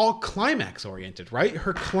 it's all climax oriented, right?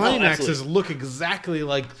 Her climaxes look exactly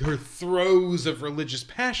like her throes of religious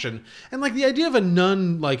passion. And like the idea of a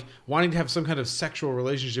nun like wanting to have some kind of sexual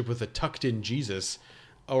relationship with a tucked in Jesus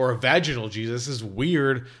or a vaginal Jesus is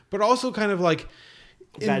weird, but also kind of like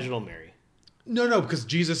Vaginal Mary. No, because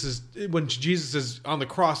when Jesus is on the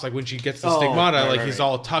cross, like when she gets the stigmata, he's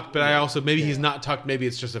all tucked. But I also he's not tucked. Maybe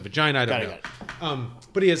it's just a vagina. I don't know.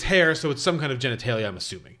 But he has hair, so it's some kind of genitalia. I'm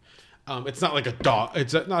assuming. It's not like a dog.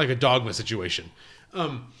 It's not like a dogma situation.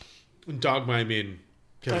 Dogma, I mean,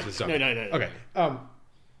 No. Okay.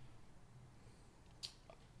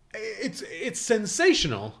 It's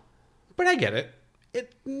sensational, but I get it.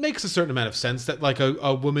 It makes a certain amount of sense that like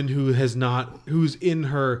a woman who's in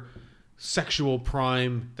her sexual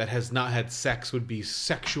prime that has not had sex would be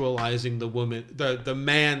sexualizing the woman, the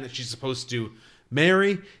man that she's supposed to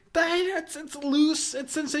marry. It's loose,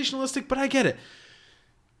 it's sensationalistic, but I get it.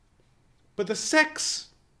 But the sex,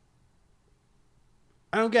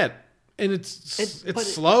 I don't get. And it's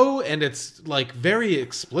slow and it's like very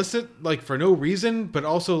explicit, like for no reason, but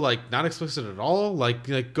also like not explicit at all.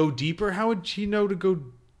 Like go deeper. How would she know to go?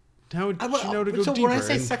 How would she know to go so deeper? When I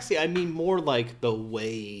say sexy, I mean more like the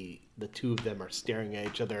way the two of them are staring at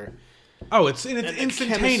each other. Oh, it's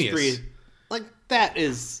instantaneous. Like that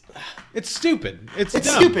is, it's stupid. It's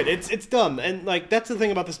dumb. Stupid. It's dumb. And like that's the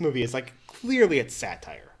thing about this movie is like clearly it's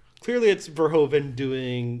satire. Clearly it's Verhoeven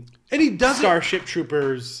doing. And he does Starship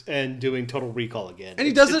Troopers and doing Total Recall again. And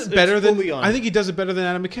he does it better than I think he does it better than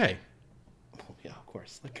Adam McKay. Oh, yeah, of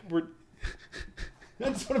course. Like I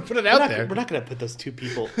just want to put it out there. We're not going to put those two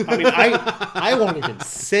people. I mean, I won't even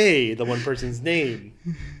say the one person's name.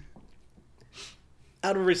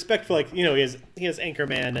 Out of respect for he has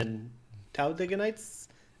Anchorman and Talladega Nights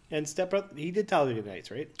and Step Brothers. He did Talladega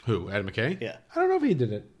Nights, right? Who? Adam McKay? Yeah. I don't know if he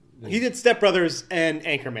did it. He did Step Brothers and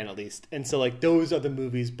Anchorman at least, and so those are the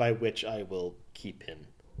movies by which I will keep him.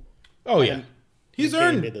 Oh yeah, he's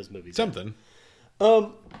earned those movies something.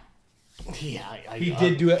 Yeah, he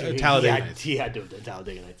did do a Talladega Nights. He had to have done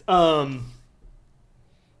Talladega Nights.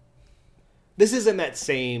 This is in that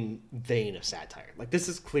same vein of satire. Like this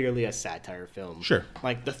is clearly a satire film. Sure.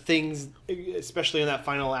 Like the things, especially in that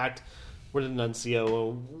final act, where the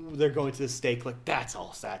nuncio they're going to the stake. Like that's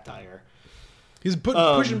all satire. He's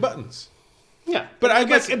pushing buttons. Yeah, but I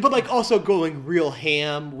guess, but also going real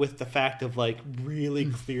ham with the fact of really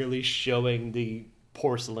clearly showing the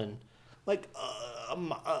porcelain, an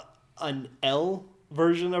L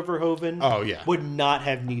version of Verhoeven. Oh yeah, would not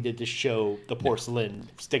have needed to show the porcelain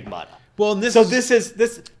stigmata. Well, There's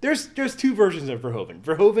two versions of Verhoeven.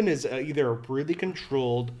 Verhoeven is either a really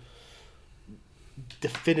controlled,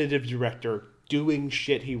 definitive director doing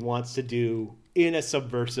shit he wants to do in a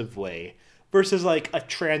subversive way. Versus a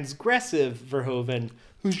transgressive Verhoeven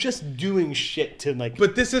who's just doing shit to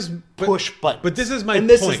push buttons. But this is my point.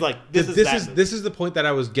 This is the point that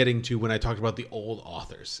I was getting to when I talked about the old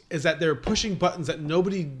authors. Is that they're pushing buttons that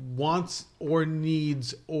nobody wants or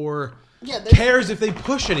needs or cares if they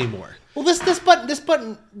push anymore. Well, this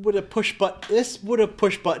button would have pushed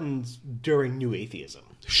buttons during New Atheism.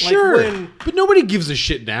 Sure, but nobody gives a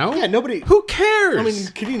shit now. Yeah, nobody. Who cares? I mean,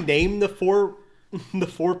 can you name the four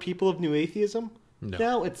people of New Atheism?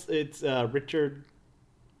 No, it's Richard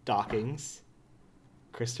Dawkins,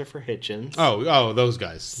 Christopher Hitchens. Oh, those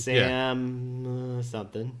guys. Sam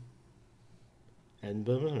something. And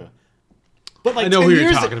but I know who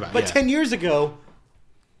you're talking about. But 10 years ago,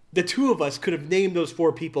 the two of us could have named those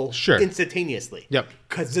four people instantaneously. Yep.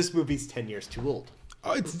 Because this movie's 10 years too old.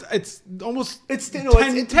 Oh, it's almost 10 years.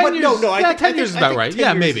 I think 10 years is about right.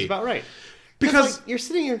 Yeah, maybe. Is about right. Because you're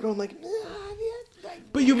sitting here going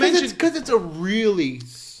but you mentioned because it's a really,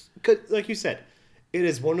 like you said, it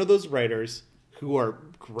is one of those writers who are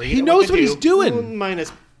great. He knows what he's doing.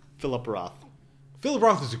 Minus Philip Roth. Philip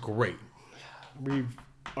Roth is great. We've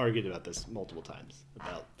argued about this multiple times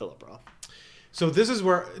about Philip Roth. So this is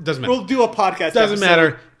where it doesn't matter. We'll do a podcast. Doesn't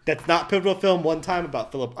matter. that's not pivotal film one time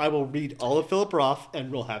about Philip. I will read all of Philip Roth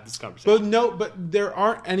and we'll have this conversation. But there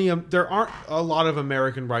aren't a lot of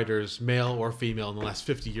American writers, male or female, in the last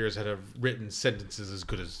 50 years that have written sentences as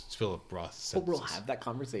good as Philip Roth's sentences. We'll have that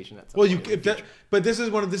conversation at some point. But this is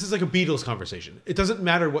like a Beatles conversation. It doesn't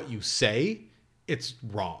matter what you say, it's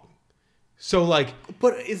wrong. So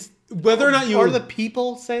but is whether or not you are the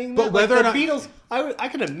people saying that? But whether or not Beatles, I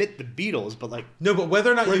can admit the Beatles, but no, but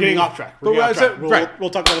whether or not we're getting off track. We'll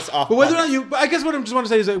talk about this off. But whether or not you, I guess what I just want to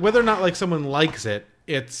say is that whether or not someone likes it,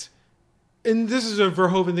 it's, and this is a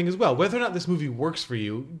Verhoeven thing as well. Whether or not this movie works for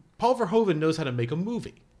you, Paul Verhoeven knows how to make a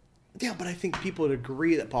movie. Yeah, but I think people would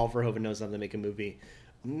agree that Paul Verhoeven knows how to make a movie.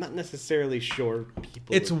 I'm not necessarily sure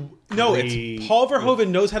people. It's Paul Verhoeven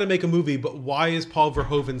knows how to make a movie, but why is Paul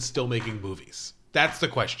Verhoeven still making movies? That's the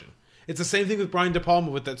question. It's the same thing with Brian De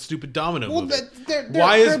Palma with that stupid Domino movie.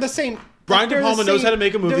 They're the same. Brian De Palma knows how to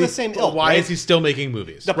make a movie. They're the same ilk, why is he still making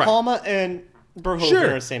movies? De Palma and Verhoeven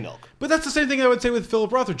are the same ilk. But that's the same thing I would say with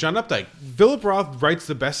Philip Roth or John Updike. Philip Roth writes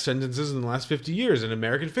the best sentences in the last 50 years in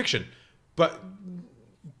American fiction, but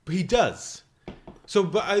he does. So,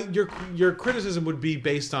 but your criticism would be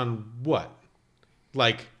based on what?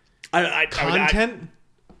 Content?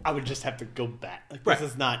 I would just have to go back. Right.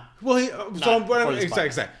 This is not. Well,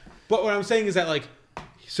 exactly. But what I'm saying is that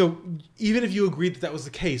so even if you agreed that was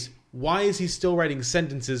the case, why is he still writing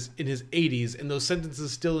sentences in his 80s, and those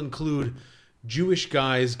sentences still include Jewish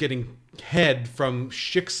guys getting head from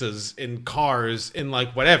shiksas in cars in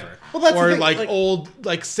whatever, or old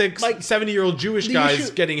 70-year-old Jewish guys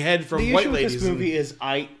getting head from white ladies? The issue with this movie is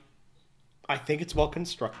I think it's well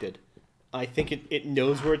constructed. I think it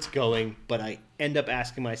knows where it's going, but I end up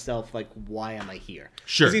asking myself why am I here?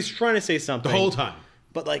 Sure, because he's trying to say something the whole time,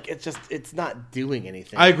 but it's not doing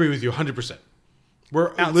anything. I agree with you 100%.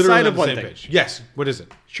 We're literally on the same page. Yes, what is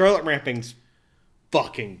it? Charlotte Ramping's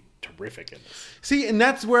fucking terrific in this. See, and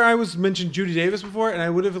that's where I was mentioned Judy Davis before, and I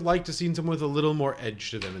would have liked to seen someone with a little more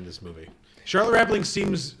edge to them in this movie. Charlotte Rampling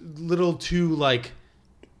seems a little too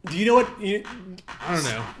Do you know what? I don't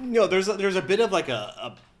know. No, there's a bit of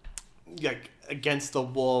a against the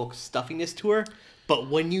wall stuffiness to her, but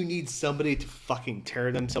when you need somebody to fucking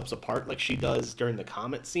tear themselves apart like she does during the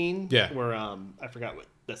comet scene, where I forgot what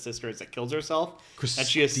the sister is that kills herself,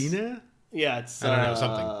 Christina. It's I don't know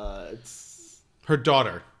something. It's her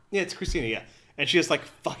daughter. Yeah, it's Christina. Yeah, and she just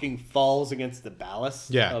fucking falls against the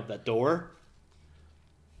ballast of that door.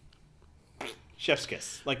 Chef's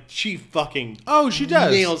kiss. She fucking she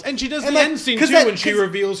does nails, and she does the end scene too when she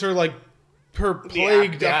reveals her her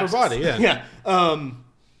plagued upper body. Yeah.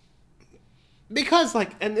 Because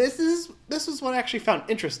and this is what I actually found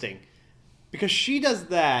interesting, because she does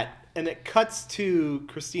that and it cuts to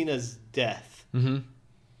Christina's death,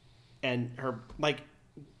 and her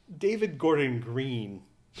David Gordon Green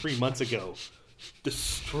 3 months ago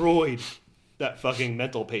destroyed that fucking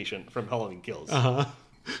mental patient from Halloween Kills. Martin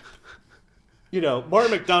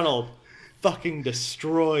McDonagh fucking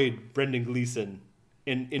destroyed Brendan Gleeson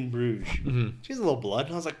in Bruges. She has a little blood,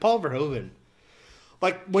 and I was like, Paul Verhoeven.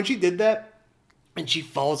 When she did that and she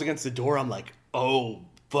falls against the door, I'm like, oh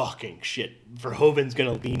fucking shit, Verhoeven's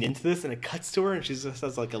gonna lean into this, and it cuts to her and she just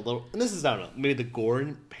has a little, and this is, I don't know, maybe the gore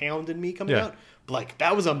pound in me coming out, but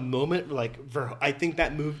that was a moment where I think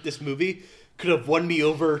this movie could have won me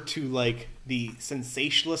over to the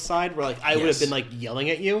sensationalist side, where I would have been yelling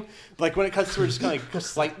at you, but when it cuts to her just kind of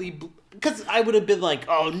slightly, because I would have been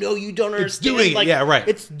oh no, you don't understand. It's doing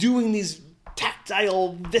It's doing these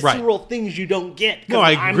tactile, visceral things you don't get. No,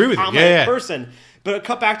 I agree with you. I'm a person. But it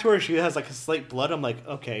cut back to her, she has a slight blood. I'm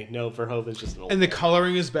okay, no, Verhoeven's just an old. And the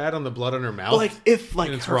coloring is bad on the blood on her mouth. But if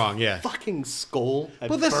it's her wrong, fucking skull had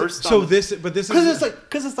burst. Because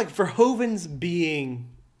it's Verhoeven's being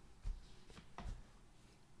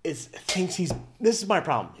thinks he's. This is my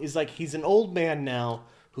problem. He's an old man now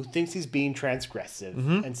who thinks he's being transgressive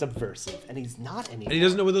and subversive, and he's not anymore. And he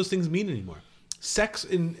doesn't know what those things mean anymore. Sex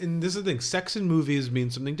in this is the thing. Sex in movies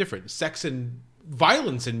means something different. Sex and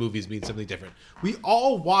violence in movies means something different. We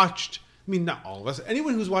all watched. I mean, not all of us.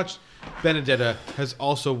 Anyone who's watched Benedetta has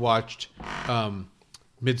also watched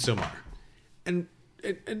Midsommar, and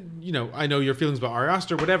I know your feelings about Ari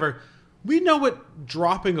Aster, whatever. We know what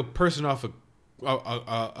dropping a person off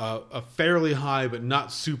a fairly high but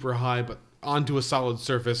not super high but onto a solid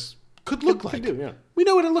surface could look like. We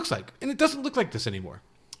know what it looks like, and it doesn't look like this anymore.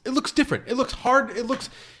 It looks different. It looks hard. It looks,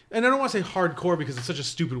 and I don't want to say hardcore because it's such a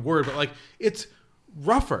stupid word, but it's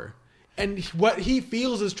rougher. And what he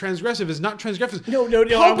feels is transgressive is not transgressive. No. I'm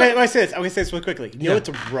going to say this really quickly. You know what's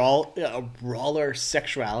a rawler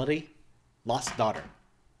sexuality? Lost Daughter.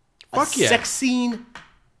 Fuck yeah. Sex scene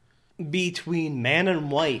between man and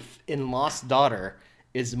wife in Lost Daughter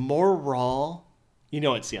is more raw. You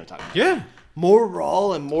know what scene I'm talking about. Yeah. More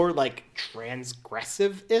raw and more like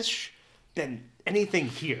transgressive-ish than anything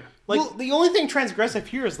here. Like the only thing transgressive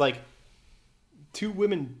here is like two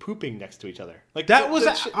women pooping next to each other. Like that was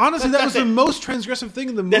the most transgressive thing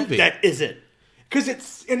in the movie. That is it. Because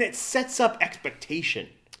it sets up expectation.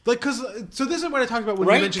 Like, so this is what I talked about when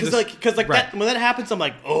right? you mentioned this. Because that, when that happens, I'm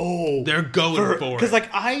like, oh. They're going for it. Because, like,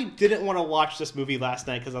 I didn't want to watch this movie last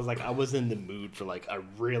night because I was like, I was in the mood for, like, a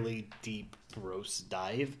really deep, gross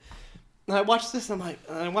dive. And I watched this, and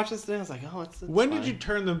I watched this today, and I was like, oh, it's when fine. did you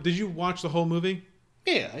turn them? Did you watch the whole movie?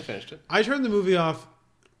 Yeah, I finished it. I turned the movie off.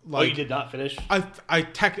 Like, you did not finish? I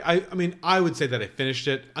mean, I would say that I finished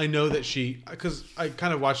it. I know that because I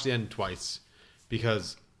kind of watched the end twice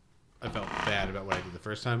because I felt bad about what I did the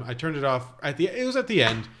first time. I turned it off it was at the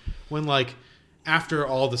end when, like, after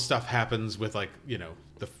all the stuff happens with, like, you know,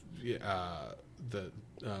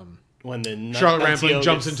 when the Charlotte Rampling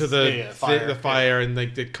jumps into the fire and,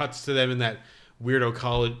 like, it cuts to them in that weirdo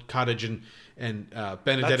cottage and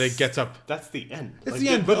Benedetta gets up. That's the end. It's the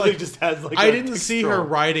end, but like, just has like I didn't see her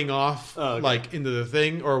riding off like into the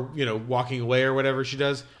thing or, you know, walking away or whatever she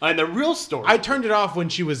does. And the real story, I turned it off when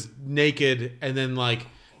she was naked, and then like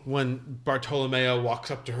when Bartolomeo walks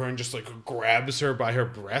up to her and just like grabs her by her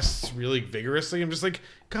breasts really vigorously. I'm just like,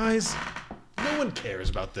 guys, no one cares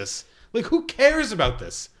about this. Like, who cares about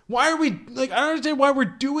this? Why are we, like, I don't understand why we're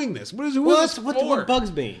doing this. Who is this for? What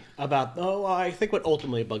bugs me about, I think what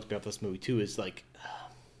ultimately bugs me about this movie, too, is, like,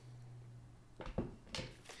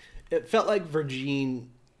 it felt like Virginie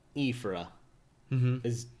Efira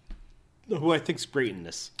is, who I think's great in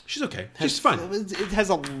this. She's okay. She's fun. It has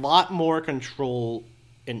a lot more control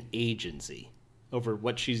and agency over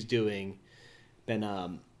what she's doing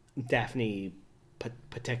than Daphne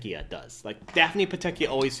Patecchia does. Like, Daphne Patecchia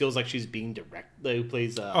always feels like she's being directed. Who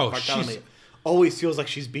plays Bartolomeo always feels like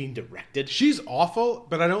she's being directed. She's awful,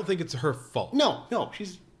 but I don't think it's her fault. No,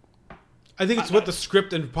 she's. I think it's what the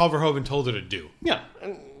script and Paul Verhoeven told her to do. Yeah,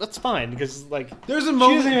 and that's fine because, like, there's a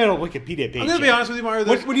moment. She doesn't even have a Wikipedia page. I'm gonna be honest with you, Mario.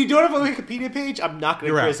 When you don't have a Wikipedia page, I'm not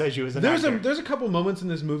gonna criticize you as an actor. There's a couple moments in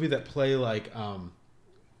this movie that play like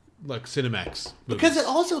Cinemax movies. Because it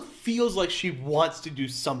also feels like she wants to do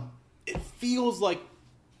some. It feels like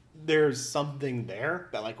there's something there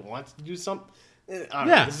that, like, wants to do something. I don't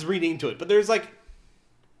know, this is reading into it, but there's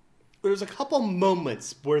a couple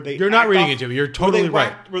moments where you're not reading into it. You're totally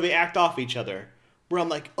right. Where they act off each other. Where I'm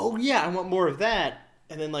like, oh yeah, I want more of that,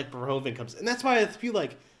 and then like Verhoeven comes, and that's why I feel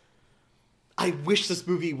like I wish this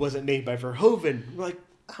movie wasn't made by Verhoeven. Like,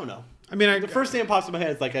 I don't know. I mean, the first thing that pops in my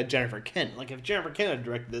head is like a Jennifer Kent. Like, if Jennifer Kent had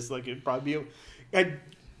directed this, like, it'd probably be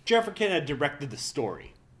Jennifer Kent had directed the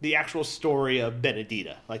story. The actual story of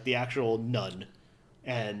Benedetta, like the actual nun,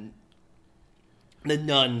 and the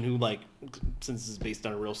nun who, like, since it's based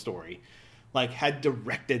on a real story, like, had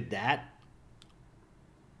directed that,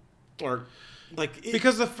 or like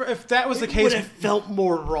because if that was the case, it would have felt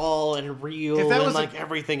more raw and real, if that was like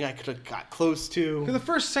everything I could have got close to. The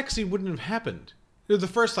first sex scene wouldn't have happened. The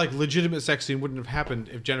first, like, legitimate sex scene wouldn't have happened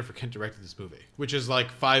if Jennifer Kent directed this movie, which is like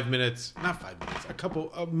 5 minutes, not 5 minutes,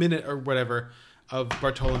 a minute or whatever. Of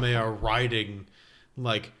Bartolomeo riding,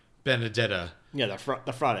 like, Benedetta. Yeah,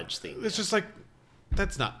 the frontage theme. It's just like,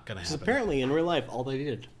 that's not gonna happen. Apparently, in real life, all they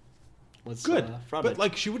did was good, frontage. but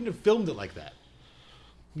like, she wouldn't have filmed it like that.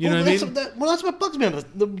 You know what I mean? That's what bugs me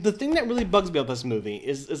about this. The thing that really bugs me about this movie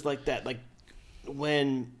is like that, like,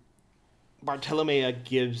 when Bartolomeo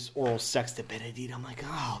gives oral sex to Benedetta, I'm like,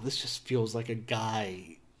 oh, this just feels like a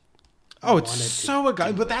guy. Oh, it's so a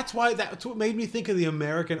guy, but that's what made me think of the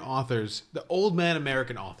American authors, the old man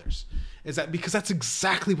American authors, is that because that's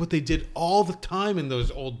exactly what they did all the time in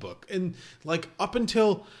those old books, and like up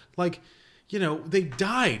until, like, you know, they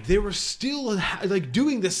died, they were still like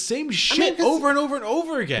doing the same shit over and over and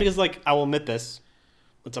over again. Because, like, I will admit this,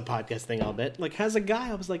 it's a podcast thing, I'll admit. Like, as a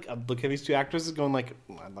guy, I was like, I'm looking at these two actresses going like,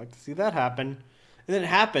 I'd like to see that happen, and then it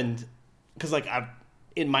happened because, like,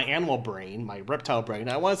 in my animal brain, my reptile brain,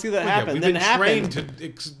 I want to see that happen. We've been trained to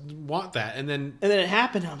want that, and then it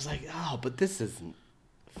happened. And I was like, oh, but this doesn't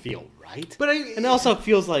feel right. But and it also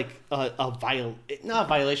feels like not a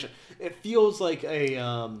violation. It feels like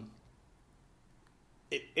a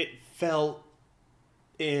it felt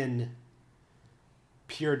in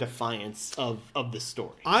pure defiance of the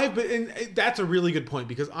story. and that's a really good point,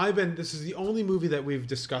 because this is the only movie that we've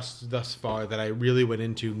discussed thus far that I really went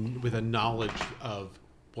into with a knowledge of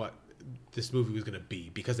what this movie was going to be,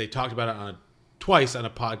 because they talked about it twice on a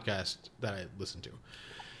podcast that I listened to.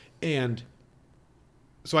 And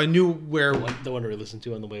so I knew where... The one we listened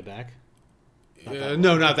to on the way back?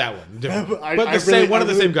 No, not that one. Different. One of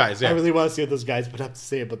the really, same guys. Yeah. I really want to see what those guys would have to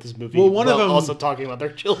say about this movie. Well, one of them also talking about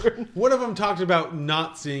their children. One of them talked about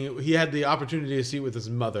not seeing it. He had the opportunity to see it with his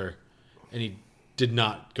mother, and he did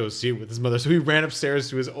not go see it with his mother. So he ran upstairs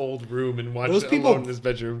to his old room and watched it alone in his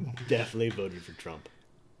bedroom. Definitely voted for Trump.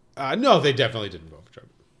 No, they definitely didn't vote for Trump.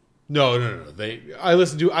 No. I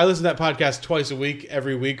listen to that podcast twice a week,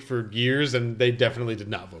 every week for years, and they definitely did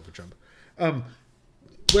not vote for Trump.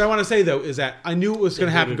 What I want to say though is that I knew it was going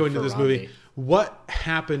to happen going to this movie. What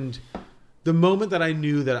happened? The moment that I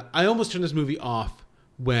knew that I almost turned this movie off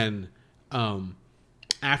when,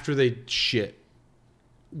 after they shit,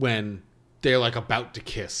 when they're like about to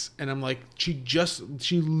kiss, and I'm like, she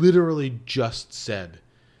literally just said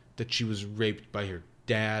that she was raped by her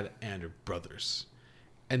dad and her brothers,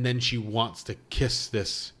 and then she wants to kiss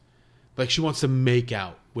this, like she wants to make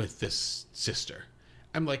out with this sister.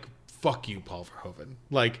 I'm like, fuck you, Paul Verhoeven.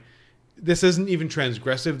 Like, this isn't even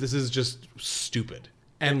transgressive. This is just stupid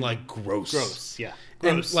and like gross. Gross, yeah.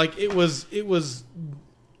 Gross. And like it was.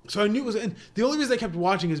 So I knew it was. And the only reason I kept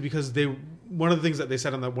watching is because one of the things that they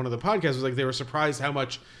said on one of the podcasts was like they were surprised how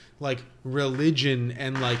much like religion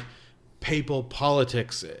and like papal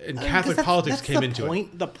politics and Catholic politics came into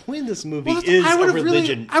it. The point of this movie is a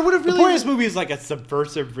religion. The point of this movie is like a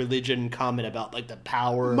subversive religion comment about like the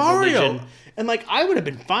power of religion. And like I would have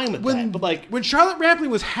been fine with that. But like when Charlotte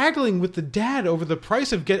Rampling was haggling with the dad over the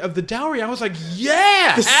price of the dowry, I was like,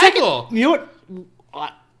 yeah, the haggle. You know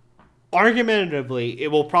what? Argumentatively,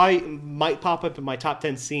 it might pop up in my top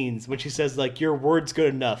 10 scenes when she says like, "Your word's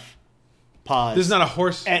good enough." Pause. This is not a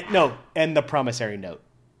horse. And the promissory note.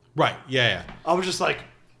 Right. Yeah. I was just like,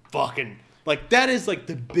 fucking, like that is like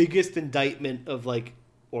the biggest indictment of like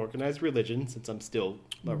organized religion, since I'm still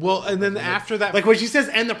and then after that, like when she says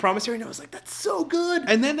 "and the promissory note," I was like, that's so good.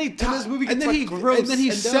 And then this movie gets and then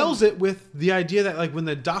he sells it with the idea that like when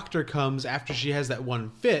the doctor comes after she has that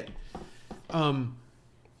one fit,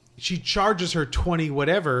 she charges her 20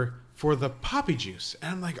 whatever for the poppy juice,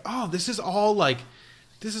 and I'm like, oh, this is all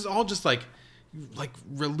just like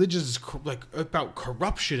religious, like about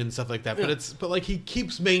corruption and stuff like that. Yeah. But like he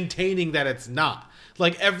keeps maintaining that it's not.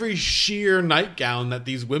 Like every sheer nightgown that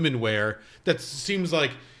these women wear that seems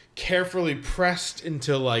like carefully pressed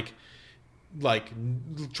into like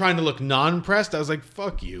trying to look non-pressed. I was like,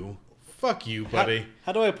 fuck you, buddy.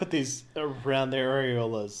 How do I put these around their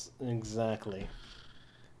areolas exactly?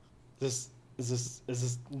 Is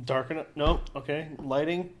this dark enough? No. Okay.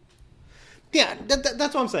 Lighting. Yeah,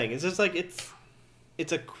 that's what I'm saying. It's just like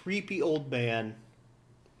it's a creepy old man,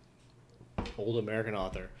 old American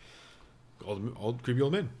author, old creepy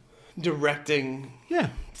old man directing. Yeah,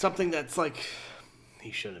 something that's like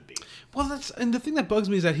he shouldn't be. Well, and the thing that bugs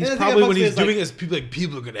me is that he's probably when he's doing it,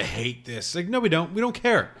 people are gonna hate this. Like, no, we don't. We don't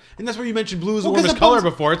care. And that's where you mentioned blue is the warmest color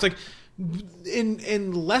before. It's like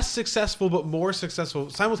in less successful but more successful,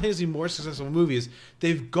 simultaneously more successful movies,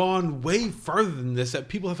 they've gone way further than this. That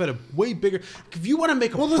people have had a way bigger. If you want to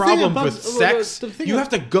make a problem with sex, you have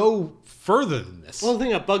to go further than this. Well, the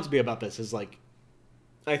thing that bugs me about this is like,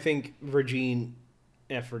 I think Virginie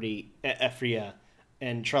Efira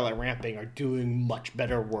and Charlotte Rampling are doing much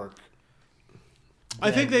better work.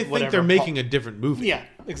 I think they think they're making a different movie. Yeah,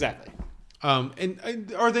 exactly. Or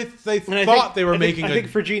they thought they were making. I think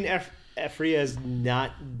Virginie Efira is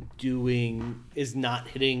not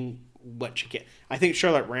hitting what she can. I think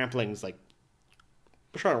Charlotte Rampling's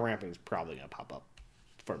probably gonna pop up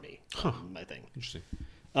for me. My thing. Interesting.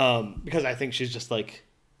 Because I think she's just like,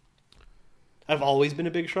 I've always been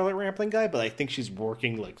a big Charlotte Rampling guy, but I think she's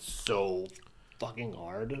working like so fucking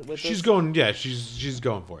hard with she's this. Going. Yeah, she's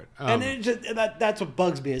going for it. And that's what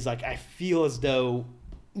bugs me is like I feel as though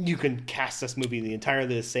you can cast this movie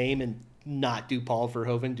entirely the same and not do Paul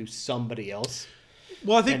Verhoeven, do somebody else.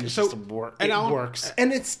 Well, I think so. It works,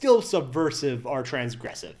 and it's still subversive or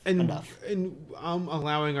transgressive enough. And I'm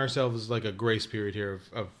allowing ourselves like a grace period here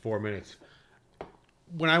of 4 minutes.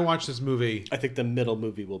 When I watch this movie, I think the middle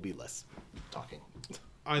movie will be less talking.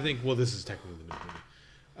 I think. Well, this is technically the middle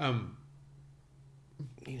movie.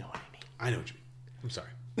 You know what I mean. I know what you mean. I'm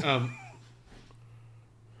sorry.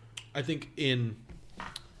 I think in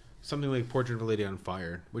something like Portrait of a Lady on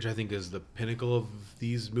Fire, which I think is the pinnacle of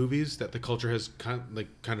these movies that the culture has kind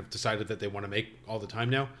of decided that they want to make all the time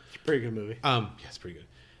now. It's a pretty good movie. Yeah, it's pretty good.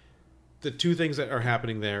 The two things that are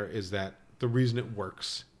happening there is that the reason it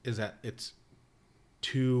works is that it's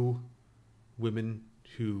two women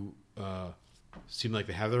who seem like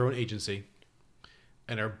they have their own agency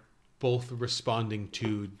and are both responding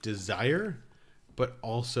to desire, but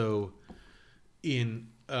also in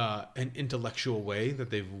an intellectual way that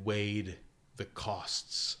they've weighed the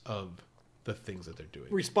costs of the things that they're doing.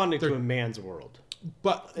 Responding to a man's world.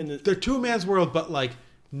 But they're to a man's world, but like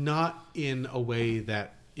not in a way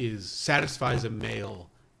that satisfies a male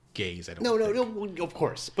gaze. I don't think. No, of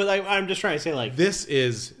course. But I'm just trying to say, like, this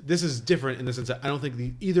is different in the sense that I don't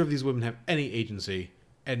think either of these women have any agency,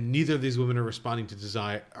 and neither of these women are responding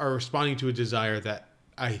to a desire that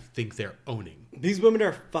I think they're owning. These women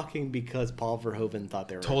are fucking because Paul Verhoeven thought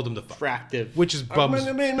they were told them to fuck. Attractive, which is bums.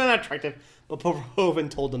 I mean, not attractive, but Paul Verhoeven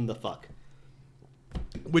told them to fuck.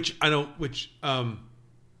 Which I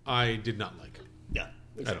did not like. Yeah,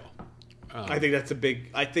 exactly. At all. I think that's a big.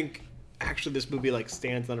 I think actually this movie like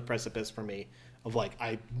stands on a precipice for me of like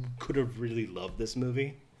I could have really loved this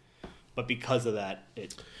movie, but because of that,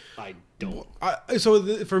 I don't.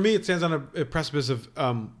 For me, it stands on a precipice of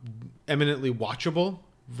eminently watchable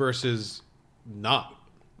versus not.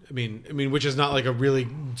 I mean, which is not like a really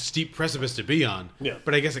steep precipice to be on. Yeah.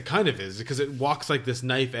 But I guess it kind of is because it walks like this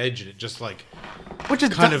knife edge and it just like, which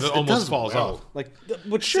is almost falls off. Like,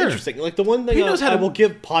 which is interesting. Like the one thing I will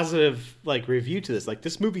give positive like review to this. Like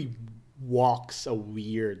this movie walks a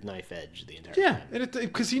weird knife edge the entire time. Yeah, and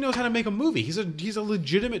because he knows how to make a movie. He's a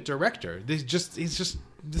legitimate director. This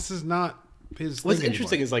is not his. What's thing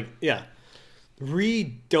interesting anymore. is like, yeah,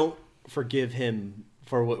 we don't forgive him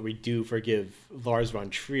for what we do forgive Lars von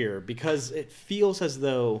Trier because it feels as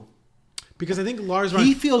though I think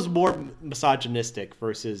he feels more misogynistic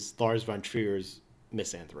versus Lars von Trier's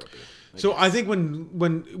misanthropy. I think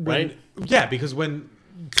when right? Yeah, because when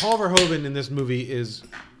Paul Verhoeven in this movie is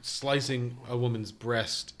slicing a woman's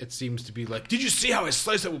breast, it seems to be like, did you see how I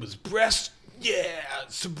sliced that woman's breast? Yeah,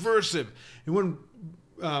 subversive. And when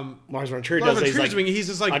Lars von Trier does it, he's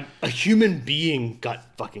just like a human being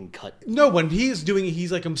got fucking cut. No, when he's doing it,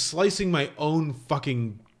 he's like, I'm slicing my own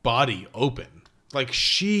fucking body open. Like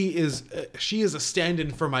she is a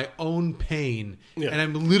stand-in for my own pain, and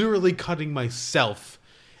I'm literally cutting myself.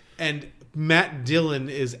 And Matt Dillon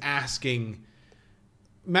is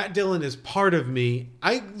part of me.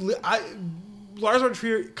 Lars von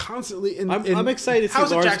Trier constantly. I'm excited to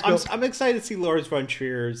see Lars. I'm excited to see Lars von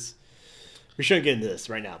Trier's. We shouldn't get into this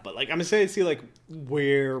right now, but like I'm excited to see like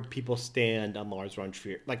where people stand on Lars von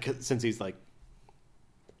Trier, like since he's like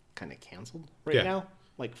kind of canceled now,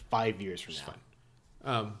 like 5 years from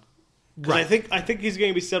now. Right. I think he's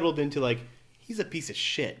going to be settled into like he's a piece of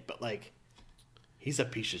shit, but like he's a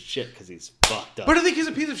piece of shit because he's fucked up. But I think he's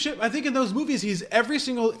a piece of shit. I think in those movies, he's every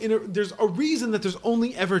single. There's a reason that there's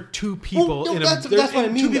only ever two people in a. That's what I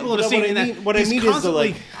mean. Two people in a scene. What I mean is the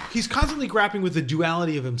like. He's constantly grappling with the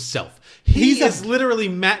duality of himself. He is literally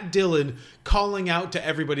Matt Dillon calling out to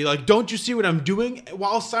everybody, like, "Don't you see what I'm doing?"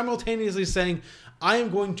 While simultaneously saying, "I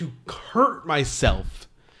am going to hurt myself."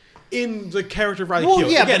 In the character of Riley Keough.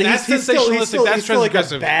 Yeah, again, but that's he's still like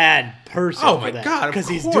a bad person. Oh my god! Because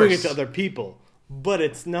he's doing it to other people. But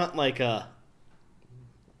it's not like a.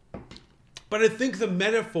 But I think the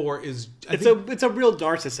metaphor is. It's a real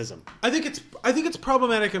narcissism. I think it's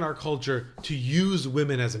problematic in our culture to use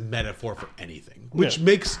women as a metaphor for anything, which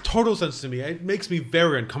makes total sense to me. It makes me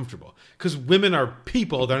very uncomfortable because women are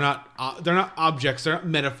people. They're not objects. They're not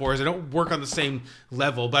metaphors. They don't work on the same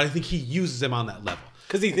level. But I think he uses them on that level.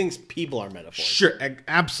 Because he thinks people are metaphors. Sure,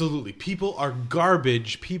 absolutely. People are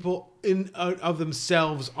garbage. People in of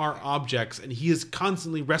themselves are objects, and he is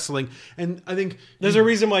constantly wrestling. And I think there's a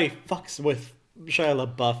reason why he fucks with Shia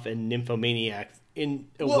LaBeouf and Nymphomaniac in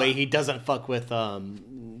a way he doesn't fuck with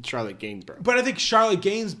Charlotte Gainsborough. But I think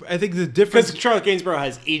the difference because Charlotte Gainsborough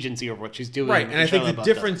has agency over what she's doing, right? And I think the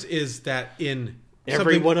difference is that in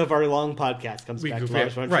every one of our long podcasts comes back to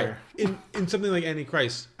Lars von Trier. Right. In something like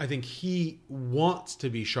Antichrist, I think he wants to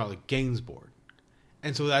be Charlotte Gainsbourg.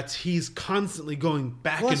 And so he's constantly going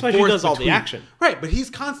back and forth. That's why he does all the action. Right, but he's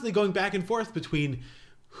constantly going back and forth between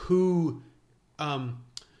who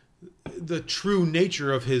the true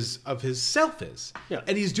nature of his self is. Yeah.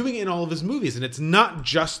 And he's doing it in all of his movies. And it's not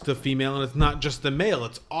just the female and it's not just the male.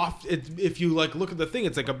 If you like look at the thing,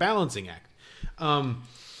 it's like a balancing act.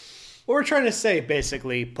 What we're trying to say,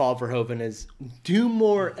 basically, Paul Verhoeven, is do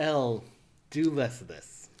more L, do less of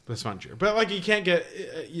this. That's not true. But, like, you can't get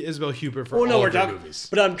Isabel Huppert for all of their movies.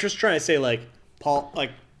 But I'm just trying to say, like,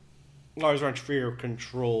 Lars von Trier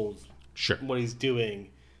controls what he's doing,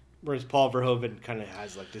 whereas Paul Verhoeven kind of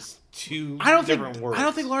has, like, this different worlds. I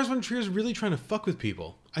don't think Lars von Trier is really trying to fuck with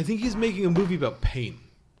people. I think he's making a movie about pain.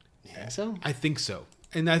 You think so? I think so.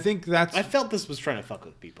 And I think that's... I felt this was trying to fuck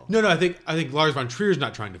with people. No, I think Lars von Trier's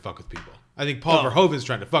not trying to fuck with people. I think Paul Verhoeven's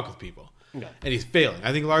trying to fuck with people. Okay. And he's failing.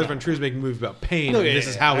 I think Lars von Trier's making a movie about pain, and this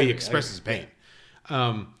is how he expresses pain.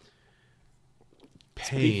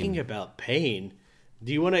 Speaking about pain,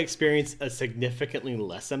 Do you want to experience a significantly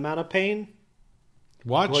less amount of pain?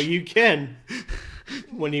 Watch. Well, you can.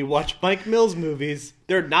 When you watch Mike Mills movies,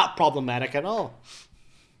 they're not problematic at all.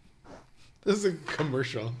 This is a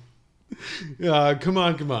commercial. Come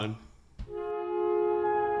on.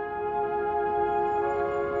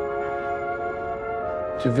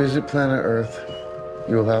 To visit planet Earth,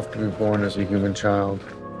 you will have to be born as a human child.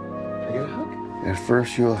 At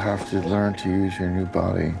first, you will have to learn to use your new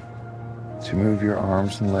body, to move your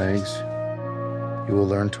arms and legs. You will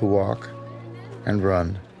learn to walk and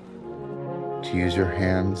run, to use your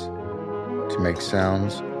hands, to make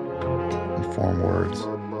sounds and form words.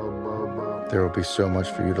 There will be so much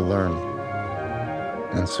for you to learn,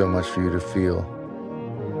 and so much for you to feel.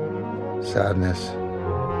 Sadness,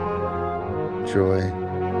 joy,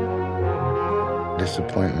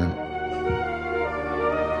 disappointment,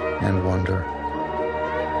 and wonder.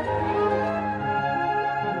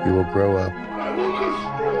 You will grow up,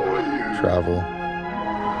 travel,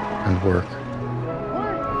 and work.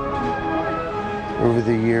 Over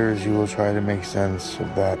the years, you will try to make sense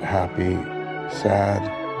of that happy, sad,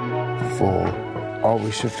 full,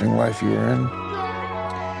 always shifting life you are in.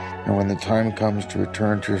 And when the time comes to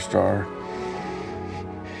return to your star,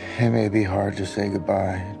 it may be hard to say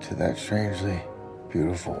goodbye to that strangely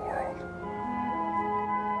beautiful world.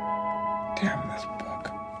 Damn this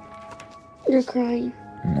book. You're crying.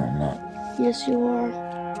 No, I'm not. Yes, you are.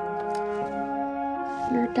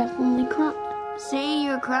 You're definitely crying. Say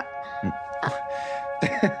you're crying.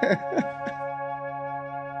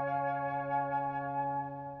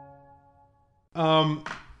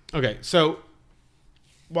 Okay, so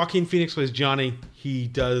Joaquin Phoenix plays Johnny. He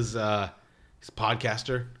does he's a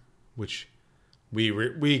podcaster, which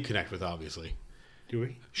we connect with, obviously. Do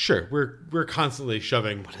we? Sure. We're constantly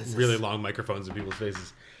shoving really long microphones in people's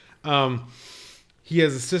faces. He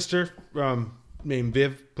has a sister named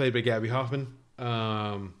Viv, played by Gabby Hoffman.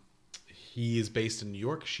 He is based in New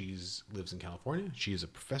York. She lives in California. She is a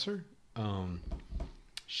professor.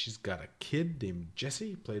 She's got a kid named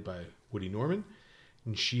Jesse, played by Woody Norman.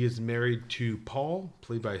 And she is married to Paul,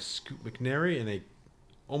 played by Scoot McNairy, in a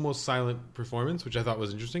almost silent performance, which I thought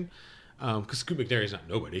was interesting. Because Scoot McNairy is not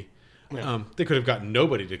nobody. Yeah. They could have gotten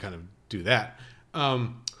nobody to kind of do that.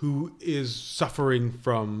 Who is suffering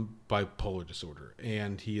from bipolar disorder.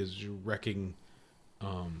 And he is wrecking...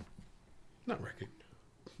 not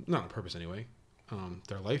on purpose anyway,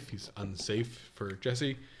 their life. He's unsafe for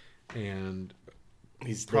Jesse, and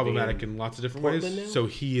he's problematic in lots of different ways. Now? So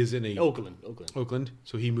he is in Oakland.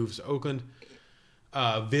 So he moves to Oakland.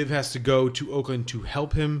 Viv has to go to Oakland to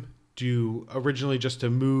help him originally just to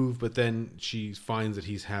move, but then she finds that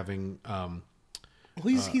he's having...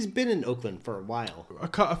 he's been in Oakland for a while.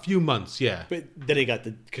 A few months, yeah. But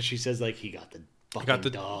then because she says like he got the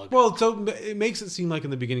dog. Well, so it makes it seem like in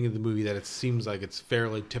the beginning of the movie that it seems like it's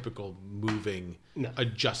fairly typical moving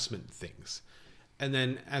adjustment things. And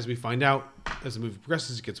then as we find out, as the movie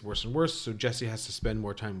progresses, it gets worse and worse. So Jesse has to spend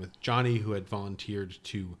more time with Johnny, who had volunteered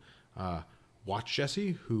to watch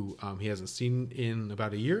Jesse, who he hasn't seen in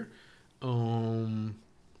about a year. Maybe a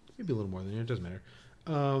little more than a year. It doesn't matter.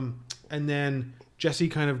 And then Jesse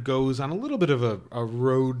kind of goes on a little bit of a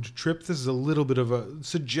road trip. This is a little bit of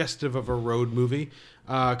suggestive of a road movie,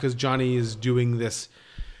 because Johnny is doing this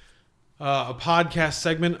a podcast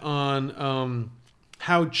segment on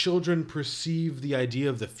how children perceive the idea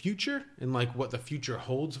of the future and like what the future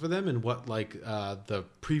holds for them and what like the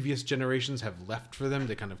previous generations have left for them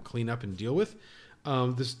to kind of clean up and deal with.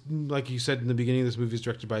 This, like you said in the beginning, this movie is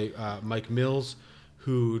directed by Mike Mills,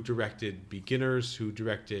 who directed Beginners, who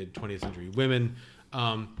directed 20th Century Women.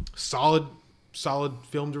 Solid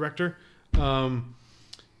film director. It's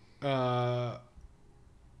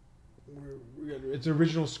an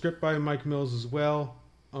original script by Mike Mills as well.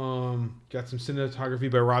 Got some cinematography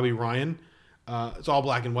by Robbie Ryan. It's all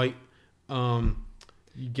black and white. You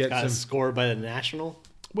get got a score by the National.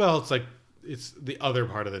 Well, it's the other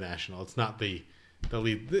part of the National. It's not the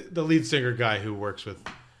lead singer guy who works with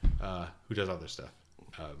who does other stuff.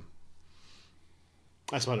 I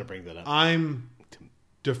just wanted to bring that up. I'm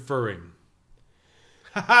deferring.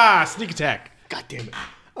 Haha! Sneak attack. God damn it.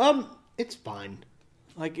 It's fine.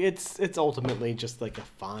 Like it's ultimately just like a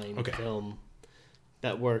fine film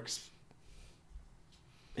that works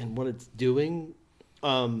in what it's doing.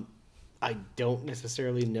 I don't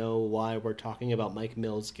necessarily know why we're talking about Mike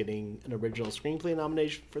Mills getting an original screenplay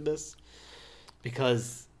nomination for this,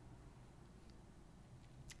 because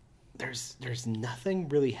there's nothing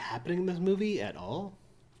really happening in this movie at all.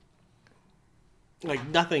 Like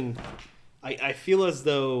nothing. I feel as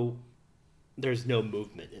though there's no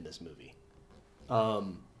movement in this movie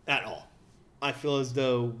at all. I feel as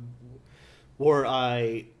though where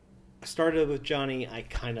I started with Johnny, I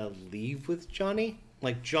kind of leave with Johnny.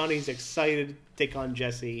 Like, Johnny's excited to take on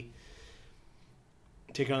Jesse,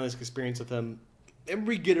 take on this experience with him. And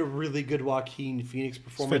we get a really good Joaquin Phoenix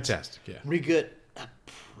performance. It's fantastic, yeah. We get a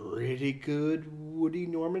pretty good Woody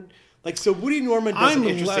Norman. Like, so Woody Norman does an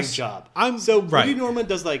interesting job. Woody Norman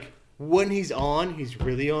does, like, when he's on, he's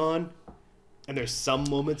really on. And there's some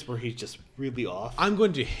moments where he's just really off. I'm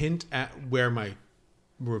going to hint at where my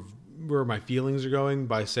feelings are going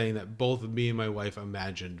by saying that both me and my wife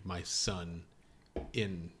imagined my son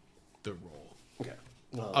in the role. Okay.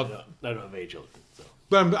 Well, I don't have age children, so.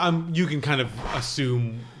 But you can kind of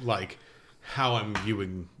assume like how I'm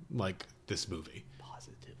viewing like this movie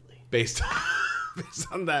positively based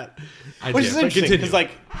on that idea. Which is interesting because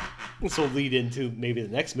like this will lead into maybe the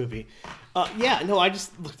next movie. I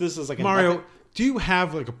just look at this as like Mario. Do you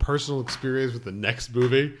have like a personal experience with the next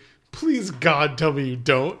movie? Please, God, tell me you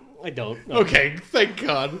don't. I don't. No. Okay, thank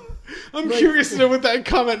God. I'm curious to know what that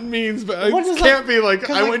comment means, but it can't be like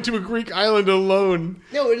I went to a Greek island alone.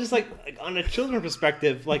 No, it's just like on a children's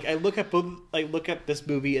perspective. Like I look at this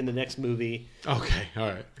movie and the next movie. Okay,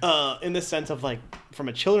 all right. In the sense of like from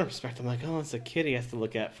a children's perspective, I'm like, oh, it's a kid he has to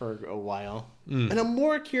look at for a while, and I'm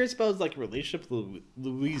more curious about his like relationship with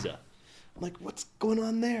Louisa. I'm like, what's going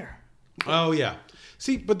on there? Oh yeah.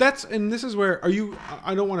 See, but this is where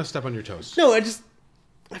I don't want to step on your toes. No, I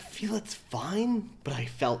feel it's fine, but I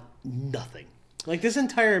felt nothing. Like this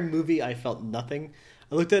entire movie, I felt nothing.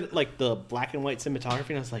 I looked at like the black and white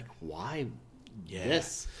cinematography, and I was like, "Why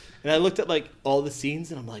this?" And I looked at like all the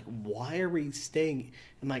scenes, and I'm like, "Why are we staying?"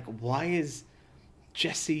 And like, "Why is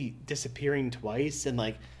Jesse disappearing twice?" And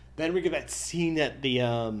like, then we get that scene at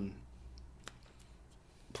the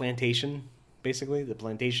plantation, basically the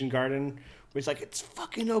plantation garden, where it's like, "It's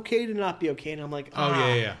fucking okay to not be okay," and I'm like,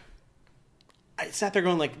 "Oh yeah." I sat there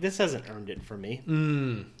going like, this hasn't earned it for me.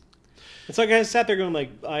 And so I sat there going like,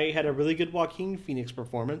 I had a really good Joaquin Phoenix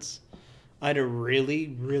performance. I had a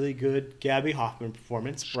really, really good Gabby Hoffman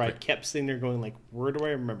performance where I kept sitting there going like, where do I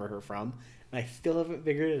remember her from? And I still haven't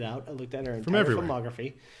figured it out. I looked at her entire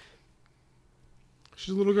filmography.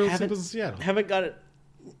 She's a little girl who lives in Seattle. Haven't got it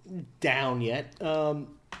down yet.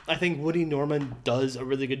 I think Woody Norman does a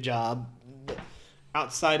really good job.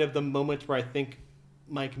 Outside of the moments where I think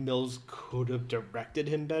Mike Mills could have directed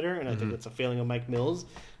him better, and I think that's a failing of Mike Mills.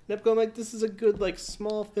 And I'm going like, this is a good like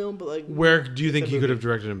small film, but like, where do you think he could have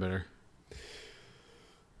directed him better?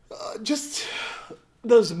 Just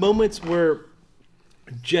those moments where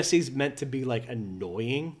Jesse's meant to be like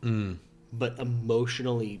annoying, but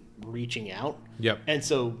emotionally reaching out. Yep. And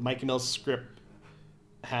so Mike Mills' script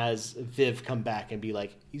has Viv come back and be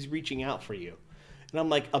like, he's reaching out for you, and I'm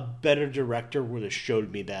like, a better director would have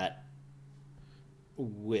showed me that.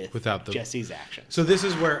 Without Jesse's action. So this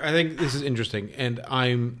is where I think this is interesting, and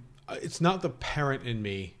it's not the parent in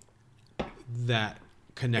me that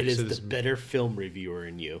connects to this. It is the better film reviewer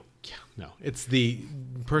in you. Yeah, no, it's the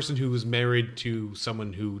person who was married to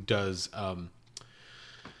someone who does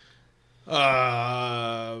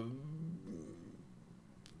my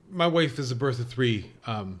wife is a birth of three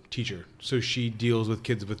teacher, so she deals with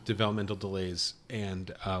kids with developmental delays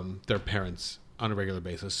and their parents on a regular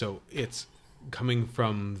basis. So it's coming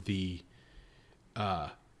from the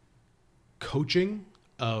coaching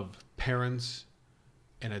of parents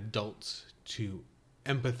and adults to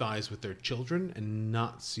empathize with their children and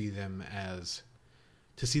not see them as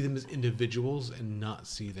individuals and not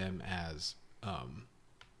see them as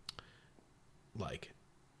like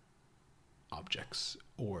objects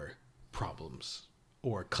or problems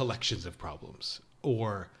or collections of problems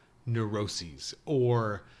or neuroses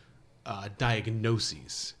or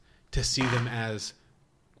diagnoses. To see them as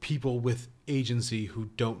people with agency who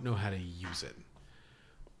don't know how to use it.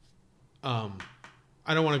 I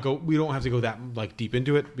don't want to go. We don't have to go that like deep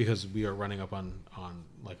into it because we are running up on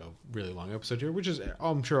like a really long episode here, which is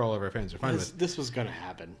I'm sure all of our fans are fine with. This was gonna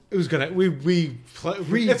happen. It was gonna.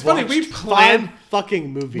 It's funny. We planned 5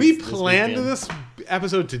 fucking movies. We planned this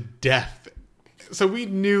episode to death, so we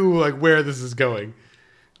knew like where this is going.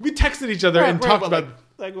 We texted each other and talked about.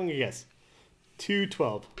 Like, let me guess.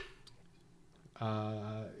 2:12.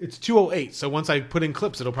 It's 2:08. So once I put in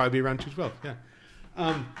clips, it'll probably be around 2:12. Yeah.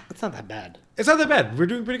 It's not that bad. It's not that bad. We're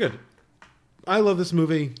doing pretty good. I love this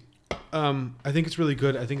movie. I think it's really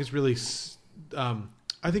good. I think it's really.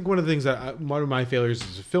 I think one of the things one of my failures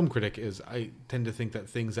as a film critic is I tend to think that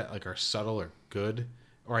things that like are subtle are good,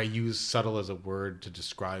 or I use subtle as a word to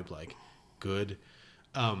describe like good.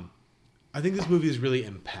 I think this movie is really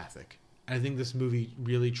empathic. I think this movie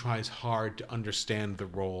really tries hard to understand the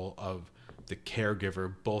role of the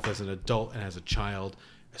caregiver, both as an adult and as a child,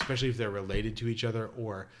 especially if they're related to each other,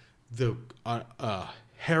 or the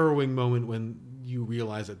harrowing moment when you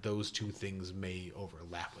realize that those two things may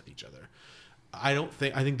overlap with each other. I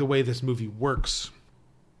think the way this movie works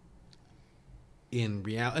in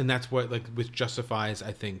reality, and that's what, like, which justifies,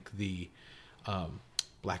 I think, the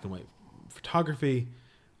black and white photography,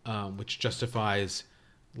 which justifies,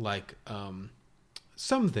 like,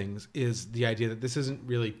 some things, is the idea that this isn't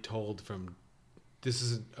really told from, this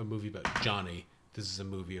isn't a movie about Johnny. This is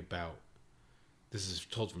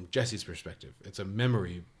told from Jesse's perspective. It's a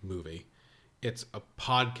memory movie. It's a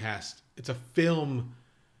podcast. It's a film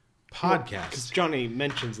podcast. Because Johnny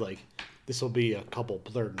mentions, like, this will be a couple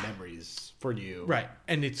blurred memories for you, right?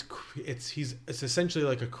 And it's essentially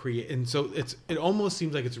like a create, and so it almost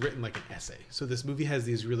seems like it's written like an essay. So this movie has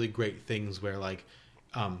these really great things where, like,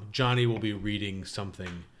 Johnny will be reading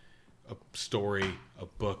something, a story, a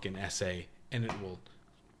book, an essay, and it will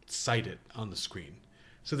cite it on the screen.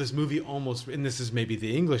 So this movie almost, and this is maybe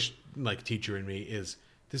the English, like, teacher in me, is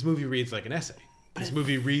this movie reads like an essay. This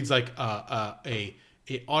movie reads like a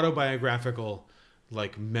autobiographical,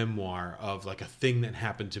 like, memoir of, like, a thing that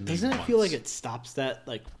happened to me. Doesn't it feel like it stops that,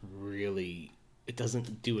 like, really? It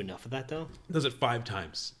doesn't do enough of that, though. It does it 5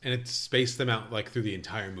 times, and it spaced them out, like, through the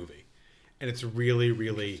entire movie, and it's really,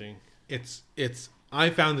 really, it's. I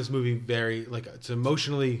found this movie very, like, it's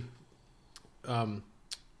emotionally. I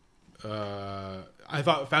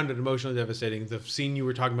found it emotionally devastating. The scene you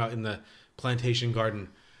were talking about in the plantation garden,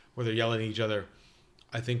 where they're yelling at each other.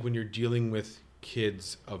 I think when you're dealing with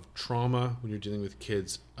kids of trauma, when you're dealing with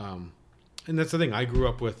kids, and that's the thing. I didn't grow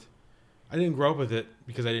up with it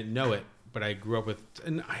because I didn't know it, but I grew up with,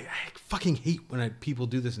 and I fucking hate when people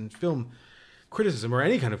do this in film criticism or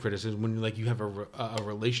any kind of criticism, when, like, you have a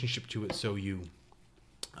relationship to it, so you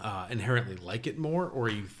inherently like it more, or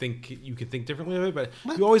you think you can think differently of it, but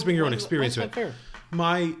you always bring your own experience to it. Fair?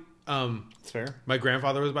 It's fair. My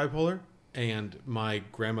grandfather was bipolar, and my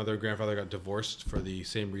grandmother and grandfather got divorced for the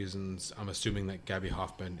same reasons. I'm assuming that Gabby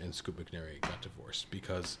Hoffman and Scoot McNairy got divorced,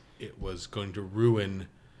 because it was going to ruin,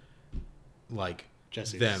 like,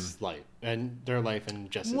 Jesse's life and their life and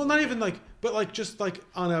Jesse's. Well, not even like, but like just like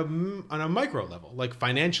on a micro level, like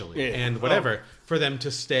financially and whatever, for them to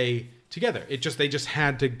stay together. They just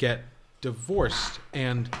had to get divorced,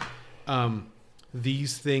 and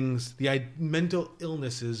these things, the mental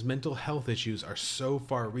illnesses, mental health issues, are so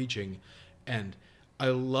far-reaching, and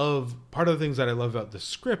part of the things that I love about the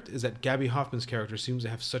script is that Gabby Hoffman's character seems to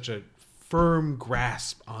have such a firm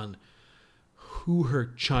grasp on who her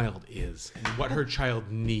child is and what her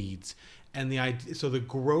child needs, and the idea. So the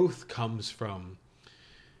growth comes from.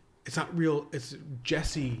 It's not real. It's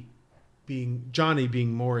Johnny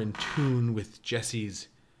being more in tune with Jesse's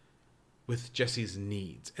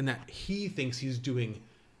needs, and that he thinks he's doing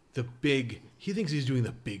the big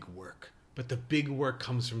work, but the big work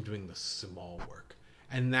comes from doing the small work,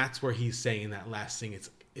 and that's where he's saying that last thing. It's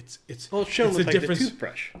shown with, like, difference, the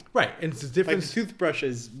toothbrush, right? And it's a difference. Like, the toothbrush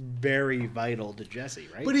is very vital to Jesse,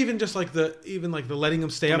 right? But even just like the letting him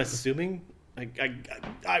stay up. I'm assuming.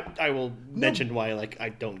 I will mention why, like, I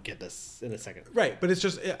don't get this in a second. Right, but it's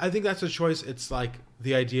just, I think that's a choice. It's like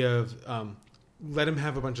the idea of let him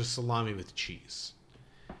have a bunch of salami with cheese.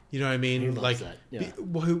 You know what I mean? He loves that. Yeah.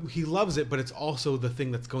 He loves it, but it's also the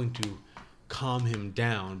thing that's going to calm him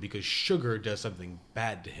down, because sugar does something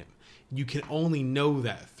bad to him. You can only know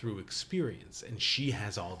that through experience, and she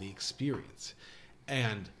has all the experience.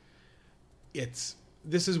 And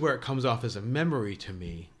this is where it comes off as a memory to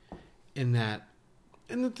me, in that,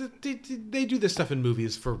 and they do this stuff in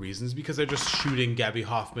movies for reasons, because they're just shooting Gabby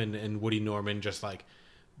Hoffman and Woody Norman just, like,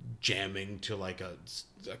 jamming to, like, a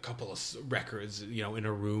couple of records, you know, in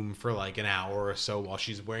a room for, like, an hour or so while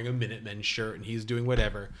she's wearing a Minutemen shirt and he's doing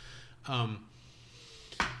whatever.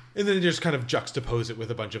 And then they just kind of juxtapose it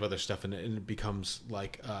with a bunch of other stuff, and it becomes,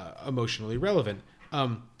 like, emotionally relevant.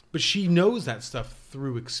 But she knows that stuff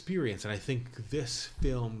through experience, and I think this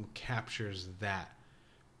film captures that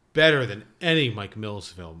better than any Mike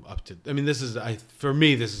Mills film up to. I mean, for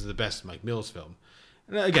me, this is the best Mike Mills film.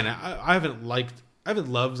 And again, I haven't loved a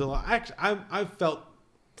lot. Actually, I've felt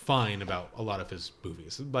fine about a lot of his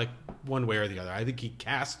movies, like, one way or the other. I think he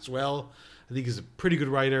casts well. I think he's a pretty good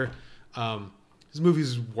writer. His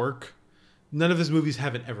movies work. None of his movies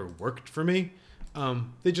haven't ever worked for me.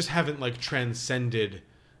 They just haven't, like, transcended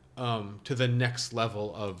to the next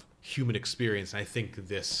level of human experience. And I think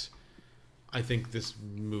this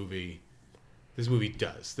movie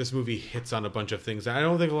does. This movie hits on a bunch of things. I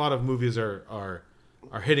don't think a lot of movies are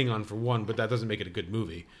hitting on, for one, but that doesn't make it a good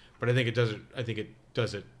movie. But I think it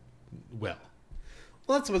does it well.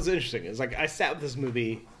 Well, that's what's interesting. Is like I sat with this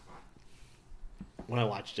movie when I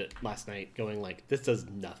watched it last night, going like, "This does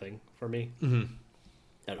nothing for me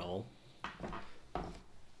at all."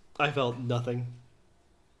 I felt nothing.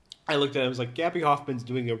 I looked at it. I was like, "Gabby Hoffman's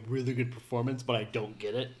doing a really good performance, but I don't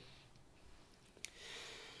get it."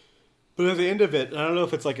 But at the end of it, I don't know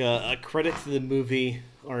if it's like a credit to the movie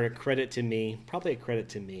or a credit to me. Probably a credit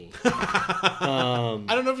to me. I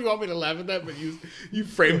don't know if you want me to laugh at that, but you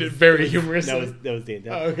framed it very humorously. That was the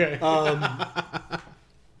intent. Oh, okay. I'm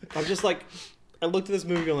just like, I looked at this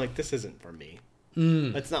movie going like, this isn't for me.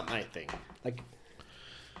 That's not my thing. Like,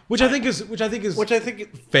 which I think is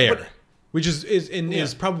fair. But, which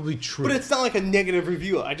is probably true. But it's not like a negative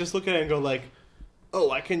review. I just look at it and go like,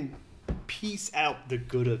 oh, I can piece out the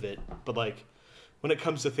good of it, but like when it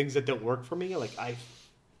comes to things that don't work for me, like I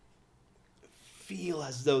feel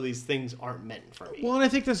as though these things aren't meant for me. Well, and I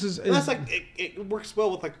think this is that's like it works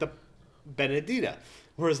well with like the Benedetta,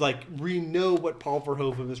 whereas like we know what Paul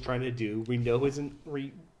Verhoeven is trying to do. We know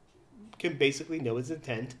can basically know his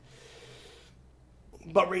intent,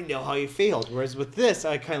 but we know how he failed. Whereas with this,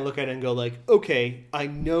 I kind of look at it and go like, okay, I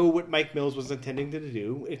know what Mike Mills was intending to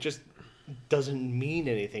do. It just doesn't mean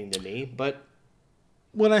anything to me, but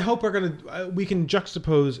what I hope we can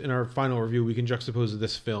juxtapose in our final review. We can juxtapose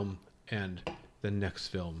this film and the next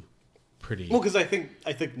film pretty well, because I think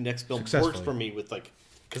the next film works for me with like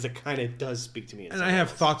because it kind of does speak to me. And I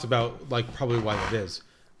have thoughts about like probably why that is.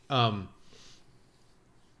 But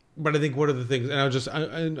I think one of the things,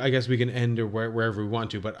 and I guess we can end or wherever we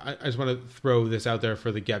want to, but I just want to throw this out there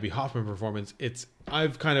for the Gabby Hoffman performance.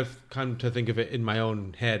 I've kind of come to think of it in my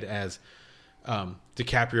own head as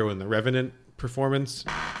DiCaprio in The Revenant performance,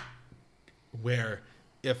 where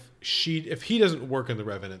if he doesn't work in The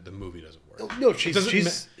Revenant, the movie doesn't work. No,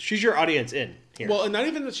 she's your audience in here. Well, and not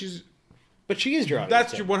even that but she is your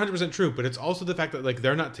audience. That's 100% true, but it's also the fact that like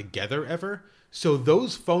they're not together ever. So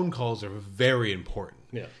those phone calls are very important.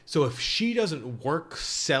 Yeah. So if she doesn't work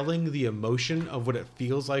selling the emotion of what it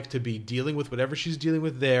feels like to be dealing with whatever she's dealing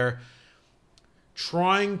with there,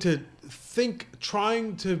 emoting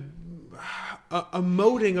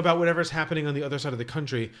about whatever's happening on the other side of the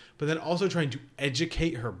country, but then also trying to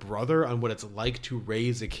educate her brother on what it's like to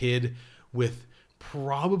raise a kid with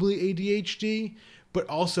probably ADHD, but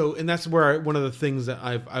also, and that's where one of the things that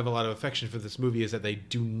I have a lot of affection for this movie is that they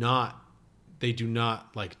do not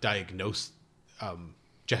like diagnose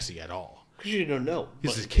Jesse at all. Because you don't know.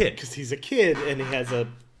 He's a kid. Because he's a kid and he has a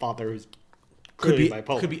father who's clearly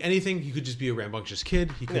bipolar. Could be anything. He could just be a rambunctious kid.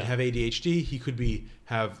 He could have ADHD. He could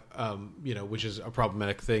have which is a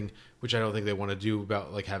problematic thing, which I don't think they want to do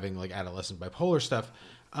about like having like adolescent bipolar stuff.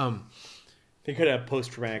 He could have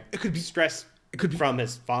post-traumatic stress. It could be from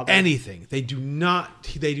his father. Anything. They do not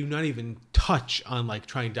even touch on like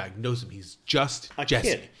trying to diagnose him. He's just a Jesse.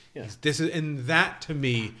 Kid. Yeah. And that to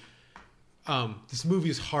me, this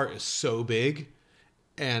movie's heart is so big,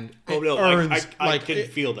 and earns I can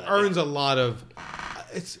feel that. Earns a lot of.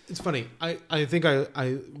 It's funny. I think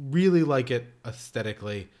I really like it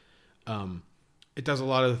aesthetically. It does a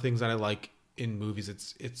lot of the things that I like in movies.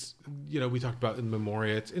 It's we talked about in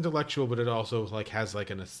Memoria. It's intellectual, but it also like has like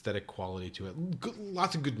an aesthetic quality to it.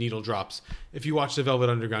 Lots of good needle drops. If you watch the Velvet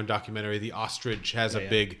Underground documentary, The Ostrich has a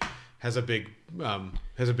big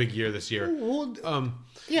year this year. But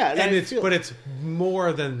it's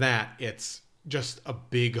more than that. It's just a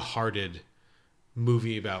big-hearted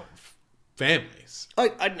movie about families.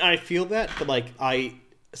 I feel that, but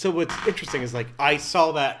so what's interesting is like I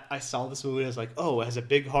saw this movie and I was like, oh, it has a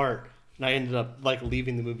big heart, and I ended up like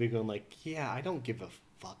leaving the movie going like, yeah, I don't give a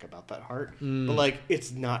fuck about that heart, but like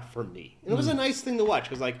it's not for me. And it was a nice thing to watch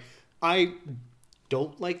because like I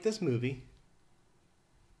don't like this movie.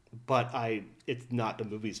 But it's not the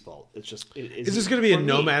movie's fault. It's just. Is this going to be a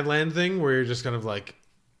Nomadland thing where you're just kind of like?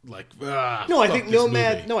 No, I think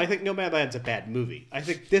Nomadland's a bad movie. I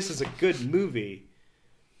think this is a good movie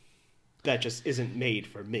that just isn't made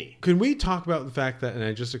for me. Can we talk about the fact that, and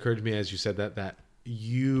it just occurred to me as you said that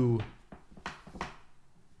you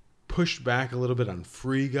pushed back a little bit on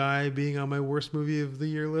Free Guy being on my worst movie of the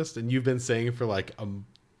year list, and you've been saying for like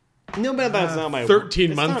Nomadland's not my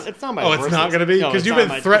 13 months. It's not my. Oh, it's not going to be because you've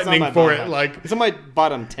been threatening for it. Like it's on my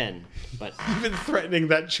bottom 10. But you've been threatening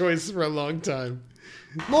that choice for a long time.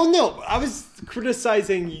 Well, no, I was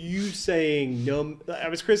criticizing you saying I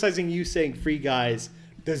was criticizing you saying Free Guys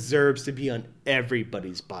deserves to be on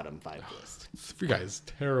everybody's bottom 5 list. Free Guy is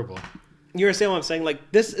terrible. You understand what I'm saying?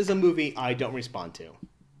 Like this is a movie I don't respond to.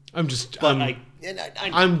 I'm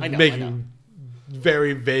making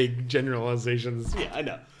very vague generalizations. Yeah, I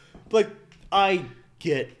know. Like I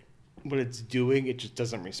get what it's doing, it just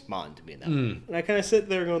doesn't respond to me in that way. And I kind of sit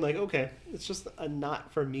there going like, okay, it's just a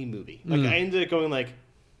not for me movie. Like I ended up going like,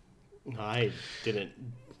 I didn't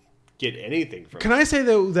get anything from it. Can I say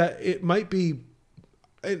though that it might be,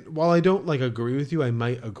 while I don't like agree with you, I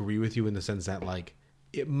might agree with you in the sense that like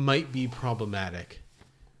it might be problematic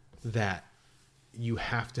that you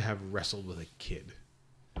have to have wrestled with a kid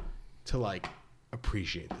to like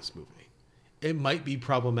appreciate this movie. It might be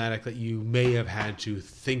problematic that you may have had to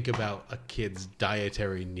think about a kid's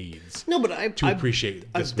dietary needs. No, but to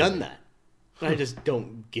appreciate this I've movie. done that. I just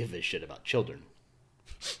don't give a shit about children.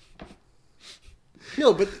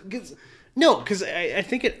 No, because I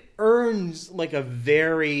think it earns like a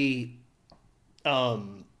very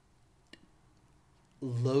low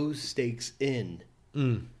stakes in.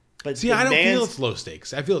 But see, I don't feel it's low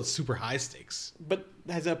stakes. I feel it's super high stakes. But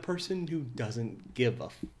as a person who doesn't give a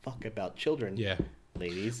fuck about children,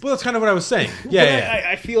 ladies. Well, that's kind of what I was saying. Yeah.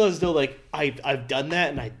 I feel as though like I've done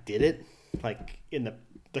that and I did it like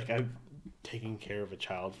I've taken care of a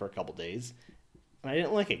child for a couple days, and I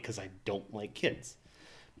didn't like it because I don't like kids.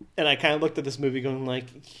 And I kind of looked at this movie going like,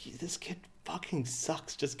 this kid fucking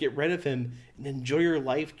sucks. Just get rid of him and enjoy your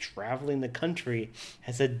life traveling the country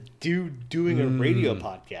as a dude doing a radio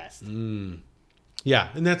podcast. Yeah,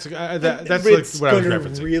 and that's like what I was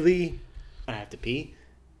referencing. Really, I have to pee.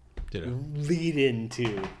 Ditto. Lead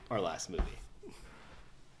into our last movie,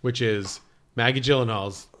 which is Maggie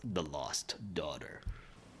Gyllenhaal's The Lost Daughter.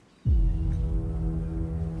 You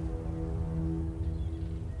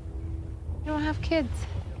don't have kids.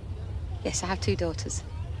 Yes, I have 2 daughters.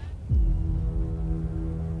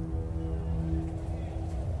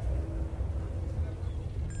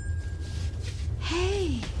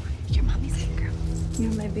 Hey, your mommy's big girl.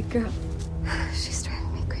 You're my big girl. She's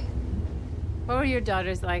driving me crazy. What were your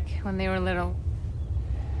daughters like when they were little?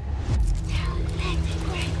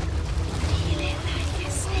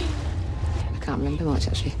 I can't remember much,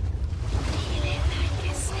 actually.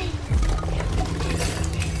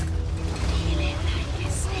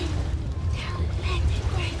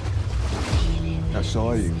 I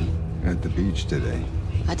saw you at the beach today.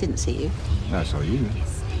 I didn't see you. I saw you.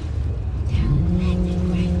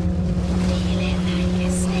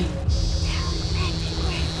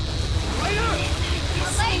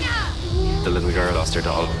 The little girl lost her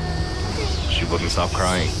doll. She wouldn't stop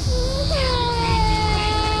crying.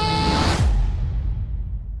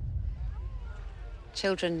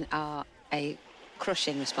 Children are a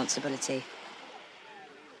crushing responsibility.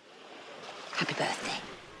 Happy birthday.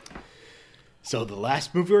 So the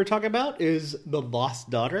last movie we're talking about is The Lost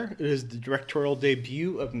Daughter. It is the directorial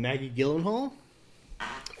debut of Maggie Gyllenhaal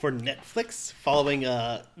for Netflix, following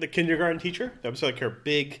The Kindergarten Teacher. That was like her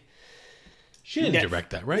big. She didn't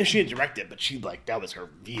direct that, right? She didn't direct it, but that was her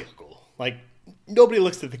vehicle. Like nobody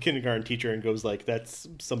looks at The Kindergarten Teacher and goes like, "That's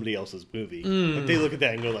somebody else's movie." Like, they look at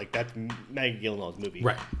that and go like, "That's Maggie Gyllenhaal's movie."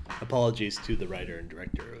 Right. Apologies to the writer and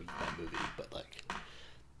director of that movie, but like,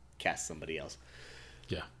 cast somebody else.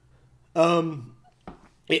 Yeah.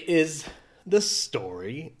 It is the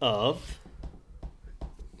story of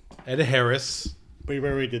Ed Harris. But you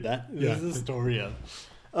remember we did that? Yeah. This is the story of.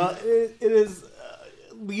 It is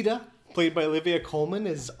Lita, played by Olivia Colman,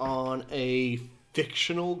 is on a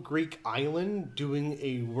fictional Greek island doing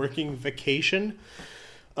a working vacation.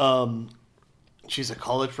 She's a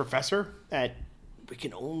college professor at, we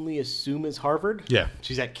can only assume is Harvard. Yeah.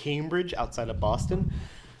 She's at Cambridge outside of Boston.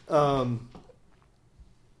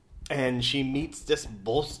 And she meets this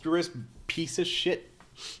bolsterous piece of shit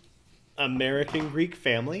American Greek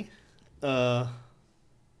family.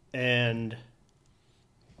 And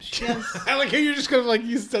she has... I like how you're just kind of like,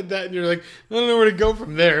 you said that and you're like, I don't know where to go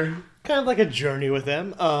from there. Kind of like a journey with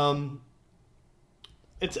them.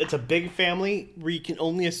 It's a big family where you can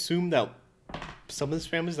only assume that some of this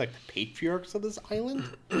family is like the patriarchs of this island.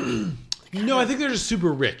 No, I think they're just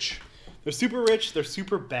super rich. They're super rich. They're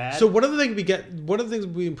super bad. So one of the things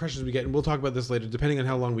impressions we get, and we'll talk about this later, depending on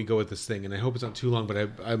how long we go with this thing, and I hope it's not too long, but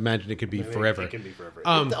I imagine it could be forever. It can be forever.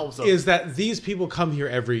 Is that these people come here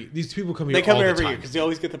every They come all here the every time. year because they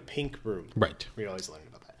always get the pink room. Right. We always learn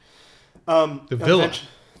about that. The villa.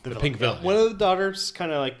 The pink villa. One of the daughters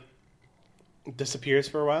kind of like disappears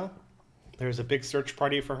for a while. There's a big search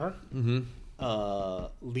party for her. Mm-hmm.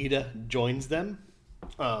 Lita joins them.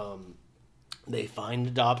 They find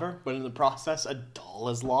the daughter, but in the process, a doll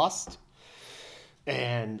is lost.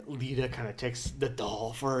 And Lita kind of takes the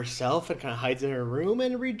doll for herself and kind of hides in her room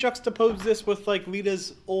and rejuxtapose this with like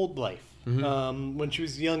Lita's old life when she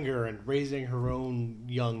was younger and raising her own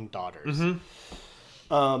young daughters.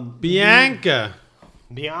 Bianca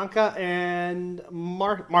and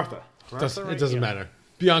Martha. It doesn't matter.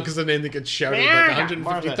 Bianca's a name that gets shouted like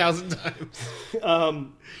 150,000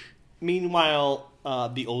 times. Meanwhile,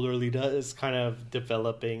 the older Lita is kind of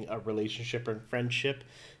developing a relationship and friendship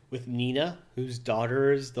with Nina, whose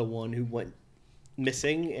daughter is the one who went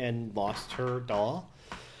missing and lost her doll,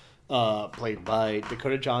 played by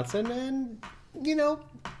Dakota Johnson. And, you know,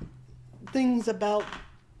 things about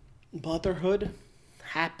motherhood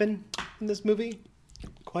happen in this movie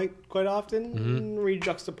quite often. Mm-hmm. We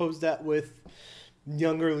juxtapose that with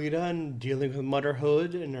younger Lita and dealing with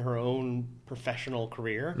motherhood and her own professional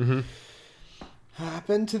career. Mm-hmm.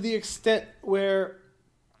 Happened to the extent where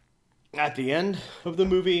at the end of the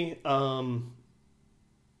movie,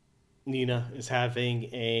 Nina is having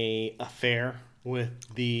a affair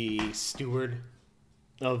with the steward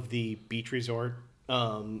of the beach resort.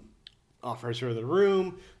 Offers her the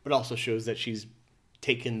room, but also shows that she's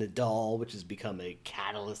taken the doll, which has become a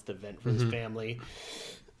catalyst event for this family.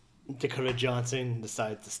 Dakota Johnson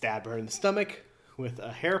decides to stab her in the stomach with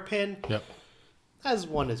a hairpin. Yep. As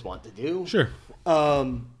one is wont to do. Sure.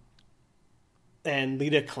 And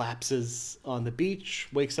Lita collapses on the beach,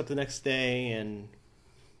 wakes up the next day, and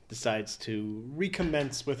decides to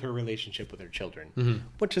recommence with her relationship with her children,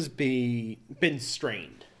 which has been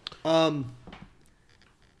strained.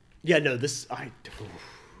 Yeah, no, this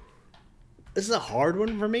is a hard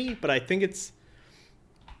one for me, but I think it's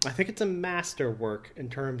a masterwork in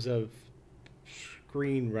terms of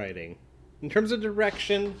screenwriting. In terms of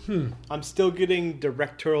direction, I'm still getting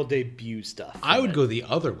directorial debut stuff. I would go the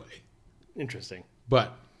other way. Interesting.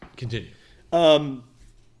 But continue. And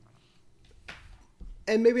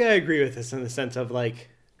maybe I agree with this in the sense of like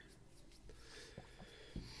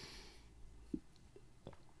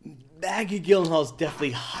Maggie Gyllenhaal's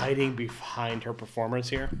definitely hiding behind her performance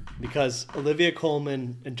here because Olivia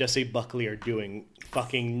Colman and Jessie Buckley are doing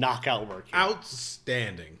fucking knockout work here.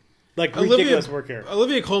 Outstanding. Like ridiculous work here.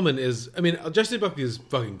 Olivia Colman is, I mean, Jessie Buckley is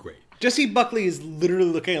fucking great. Jessie Buckley is literally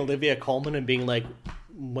looking at Olivia Colman and being like,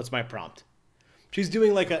 what's my prompt? She's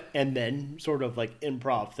doing like a and then sort of like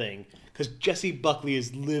improv thing because Jessie Buckley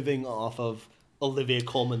is living off of Olivia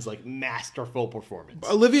Colman's like masterful performance.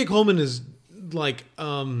 Olivia Colman is like,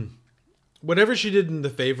 whatever she did in The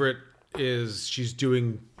Favorite is she's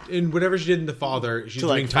doing, and whatever she did in The Father, she's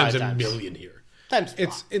doing like times 5 a million here. Times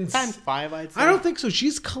 5, I'd say. I don't think so.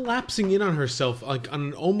 She's collapsing in on herself like on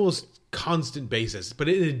an almost constant basis, but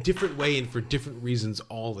in a different way and for different reasons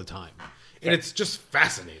all the time. And it's just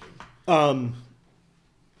fascinating. And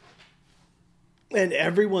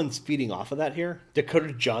everyone's feeding off of that here.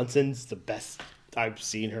 Dakota Johnson's the best I've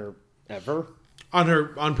seen her ever.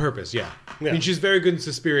 On purpose, yeah. I mean, she's very good in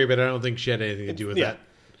Suspiria, but I don't think she had anything to do with that.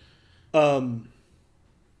 And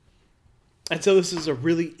so this is a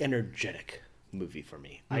really energetic movie for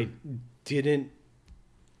me. I didn't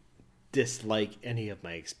dislike any of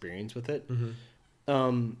my experience with it. Yeah,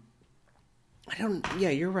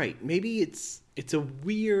 you're right. Maybe it's a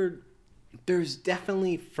weird, there's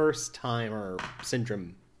definitely first timer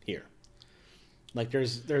syndrome here. Like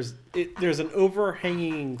there's an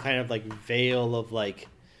overhanging kind of like veil of like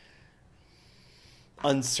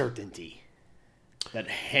uncertainty that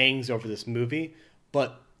hangs over this movie,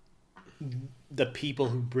 but the people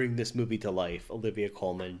who bring this movie to life, Olivia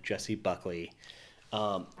Colman, Jessie Buckley,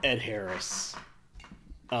 Ed Harris,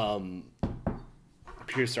 Peter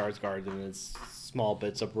Sarsgaard in his small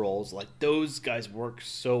bits of roles, like those guys work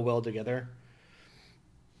so well together.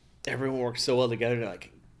 Everyone works so well together,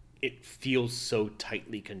 like it feels so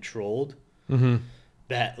tightly controlled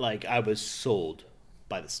that like I was sold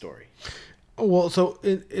by the story. Well, so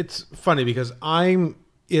it's funny because when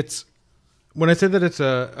I say that it's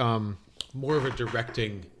a more of a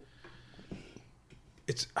directing,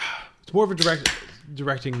 it's more of a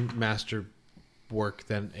directing master work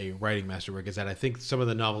than a writing masterwork, is that I think some of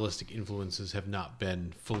the novelistic influences have not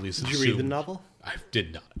been fully subsumed. Did you read the novel? I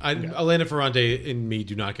did not. Elena Ferrante and me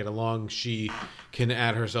do not get along. She can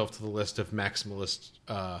add herself to the list of maximalist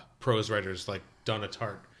prose writers like Donna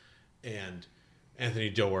Tartt and Anthony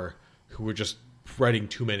Doerr, who were just writing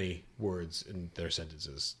too many words in their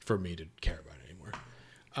sentences for me to care about it anymore.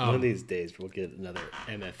 One of these days we'll get another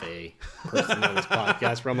MFA person on this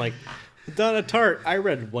podcast where I'm like, Donna Tartt, I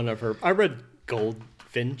read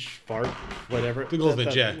Goldfinch, Fart, whatever. The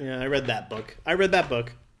Goldfinch, yeah. Yeah, I read that book.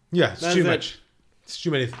 Yeah, it's too much. It's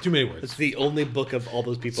too many words. It's the only book of all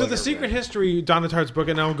those people. So the Secret History, Donna Tartt's book,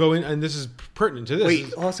 and I'll go in, and this is pertinent to this. Wait,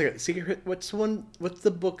 hold on a second. What's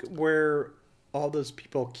the book where all those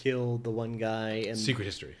people kill the one guy? And Secret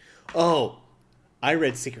History. Oh, I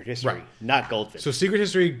read Secret History, not Goldfinch. So Secret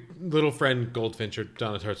History, Little Friend, Goldfinch are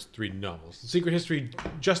Donna Tartt's 3 novels. Secret History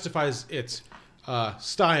justifies its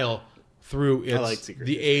style through I like its Secret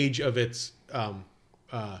the age of its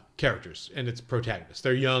characters and its protagonists.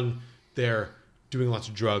 They're young, they're doing lots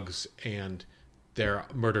of drugs, and they're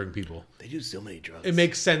murdering people. They do so many drugs. It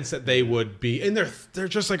makes sense that they would be, and they're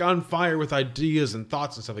just like on fire with ideas and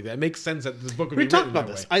thoughts and stuff like that. It makes sense that this book would We be talked written about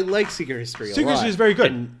that this. way. I like Secret History a lot. Secret History is very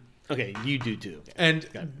good. And, okay, you do too. And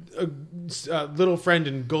Little Friend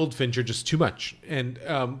and Goldfinch are just too much. And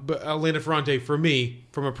but Elena Ferrante, for me,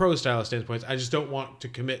 from a prose style standpoint, I just don't want to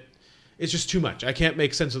commit. It's just too much. I can't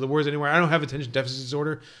make sense of the words anywhere. I don't have attention deficit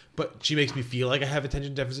disorder, but she makes me feel like I have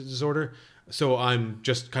attention deficit disorder. So I'm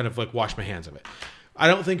just kind of like wash my hands of it. I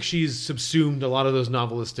don't think she's subsumed a lot of those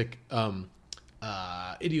novelistic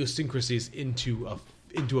idiosyncrasies into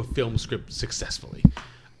a film script successfully.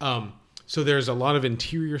 So there's a lot of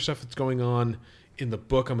interior stuff that's going on in the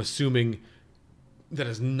book. I'm assuming that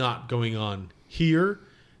is not going on here.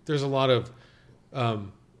 There's a lot of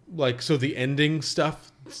so the ending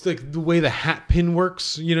stuff. It's like the way the hat pin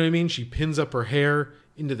works. You know what I mean? She pins up her hair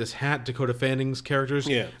into this hat. Dakota Fanning's characters.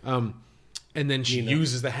 Yeah. And then she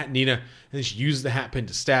uses the hat, Nina, and then she uses the hat pin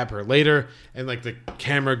to stab her later. And like the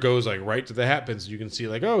camera goes like right to the hat pin, so you can see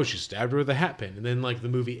like, oh, she stabbed her with a hat pin. And then like the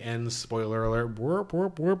movie ends, spoiler alert, warp,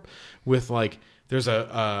 warp, warp, with like there's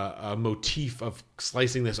a motif of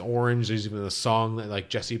slicing this orange. There's even a song that like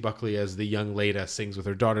Jessie Buckley as the young Leda sings with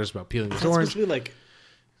her daughters about peeling this orange. Supposed to be like,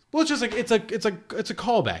 well, it's just like it's a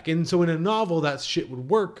callback. And so in a novel, that shit would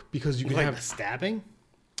work because you can have the stabbing.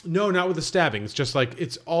 No, not with the stabbing. It's just like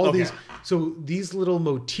it's all these. So these little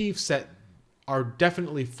motifs that are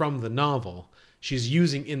definitely from the novel, she's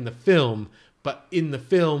using in the film, but in the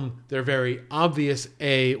film they're very obvious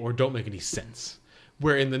or don't make any sense.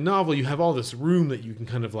 Where in the novel you have all this room that you can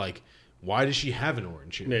kind of like, why does she have an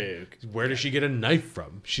orange here? Where does she get a knife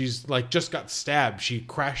from? She's like just got stabbed. She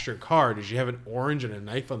crashed her car. Does she have an orange and a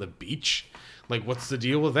knife on the beach? Like, what's the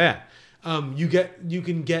deal with that? You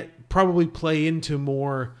can probably play into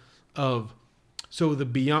more of, so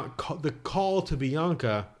the call to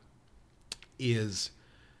Bianca is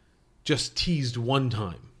just teased one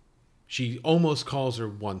time. She almost calls her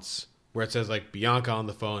once, where it says like Bianca on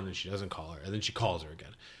the phone, and she doesn't call her, and then she calls her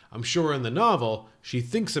again. I'm sure in the novel she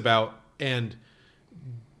thinks about and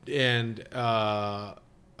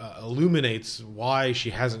illuminates why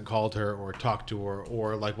she hasn't called her or talked to her,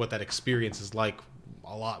 or like what that experience is like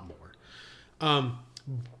a lot more.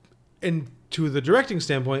 And to the directing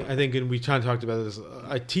standpoint, I think, and we kind of talked about this,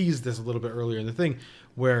 I teased this a little bit earlier in the thing,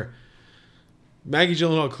 where Maggie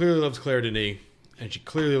Gyllenhaal clearly loves Claire Denis, and she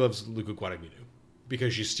clearly loves Luca Guadagnino,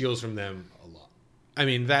 because she steals from them a lot. I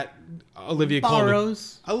mean, that Olivia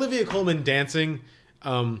Colman dancing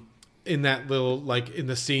in that little, like, in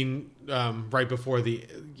the scene right before the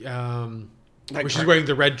where she's wearing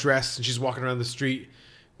the red dress and she's walking around the street,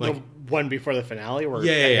 like the one before the finale where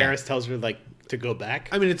Harris tells her like to go back.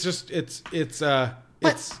 I mean, it's just it's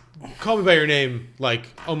Call Me by Your Name, like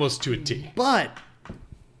almost to a T. But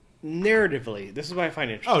narratively, this is what I find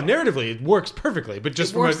interesting. Oh, narratively, it works perfectly, but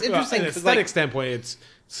just from an aesthetic standpoint, it's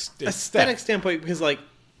aesthetic standpoint, because like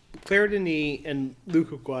Claire Denis and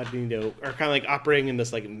Luca Guadagnino are kind of like operating in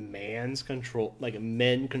this like men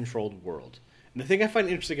controlled world. And the thing I find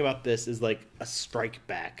interesting about this is like a strike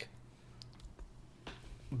back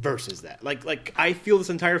versus that. Like I feel this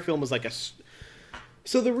entire film is like a.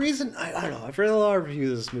 So the reason I don't know, I've read a lot of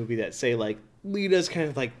reviews of this movie that say like Leda's kind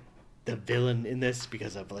of like the villain in this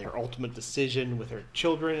because of like her ultimate decision with her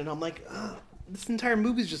children, and I'm like, this entire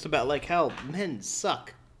movie is just about like how men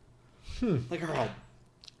suck. Like are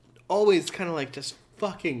always kind of like just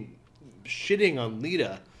fucking shitting on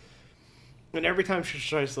Leda, and every time she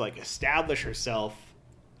tries to like establish herself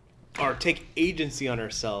or take agency on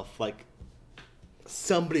herself, like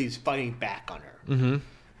somebody's fighting back on her. Mm-hmm.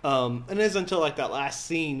 And it is until like that last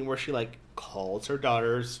scene where she like calls her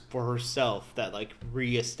daughters for herself that like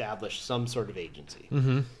reestablish some sort of agency. Mm-hmm.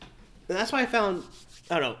 And that's why I found,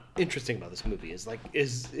 I don't know, interesting about this movie is like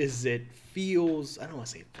is it feels, I don't want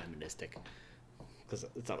to say feministic because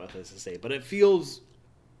it's not what I was to say, but it feels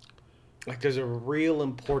like there's a real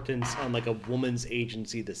importance on like a woman's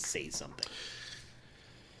agency to say something.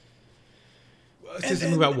 Say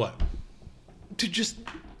something about what? To just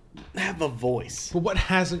have a voice. But what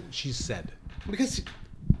hasn't she said? Because,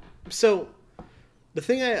 so, the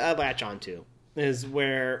thing I latch onto is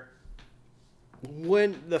when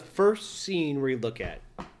the first scene where you look at,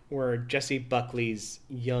 where Jessie Buckley's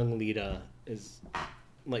young Leda is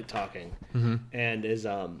like talking, mm-hmm. and is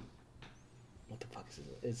what the fuck is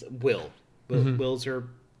it? It's Will. Mm-hmm. Will's her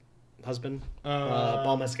husband.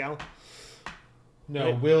 Paul Mescal.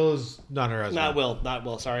 No, right? Will's not her husband. Not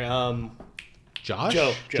Will. Sorry. Josh?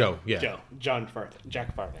 Joe. Yeah. Jack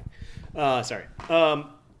Farthing. Sorry. And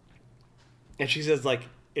she says, like,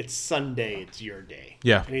 it's Sunday, it's your day.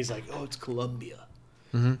 Yeah. And he's like, oh, it's Columbia.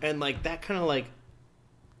 Mm-hmm. And, like, that kind of, like,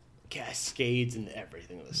 cascades into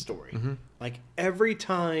everything in the story. Mm-hmm. Like, every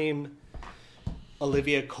time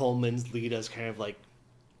Olivia Colman's Lita's kind of, like,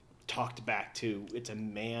 talked back to, it's a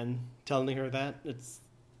man telling her that. It's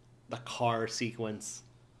the car sequence.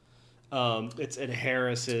 It's Ed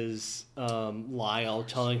Harris's Lyle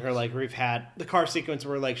telling her, like, we've had the car sequence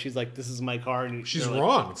where, like, she's like, this is my car. And she's like,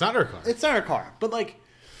 wrong. It's not her car. It's not her car. But, like,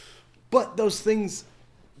 those things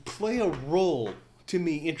play a role to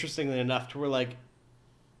me, interestingly enough, to where, like,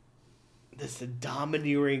 this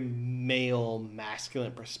domineering male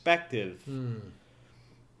masculine perspective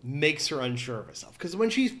makes her unsure of herself. Because when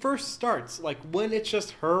she first starts, like, when it's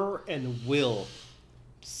just her and Will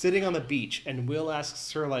sitting on the beach, and Will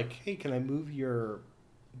asks her, like, hey, can I move your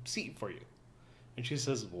seat for you? And she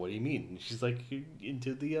says, what do you mean? And she's like,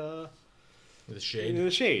 into the shade. Into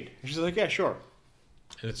the shade. And she's like, yeah, sure.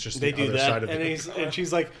 And it's just they the do other that, side of and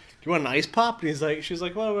she's like, do you want an ice pop? And she's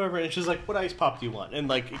like, well, whatever. And she's like, what ice pop do you want? And,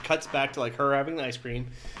 like, it cuts back to, like, her having the ice cream.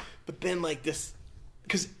 But then, like, this,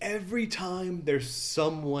 because every time there's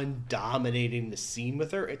someone dominating the scene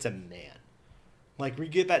with her, it's a man. Like, we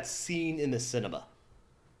get that scene in the cinema.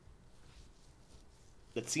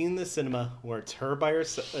 That scene in the cinema where it's her by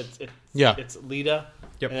herself. It's Lita.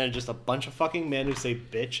 Yep. And then just a bunch of fucking men who say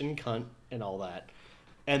bitch and cunt and all that.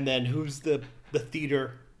 And then who's the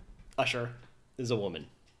theater usher is a woman.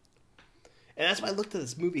 And that's what I looked at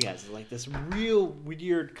this movie as. Like this real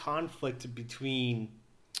weird conflict between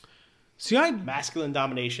masculine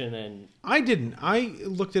domination and... I didn't. I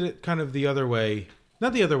looked at it kind of the other way.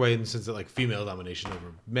 Not the other way in the sense that, like, female domination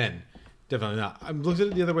over men. Definitely not. I looked at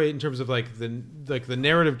it the other way in terms of, like, the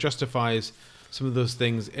narrative justifies some of those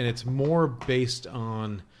things, and it's more based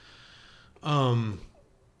on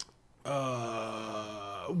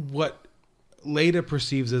what Leda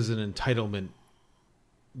perceives as an entitlement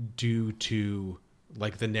due to,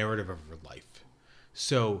 like, the narrative of her life.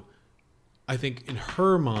 So I think in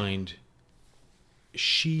her mind,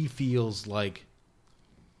 she feels like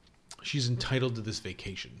she's entitled to this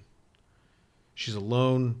vacation. She's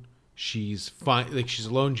alone. She's fine. Like, she's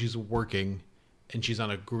alone. She's working, and she's on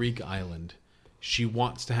a Greek island. She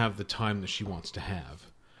wants to have the time that she wants to have,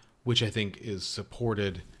 which I think is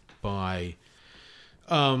supported by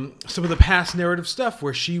some of the past narrative stuff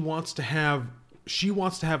where she wants to have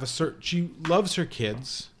a certain. She loves her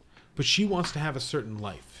kids, but she wants to have a certain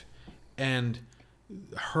life, and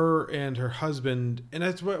her and her husband. And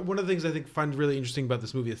that's one of the things I think find really interesting about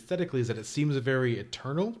this movie aesthetically is that it seems very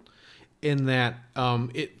eternal. In that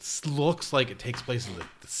it looks like it takes place in the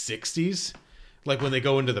 60s, like when they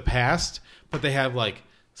go into the past, but they have, like,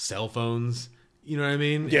 cell phones. You know what I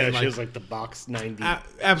mean? Yeah, and, she like, has, like, the box 90.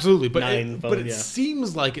 Absolutely, but phone, it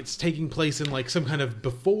seems like it's taking place in, like, some kind of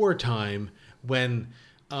before time when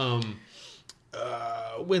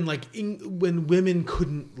women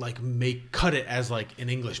couldn't, like, cut it as, like, an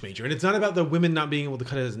English major. And it's not about the women not being able to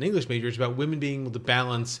cut it as an English major. It's about women being able to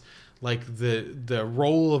balance, like, the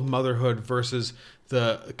role of motherhood versus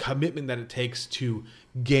the commitment that it takes to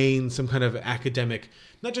gain some kind of academic,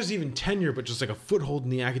 not just even tenure, but just like a foothold in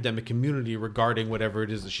the academic community regarding whatever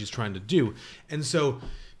it is that she's trying to do. And so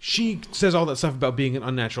she says all that stuff about being an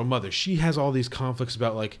unnatural mother. She has all these conflicts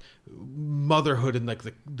about, like, motherhood and, like,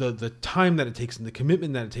 the time that it takes and the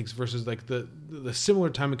commitment that it takes versus, like, the similar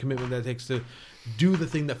time and commitment that it takes to do the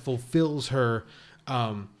thing that fulfills her,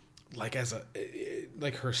 like, as a,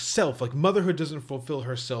 like, herself. Like, motherhood doesn't fulfill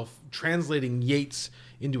herself. Translating Yeats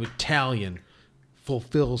into Italian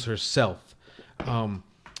fulfills herself.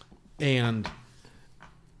 And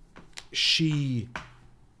she,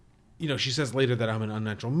 you know, she says later that I'm an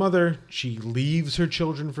unnatural mother. She leaves her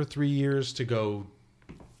children for 3 years to go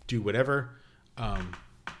do whatever. I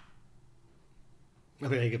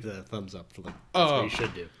mean, I give that a thumbs up for, like, that's what you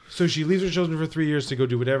should do. So she leaves her children for 3 years to go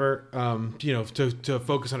do whatever, you know, to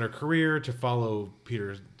focus on her career, to follow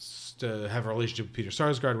Peter, to have a relationship with Peter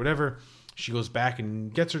Sarsgaard, whatever. She goes back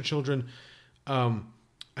and gets her children.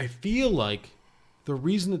 I feel like the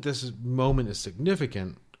reason that this moment is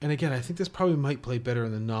significant, and again, I think this probably might play better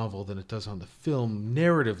in the novel than it does on the film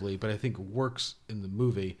narratively, but I think works in the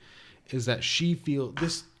movie, is that she feels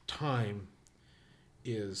this time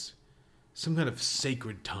is some kind of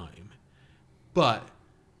sacred time. But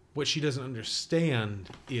what she doesn't understand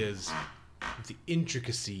is the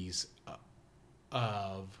intricacies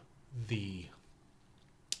of the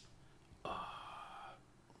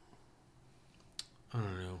I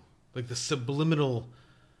don't know, like the subliminal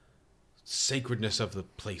sacredness of the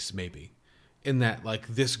place, maybe, in that, like,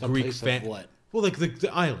 this Greek Well, like the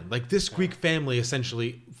island, like this Greek family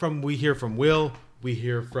essentially. We hear from Will, we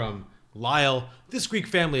hear from Lyle. This Greek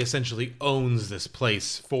family essentially owns this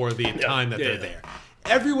place for the time that they're there.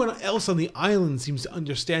 Everyone else on the island seems to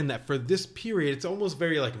understand that for this period, it's almost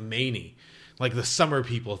very like Maine-y, like the summer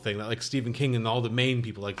people thing that like Stephen King and all the Maine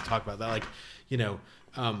people like to talk about. That like, you know,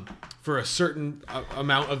 for a certain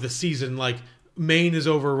amount of the season, like Maine is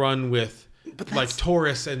overrun with like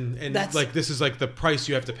tourists and like this is like the price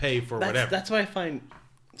you have to pay for whatever. That's what I find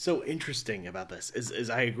so interesting about this is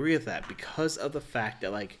I agree with that because of the fact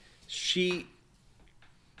that like she's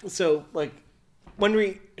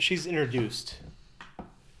introduced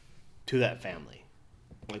to that family,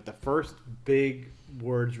 like the first big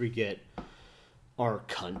words we get are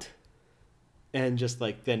cunt and just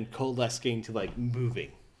like then coalescing to like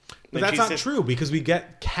moving. But that's not true because we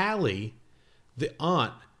get Callie, the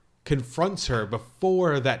aunt, confronts her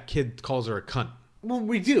before that kid calls her a cunt. Well,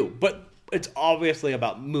 we do, but it's obviously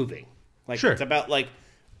about moving. Like sure. It's about like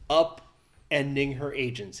upending her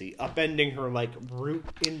agency, upending her like root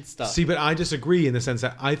in stuff. See, but I disagree in the sense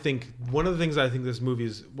that I think one of the things I think this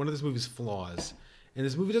movie's flaws, and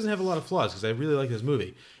this movie doesn't have a lot of flaws because I really like this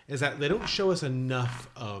movie, is that they don't show us enough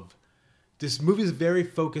of. This movie is very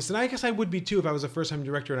focused, and I guess I would be too if I was a first-time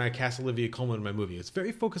director and I cast Olivia Colman in my movie. It's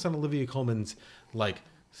very focused on Olivia Colman's like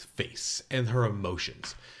face and her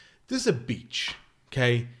emotions. This is a beach,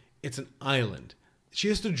 okay? It's an island. She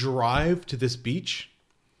has to drive to this beach.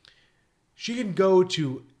 She can go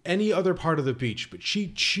to any other part of the beach, but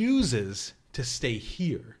she chooses to stay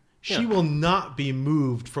here. She will not be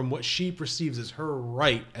moved from what she perceives as her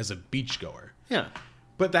right as a beachgoer. Yeah.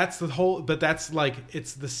 But that's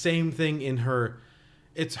it's the same thing in her.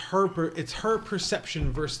 It's her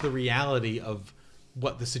perception versus the reality of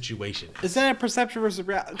what the situation is. Is that a perception versus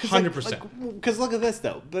reality? 100%. Because look at this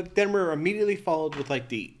though. But then we're immediately followed with like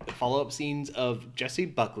the follow-up scenes of Jessie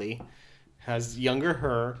Buckley, has younger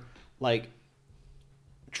her, like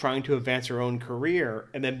trying to advance her own career,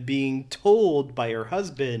 and then being told by her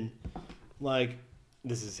husband, like,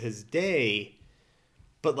 this is his day.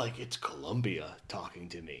 But, like, it's Columbia talking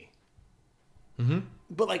to me. Mm-hmm.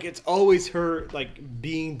 But, like, it's always her, like,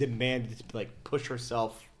 being demanded to, like, push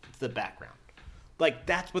herself to the background. Like,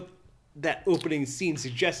 that's what that opening scene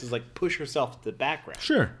suggests is, like, push herself to the background.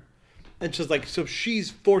 Sure. And she's like, so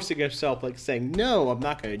she's forcing herself, like, saying, no, I'm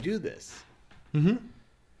not going to do this. Mm-hmm.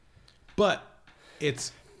 But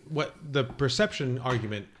it's what the perception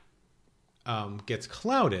argument gets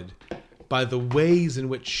clouded by the ways in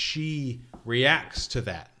which she reacts to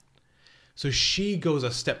that. So she goes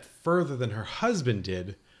a step further than her husband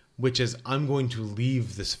did, which is, I'm going to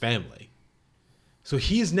leave this family. So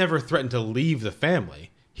he's never threatened to leave the family.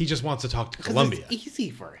 He just wants to talk to Columbia. It's easy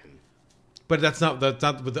for him. But that's not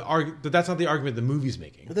the argument the movie's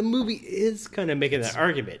making. The movie is kind of making that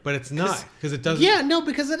argument, but it's not because it doesn't. Yeah, no,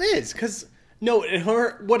 because it is. Because no, it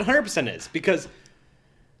 100% is because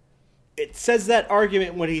it says that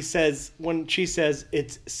argument when she says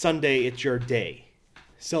it's Sunday, it's your day.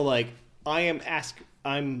 So like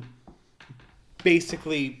I'm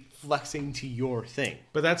basically flexing to your thing.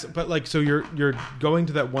 So you're going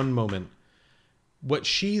to that one moment. What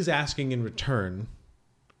she's asking in return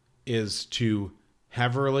is to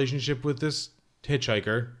have a relationship with this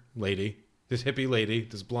hitchhiker lady, this hippie lady,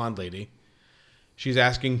 this blonde lady. She's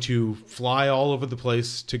asking to fly all over the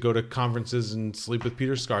place to go to conferences and sleep with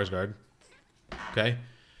Peter Skarsgård. Okay.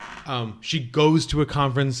 She goes to a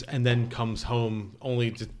conference and then comes home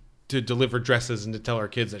only to deliver dresses and to tell her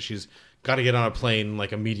kids that she's got to get on a plane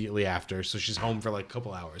like immediately after. So she's home for like a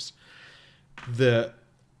couple hours.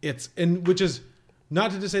 Which is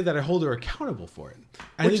not to say that I hold her accountable for it.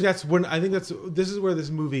 This is where this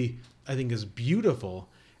movie I think is beautiful,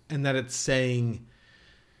 and that it's saying,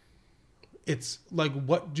 it's like,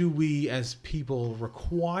 what do we as people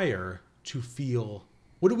require to feel?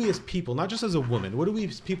 What do we as people, not just as a woman, what do we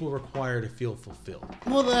as people require to feel fulfilled?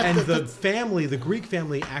 Well, the Greek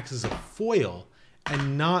family acts as a foil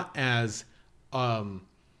and not as a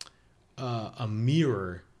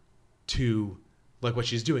mirror to like what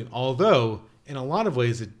she's doing. Although in a lot of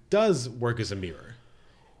ways it does work as a mirror,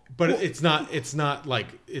 but it's not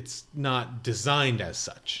designed as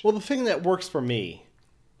such. Well, the thing that works for me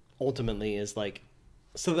ultimately is like,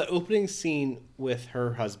 so the opening scene with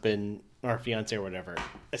her husband or fiance or whatever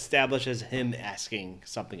establishes him asking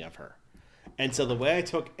something of her. And so the way I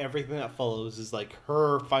took everything that follows is like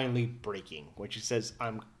her finally breaking when she says,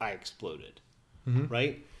 I exploded. Mm-hmm.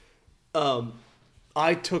 Right?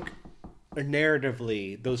 I took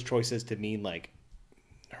narratively those choices to mean like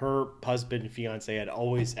her husband, fiance had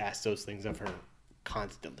always asked those things of her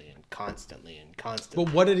constantly and constantly and constantly.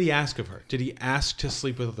 But what did he ask of her? Did he ask to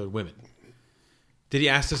sleep with other women? Did he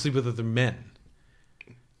ask to sleep with other men?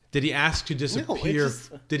 Did he ask to disappear?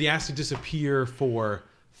 Did he ask to disappear for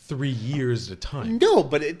 3 years at a time? No,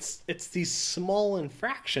 but it's these small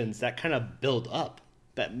infractions that kind of build up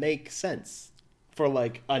that make sense for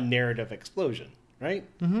like a narrative explosion, right?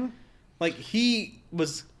 Mm-hmm. Like he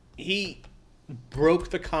broke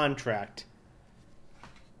the contract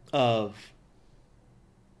of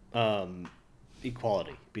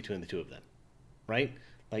equality between the two of them, right?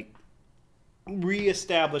 Like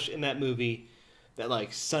reestablish in that movie that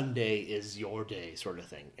like Sunday is your day sort of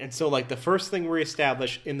thing. And so like the first thing we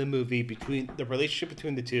establish in the movie between the relationship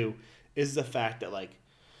between the two is the fact that like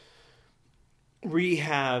we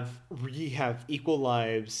have equal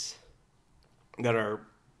lives that are,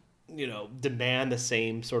 you know, demand the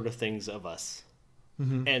same sort of things of us.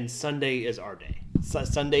 Mm-hmm. And Sunday is our day.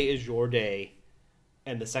 Sunday is your day.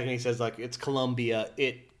 And the second he says like it's Columbia,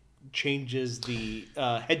 it changes the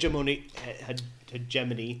hegemony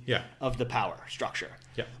of the power structure.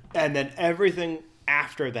 Yeah. And then everything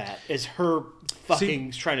after that is her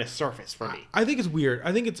fucking trying to surface for me. I think it's weird.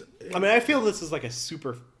 I mean, I feel this is like a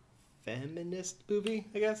super feminist movie,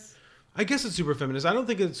 I guess. I guess it's super feminist. I don't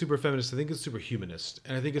think it's super feminist. I think it's super humanist.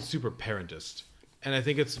 And I think it's super parentist. And I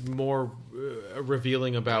think it's more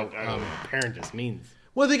revealing about... I don't know what parentist means.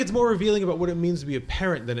 Well, I think it's more revealing about what it means to be a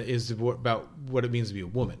parent than it is about what it means to be a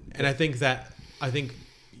woman. And I think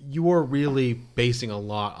you're really basing a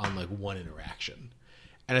lot on like one interaction.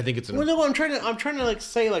 And I think it's Well, no, I'm trying to like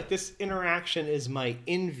say like this interaction is my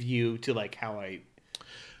in view to like how I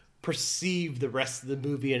perceive the rest of the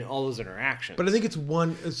movie and all those interactions. But I think it's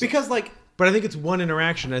one because like but I think it's one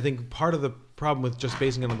interaction. I think part of the problem with just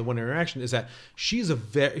basing it on the one interaction is that she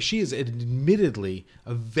is admittedly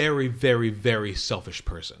a very, very, very selfish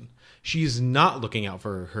person. She's not looking out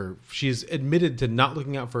for her. She's admitted to not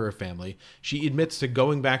looking out for her family. She admits to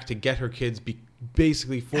going back to get her kids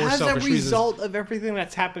basically for selfish reasons. As a result of everything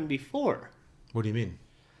that's happened before. What do you mean?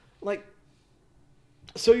 Like,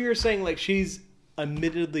 so you're saying like she's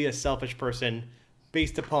admittedly a selfish person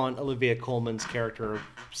based upon Olivia Colman's character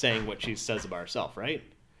saying what she says about herself, right?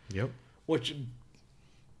 Yep. Which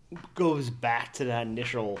goes back to that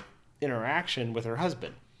initial interaction with her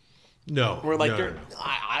husband. No. Where like no.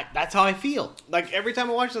 that's how I feel. Like every time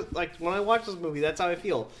I watch this, like when I watch this movie, that's how I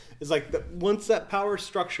feel. It's like once that power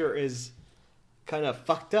structure is kind of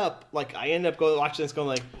fucked up, like I end up watching this going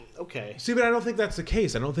like, okay. See, but I don't think that's the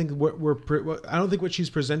case. I don't think I don't think what she's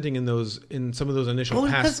presenting in some of those initial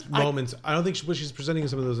past moments. I don't think what she's presenting in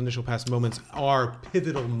some of those initial past moments are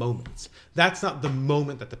pivotal moments. That's not the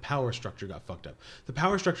moment that the power structure got fucked up. The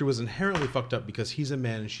power structure was inherently fucked up because he's a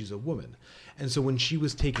man and she's a woman. And so when she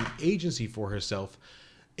was taking agency for herself,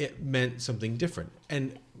 it meant something different.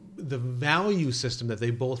 And the value system that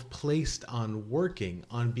they both placed on working,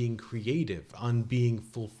 on being creative, on being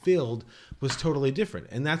fulfilled was totally different.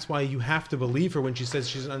 And that's why you have to believe her when she says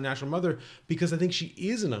she's an unnatural mother, because I think she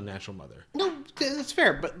is an unnatural mother. No, that's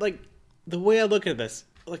fair. But like the way I look at this,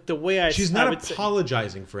 like the way she's not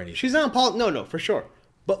apologizing for anything. She's not no, for sure.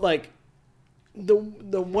 But like the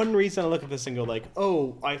one reason I look at this and go like,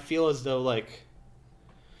 oh, I feel as though like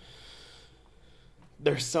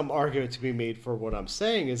there's some argument to be made for what I'm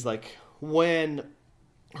saying is like when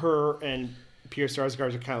her and Pierre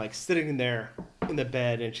Sarsgaard are kind of like sitting there in the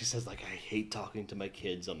bed and she says like, I hate talking to my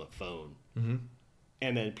kids on the phone. Mm-hmm.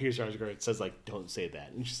 And then Pierre Sarsgaard says like, don't say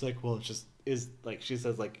that. And she's like, well, it just is like, she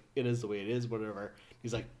says like, it is the way it is, whatever.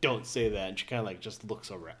 He's like, don't say that. And she kind of like just looks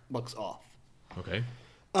off. Okay.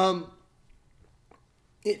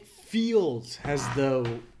 It feels as though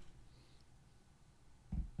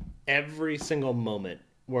every single moment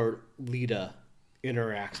where Lita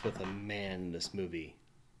interacts with a man in this movie,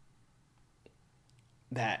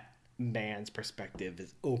 that man's perspective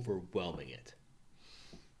is overwhelming it.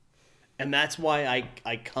 And that's why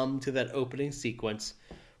I come to that opening sequence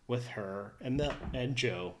with her and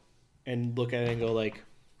Joe and look at it and go like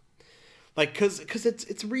cause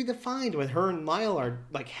it's redefined when her and Lyle are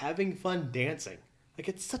like having fun dancing. Like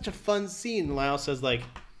it's such a fun scene. Lyle says like,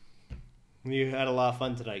 you had a lot of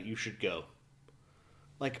fun tonight. You should go.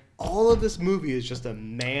 Like all of this movie is just a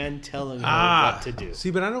man telling her what to do. See,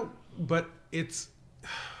 but it's.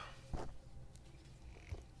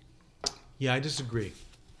 Yeah, I disagree.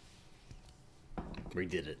 We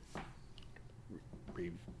did it.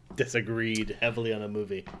 We disagreed heavily on a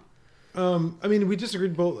movie. I mean, we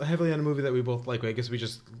disagreed both heavily on a movie that we both like. I guess we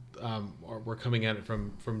just we're coming at it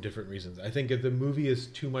from different reasons. I think if the movie is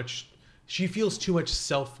too much, she feels too much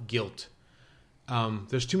self-guilt.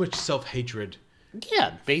 There's too much self-hatred.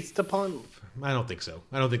 Yeah, based upon I don't think so.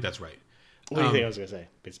 I don't think that's right. What do you think I was going to say?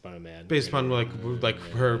 Based upon a man. Based upon like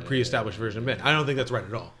her pre-established version of men. I don't think that's right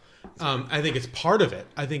at all. I think it's part of it.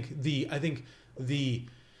 I think the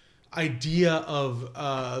idea of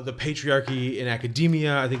the patriarchy in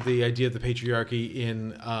academia. I think the idea of the patriarchy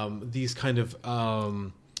in these kind of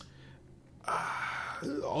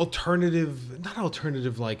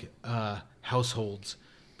alternative like households,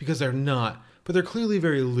 because they're not, but they're clearly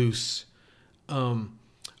very loose.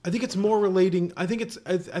 I think it's more relating. I think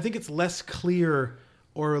it's less clear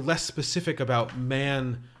or less specific about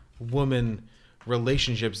man-woman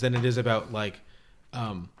relationships than it is about like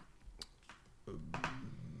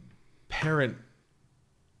parent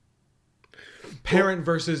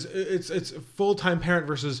versus it's full-time parent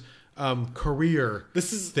versus career.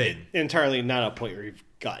 This is entirely not a point where you've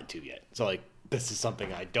gotten to yet. So like this is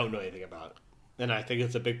something I don't know anything about. And I think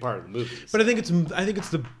it's a big part of the movie. So. But I think it's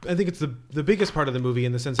the biggest part of the movie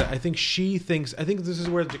in the sense that I think this is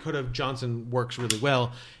where Dakota Johnson works really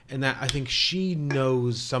well, and that I think she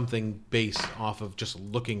knows something based off of just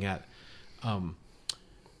looking at.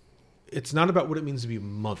 It's not about what it means to be a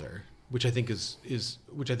mother, which I think is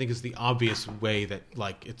the obvious way that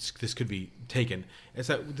like this could be taken. It's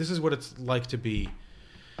that this is what it's like to be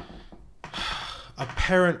a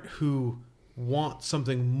parent who want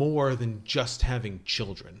something more than just having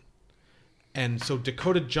children. And so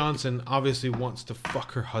Dakota Johnson obviously wants to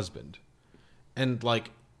fuck her husband and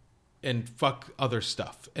fuck other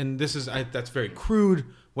stuff. And this is that's very crude,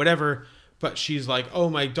 whatever, but she's like, "Oh,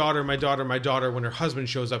 my daughter, my daughter, my daughter." When her husband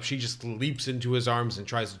shows up, she just leaps into his arms and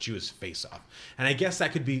tries to chew his face off. And I guess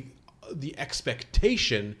that could be the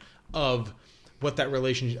expectation of what that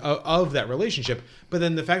relationship, but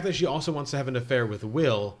then the fact that she also wants to have an affair with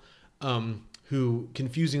Will, who,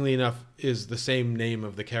 confusingly enough, is the same name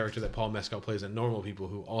of the character that Paul Mescal plays in Normal People,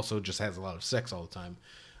 who also just has a lot of sex all the time.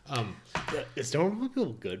 Is Normal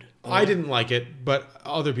People good? I didn't like it, but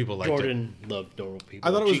other people liked Jordan loved Normal People.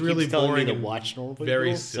 I thought it was really boring to watch Normal People.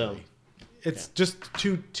 Very silly. It's just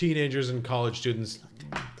two teenagers and college students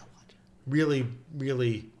really,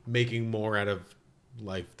 really making more out of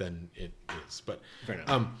life than it is. But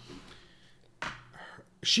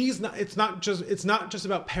she's not. It's not just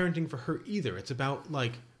about parenting for her either. It's about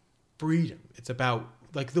like freedom. It's about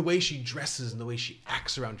like the way she dresses and the way she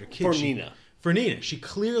acts around her kids. For Nina, she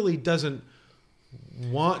clearly doesn't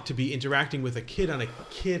want to be interacting with a kid on a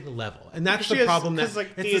kid level, and that's the problem. That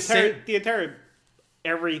like the entire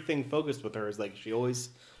everything focused with her is like she always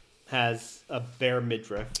has a bare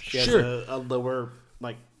midriff. She has a lower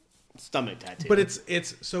like stomach tattoo. But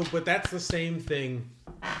but that's the same thing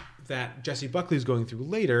that Jessie Buckley's going through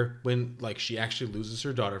later when like she actually loses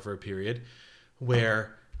her daughter for a period,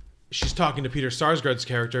 where she's talking to Peter Sarsgaard's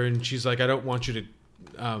character and she's like, "I don't want you to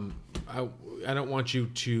I don't want you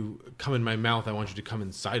to come in my mouth. I want you to come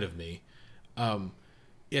inside of me."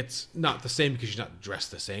 It's not the same because she's not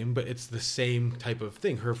dressed the same, but it's the same type of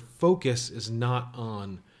thing. Her focus is not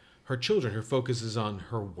on her children. Her focus is on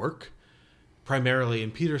her work, primarily,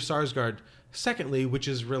 and Peter Sarsgaard, secondly, which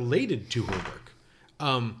is related to her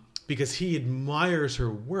work, because he admires her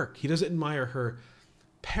work. He doesn't admire her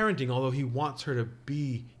parenting, although he wants her to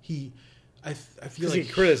be. I feel like he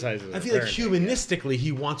criticizes her. I feel like humanistically,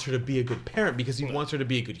 he wants her to be a good parent because he wants her to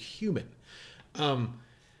be a good human.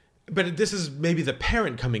 But this is maybe the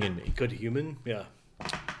parent coming in me. Good human, yeah.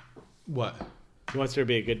 What? He wants her to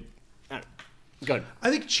be a good. Good. I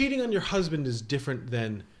think cheating on your husband is different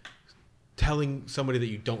than telling somebody that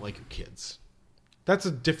you don't like your kids. That's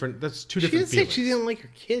two different feelings. She didn't say she didn't like her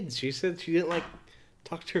kids. She said she didn't like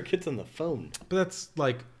talk to her kids on the phone. But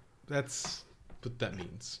that's what that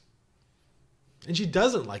means. And she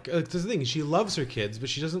doesn't like. That's the thing. She loves her kids, but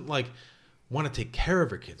she doesn't like want to take care of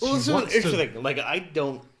her kids. Well, this is interesting. Like I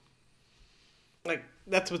don't like.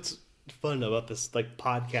 That's what's fun about this like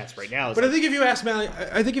podcast right now. But I think if you ask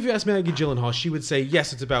Maggie Gyllenhaal, she would say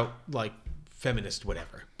yes. It's about like feminist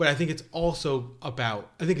whatever. But I think it's also about.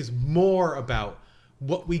 I think it's more about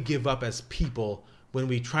what we give up as people when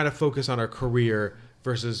we try to focus on our career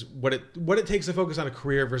versus what it takes to focus on a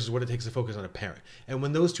career versus what it takes to focus on a parent. And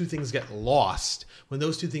when those two things get lost, when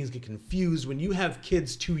those two things get confused, when you have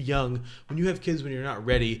kids too young, when you have kids when you're not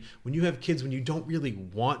ready, when you have kids when you don't really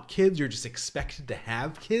want kids, you're just expected to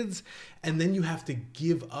have kids, and then you have to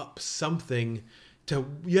give up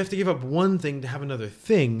you have to give up one thing to have another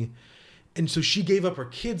thing. And so she gave up her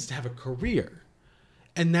kids to have a career.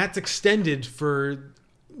 And that's extended for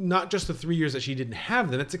not just the 3 years that she didn't have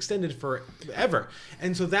them, it's extended forever.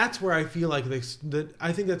 And so that's where I feel like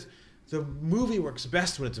I think that the movie works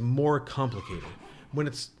best when it's more complicated. When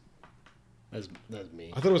it's That's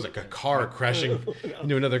me. I thought it was like a car crashing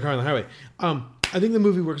into another car on the highway. I think the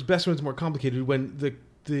movie works best when it's more complicated, when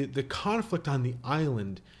the conflict on the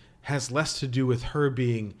island has less to do with her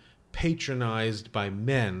being patronized by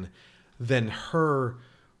men than her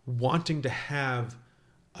wanting to have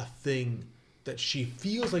a thing that she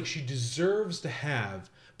feels like she deserves to have,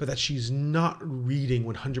 but that she's not reading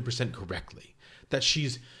 100% correctly. That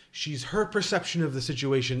she's her perception of the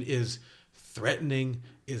situation is threatening,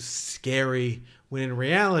 is scary, when in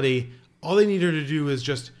reality, all they need her to do is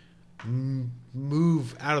just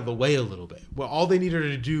move out of the way a little bit. Well, all they need her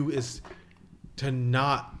to do is to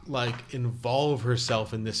not like involve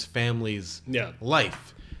herself in this family's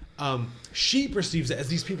life. She perceives it as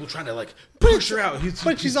these people trying to like push her out.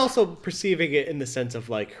 But she's also perceiving it in the sense of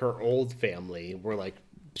like her old family, where like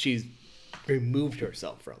she's removed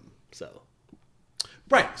herself from. So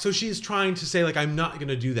right, so she's trying to say like, I'm not going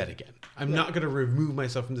to do that again. I'm not going to remove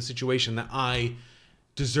myself from the situation that I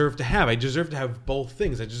deserve to have. I deserve to have both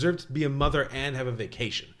things. I deserve to be a mother and have a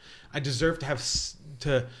vacation. I deserve to have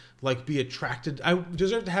to like be attracted. I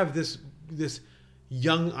deserve to have this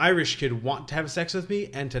young Irish kid want to have sex with me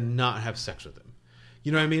and to not have sex with him.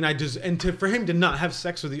 You know what I mean? For him to not have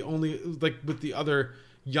sex with with the other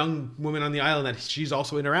young woman on the island that she's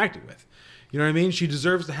also interacting with. You know what I mean? She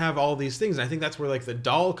deserves to have all these things. And I think that's where like the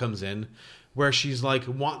doll comes in, where she's like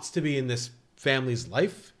wants to be in this family's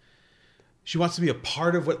life. She wants to be a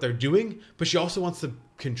part of what they're doing, but she also wants to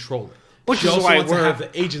control it. Which she is also why wants to have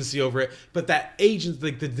the agency over it, but that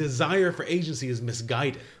like the desire for agency is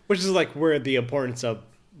misguided. Which is like where the importance of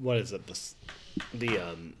what is it, the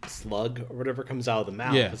slug or whatever comes out of the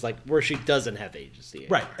mouth. Yeah. It's like where she doesn't have agency.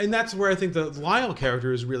 Right, and that's where I think the Lyle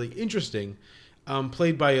character is really interesting,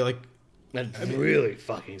 played by like. Really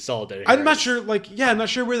fucking solid. I'm not sure, I'm not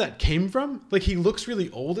sure where that came from. Like, he looks really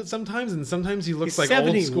old at sometimes, and sometimes he looks he's like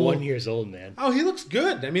old school. 71 years old, man. Oh, he looks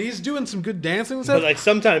good. I mean, he's doing some good dancing and stuff. But like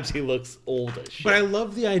sometimes he looks old as shit. But I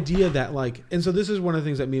love the idea that like, and so this is one of the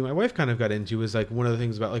things that me and my wife kind of got into, is like one of the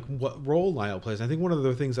things about like what role Lyle plays. I think one of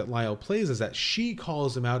the things that Lyle plays is that she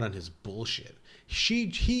calls him out on his bullshit.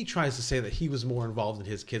 He tries to say that he was more involved in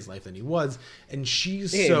his kid's life than he was, and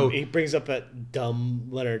he brings up that dumb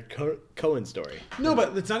Leonard Cohen story. No,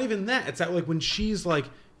 but it's not even that. It's that like when she's like,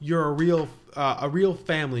 you're a real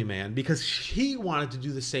family man, because he wanted to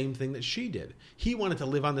do the same thing that she did. He wanted to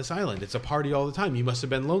live on this island. It's a party all the time. You must have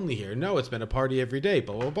been lonely here. No, it's been a party every day,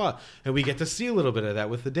 blah, blah, blah. And we get to see a little bit of that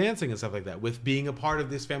with the dancing and stuff like that, with being a part of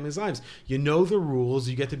this family's lives. You know the rules.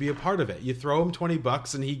 You get to be a part of it. You throw him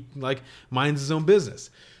 $20 and he like minds his own business.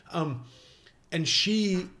 And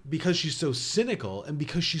she, because she's so cynical and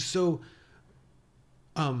because she's so,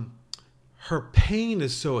 her pain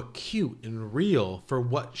is so acute and real for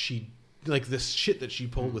what she, like this shit that she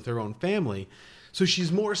pulled with her own family. So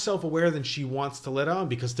she's more self-aware than she wants to let on,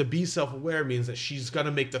 because to be self-aware means that she's got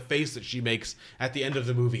to make the face that she makes at the end of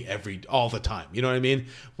the movie all the time. You know what I mean?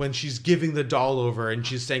 When she's giving the doll over and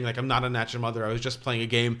she's saying like, I'm not a natural mother, I was just playing a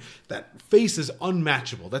game. That face is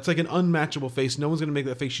unmatchable. That's like an unmatchable face. No one's going to make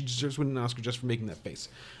that face. She deserves to win an Oscar just for making that face.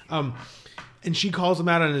 And she calls him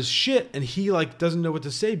out on his shit, and he like doesn't know what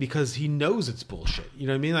to say because he knows it's bullshit. You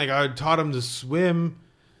know what I mean? Like, I taught him to swim,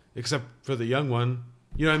 except for the young one.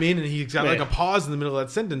 You know what I mean? And he's got like a pause in the middle of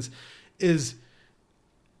that sentence. Is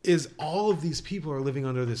all of these people are living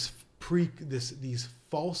under these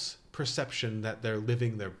false perception that they're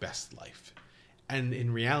living their best life, and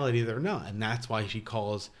in reality they're not. And that's why she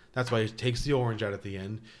takes the orange out at the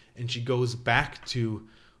end, and she goes back to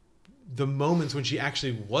the moments when she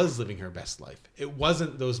actually was living her best life. It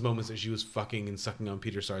wasn't those moments that she was fucking and sucking on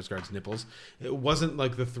Peter Sarsgaard's nipples. It wasn't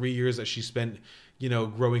like the 3 years that she spent,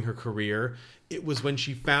 growing her career. It was when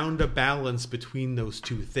she found a balance between those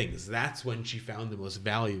two things. That's when she found the most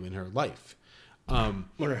value in her life. When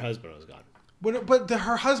her husband was gone.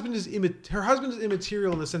 Her husband is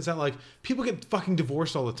immaterial in the sense that like people get fucking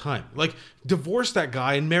divorced all the time. Like, divorce that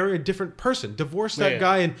guy and marry a different person. Divorce that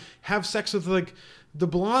guy and have sex with like the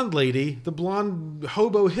blonde lady, the blonde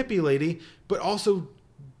hobo hippie lady, but also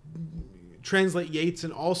translate Yates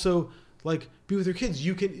and also like be with your kids.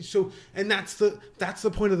 You can and that's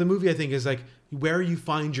the point of the movie, I think, is like where you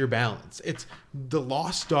find your balance. It's the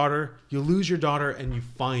lost daughter, you lose your daughter, and you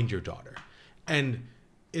find your daughter. And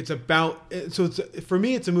it's about, for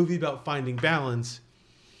me, it's a movie about finding balance.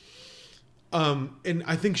 And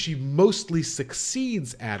I think she mostly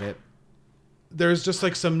succeeds at it. There's just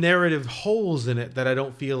like some narrative holes in it that I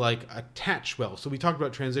don't feel like attach well. So we talked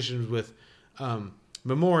about transitions with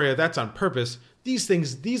Memoria. That's on purpose. These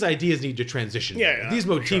ideas need to transition. Yeah, these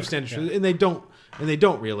motifs, sure. and they don't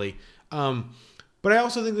really. But I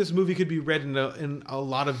also think this movie could be read in a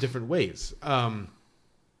lot of different ways.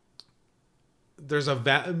 There's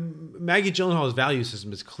Maggie Gyllenhaal's value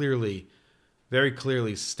system is very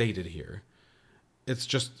clearly stated here. It's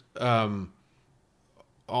just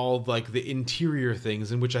all like the interior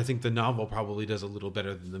things, in which I think the novel probably does a little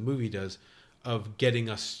better than the movie does, of getting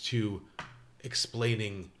us to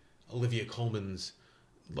explaining Olivia Colman's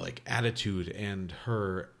like attitude and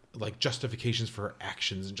her like justifications for her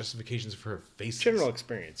actions and justifications for her faces. General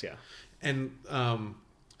experience, yeah. And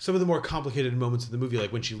some of the more complicated moments of the movie,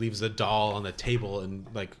 like when she leaves the doll on the table and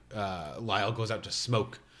like Lyle goes out to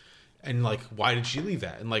smoke, and like, why did she leave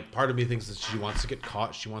that? And like, part of me thinks that she wants to get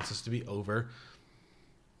caught. She wants this to be over.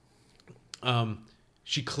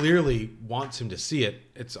 She clearly wants him to see it.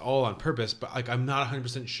 It's all on purpose, but like, I'm not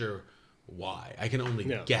 100% sure why. I can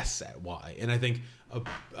only guess at why. And I think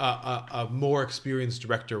a more experienced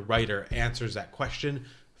director writer answers that question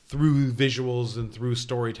through visuals and through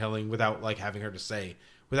storytelling without having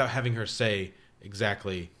her say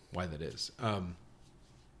exactly why that is.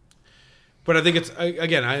 But I think it's,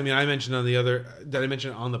 again, I mean, I mentioned on the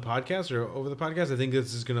podcast or over the podcast, I think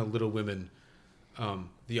this is going to Little Women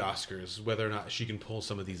the Oscars. Whether or not she can pull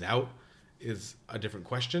some of these out is a different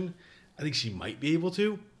question. I think she might be able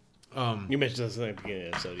to. You mentioned this in the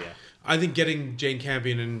beginning, so yeah. I think getting Jane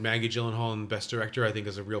Campion and Maggie Gyllenhaal in Best Director, I think,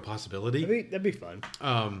 is a real possibility. That'd be fun.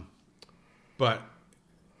 But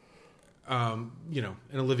you know,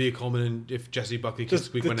 and Olivia Colman, and if Jessie Buckley can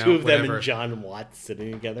squeak one out, the two of them whatever. and John Watts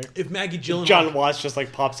sitting together. If Maggie Gyllenhaal, John Watts just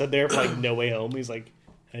like pops in there for like No Way Home, he's like,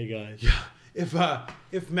 "Hey guys." Yeah.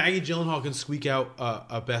 If Maggie Gyllenhaal can squeak out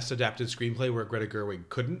a Best Adapted Screenplay where Greta Gerwig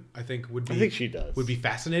couldn't, I think she does. Would be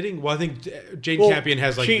fascinating. Well, I think Jane Campion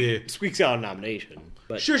has she squeaks out a nomination.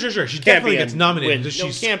 But sure. She definitely gets nominated.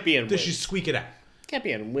 Campion does she squeak it out?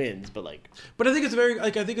 Campion wins, but I think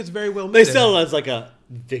it's very well made. They sell it as like a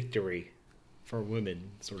victory for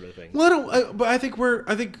women sort of thing. Well, but I think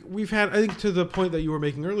to the point that you were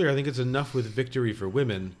making earlier, I think it's enough with victory for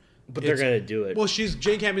women. But they're going to do it. Well,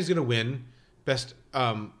 Jane Campion's going to win Best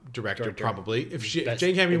Director probably. If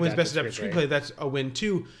Jane Campion wins Best Adapted Screenplay, that's a win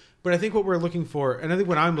too. But I think what we're looking for, and I think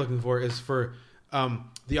what I'm looking for, is for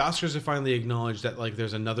the Oscars to finally acknowledge that like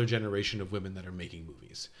there's another generation of women that are making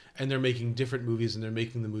movies, and they're making different movies, and they're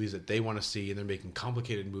making the movies that they want to see, and they're making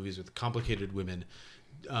complicated movies with complicated women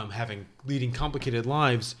leading complicated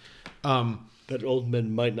lives. That old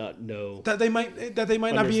men might not know. That they might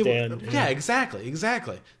not be able. Yeah,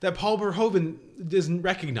 exactly. That Paul Verhoeven isn't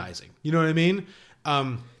recognizing. You know what I mean?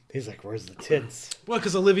 He's like, "Where's the tits?" Well,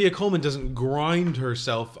 because Olivia Colman doesn't grind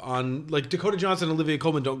herself on like Dakota Johnson and Olivia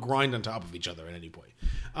Colman don't grind on top of each other at any point.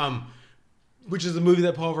 Which is the movie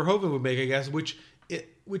that Paul Verhoeven would make, I guess. Which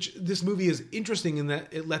this movie is interesting in that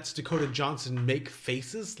it lets Dakota Johnson make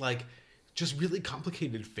faces, like just really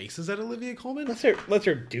complicated faces at Olivia Colman. Lets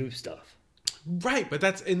her do stuff. Right, but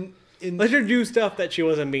that's in let her do stuff that she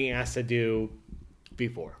wasn't being asked to do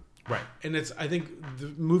before. Right, and I think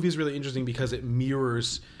the movie is really interesting because it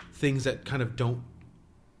mirrors things that kind of don't,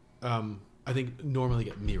 I think, normally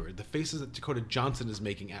get mirrored. The faces that Dakota Johnson is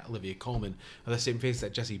making at Olivia Colman are the same faces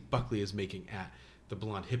that Jessie Buckley is making at the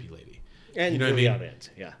blonde hippie lady. And you know to what the I mean? audience,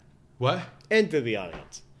 yeah. What? And to the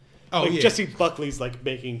audience. Oh, like yeah. Jessie Buckley's like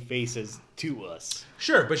making faces to us.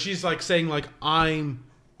 Sure, but she's like saying like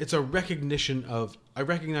it's a recognition of I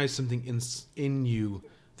recognize something in you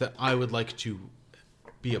that I would like to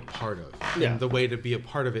be a part of. Yeah. And the way to be a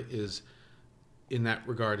part of it is in that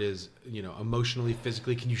regard is, you know, emotionally,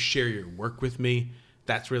 physically. Can you share your work with me?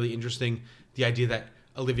 That's really interesting. The idea that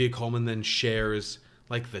Olivia Colman then shares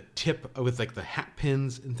like the tip with like the hat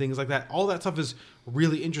pins and things like that. All that stuff is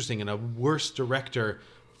really interesting, and a worse director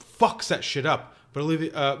fucks that shit up. But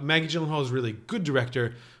Maggie Gyllenhaal is a really good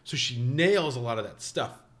director, so she nails a lot of that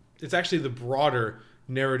stuff. It's actually the broader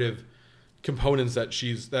narrative components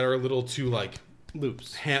that are a little too like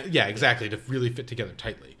loops. Yeah, exactly, to really fit together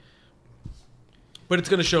tightly. But it's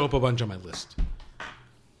going to show up a bunch on my list.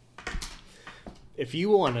 If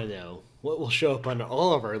you want to know what will show up on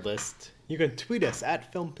all of our lists, you can tweet us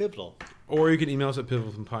at Film Pivotal. Or you can email us at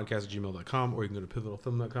pivotalfilmpodcast@gmail.com, or you can go to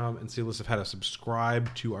pivotalfilm.com and see a list of how to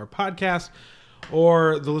subscribe to our podcast,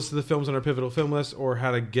 or the list of the films on our Pivotal Film list, or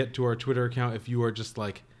how to get to our Twitter account if you are just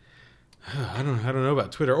like, I don't know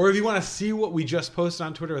about Twitter. Or if you want to see what we just posted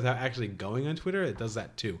on Twitter without actually going on Twitter, it does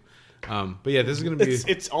that too. But yeah, this is going to be...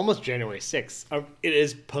 It's almost January 6th. It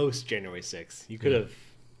is post January 6th. You could have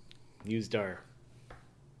used our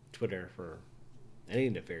Twitter for any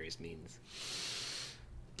nefarious means.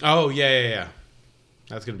 Oh, yeah.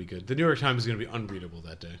 That's going to be good. The New York Times is going to be unreadable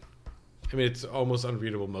that day. I mean, it's almost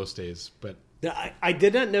unreadable most days, but I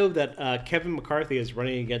did not know that Kevin McCarthy is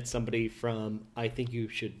running against somebody from I Think You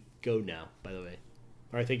Should Go Now, by the way.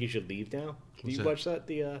 Or I Think You Should Leave Now. Did you watch that?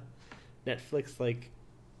 The Netflix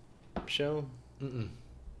show? Mm-mm.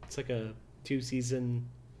 It's like a 2-season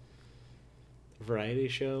variety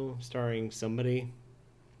show starring somebody.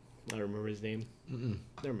 I don't remember his name. Mm-mm.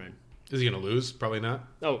 Never mind. Is he going to lose? Probably not.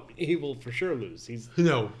 Oh, he will for sure lose.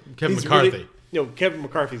 Kevin McCarthy. Kevin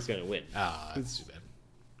McCarthy's going to win. That's too bad.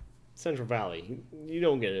 Central Valley. You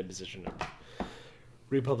don't get in a position of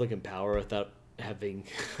Republican power without having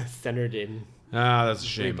centered in that's a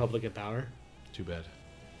shame. Republican power. Too bad.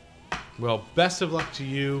 Well, best of luck to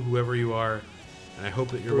you, whoever you are, and I hope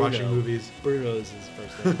that you're watching movies. Bruno is his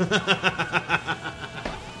first name.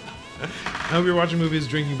 I hope you're watching movies,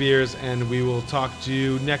 drinking beers, and we will talk to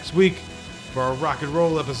you next week for our rock and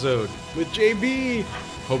roll episode. With JB!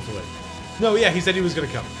 Hopefully. No, yeah, he said he was going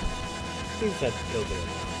to come. He said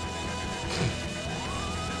COVID.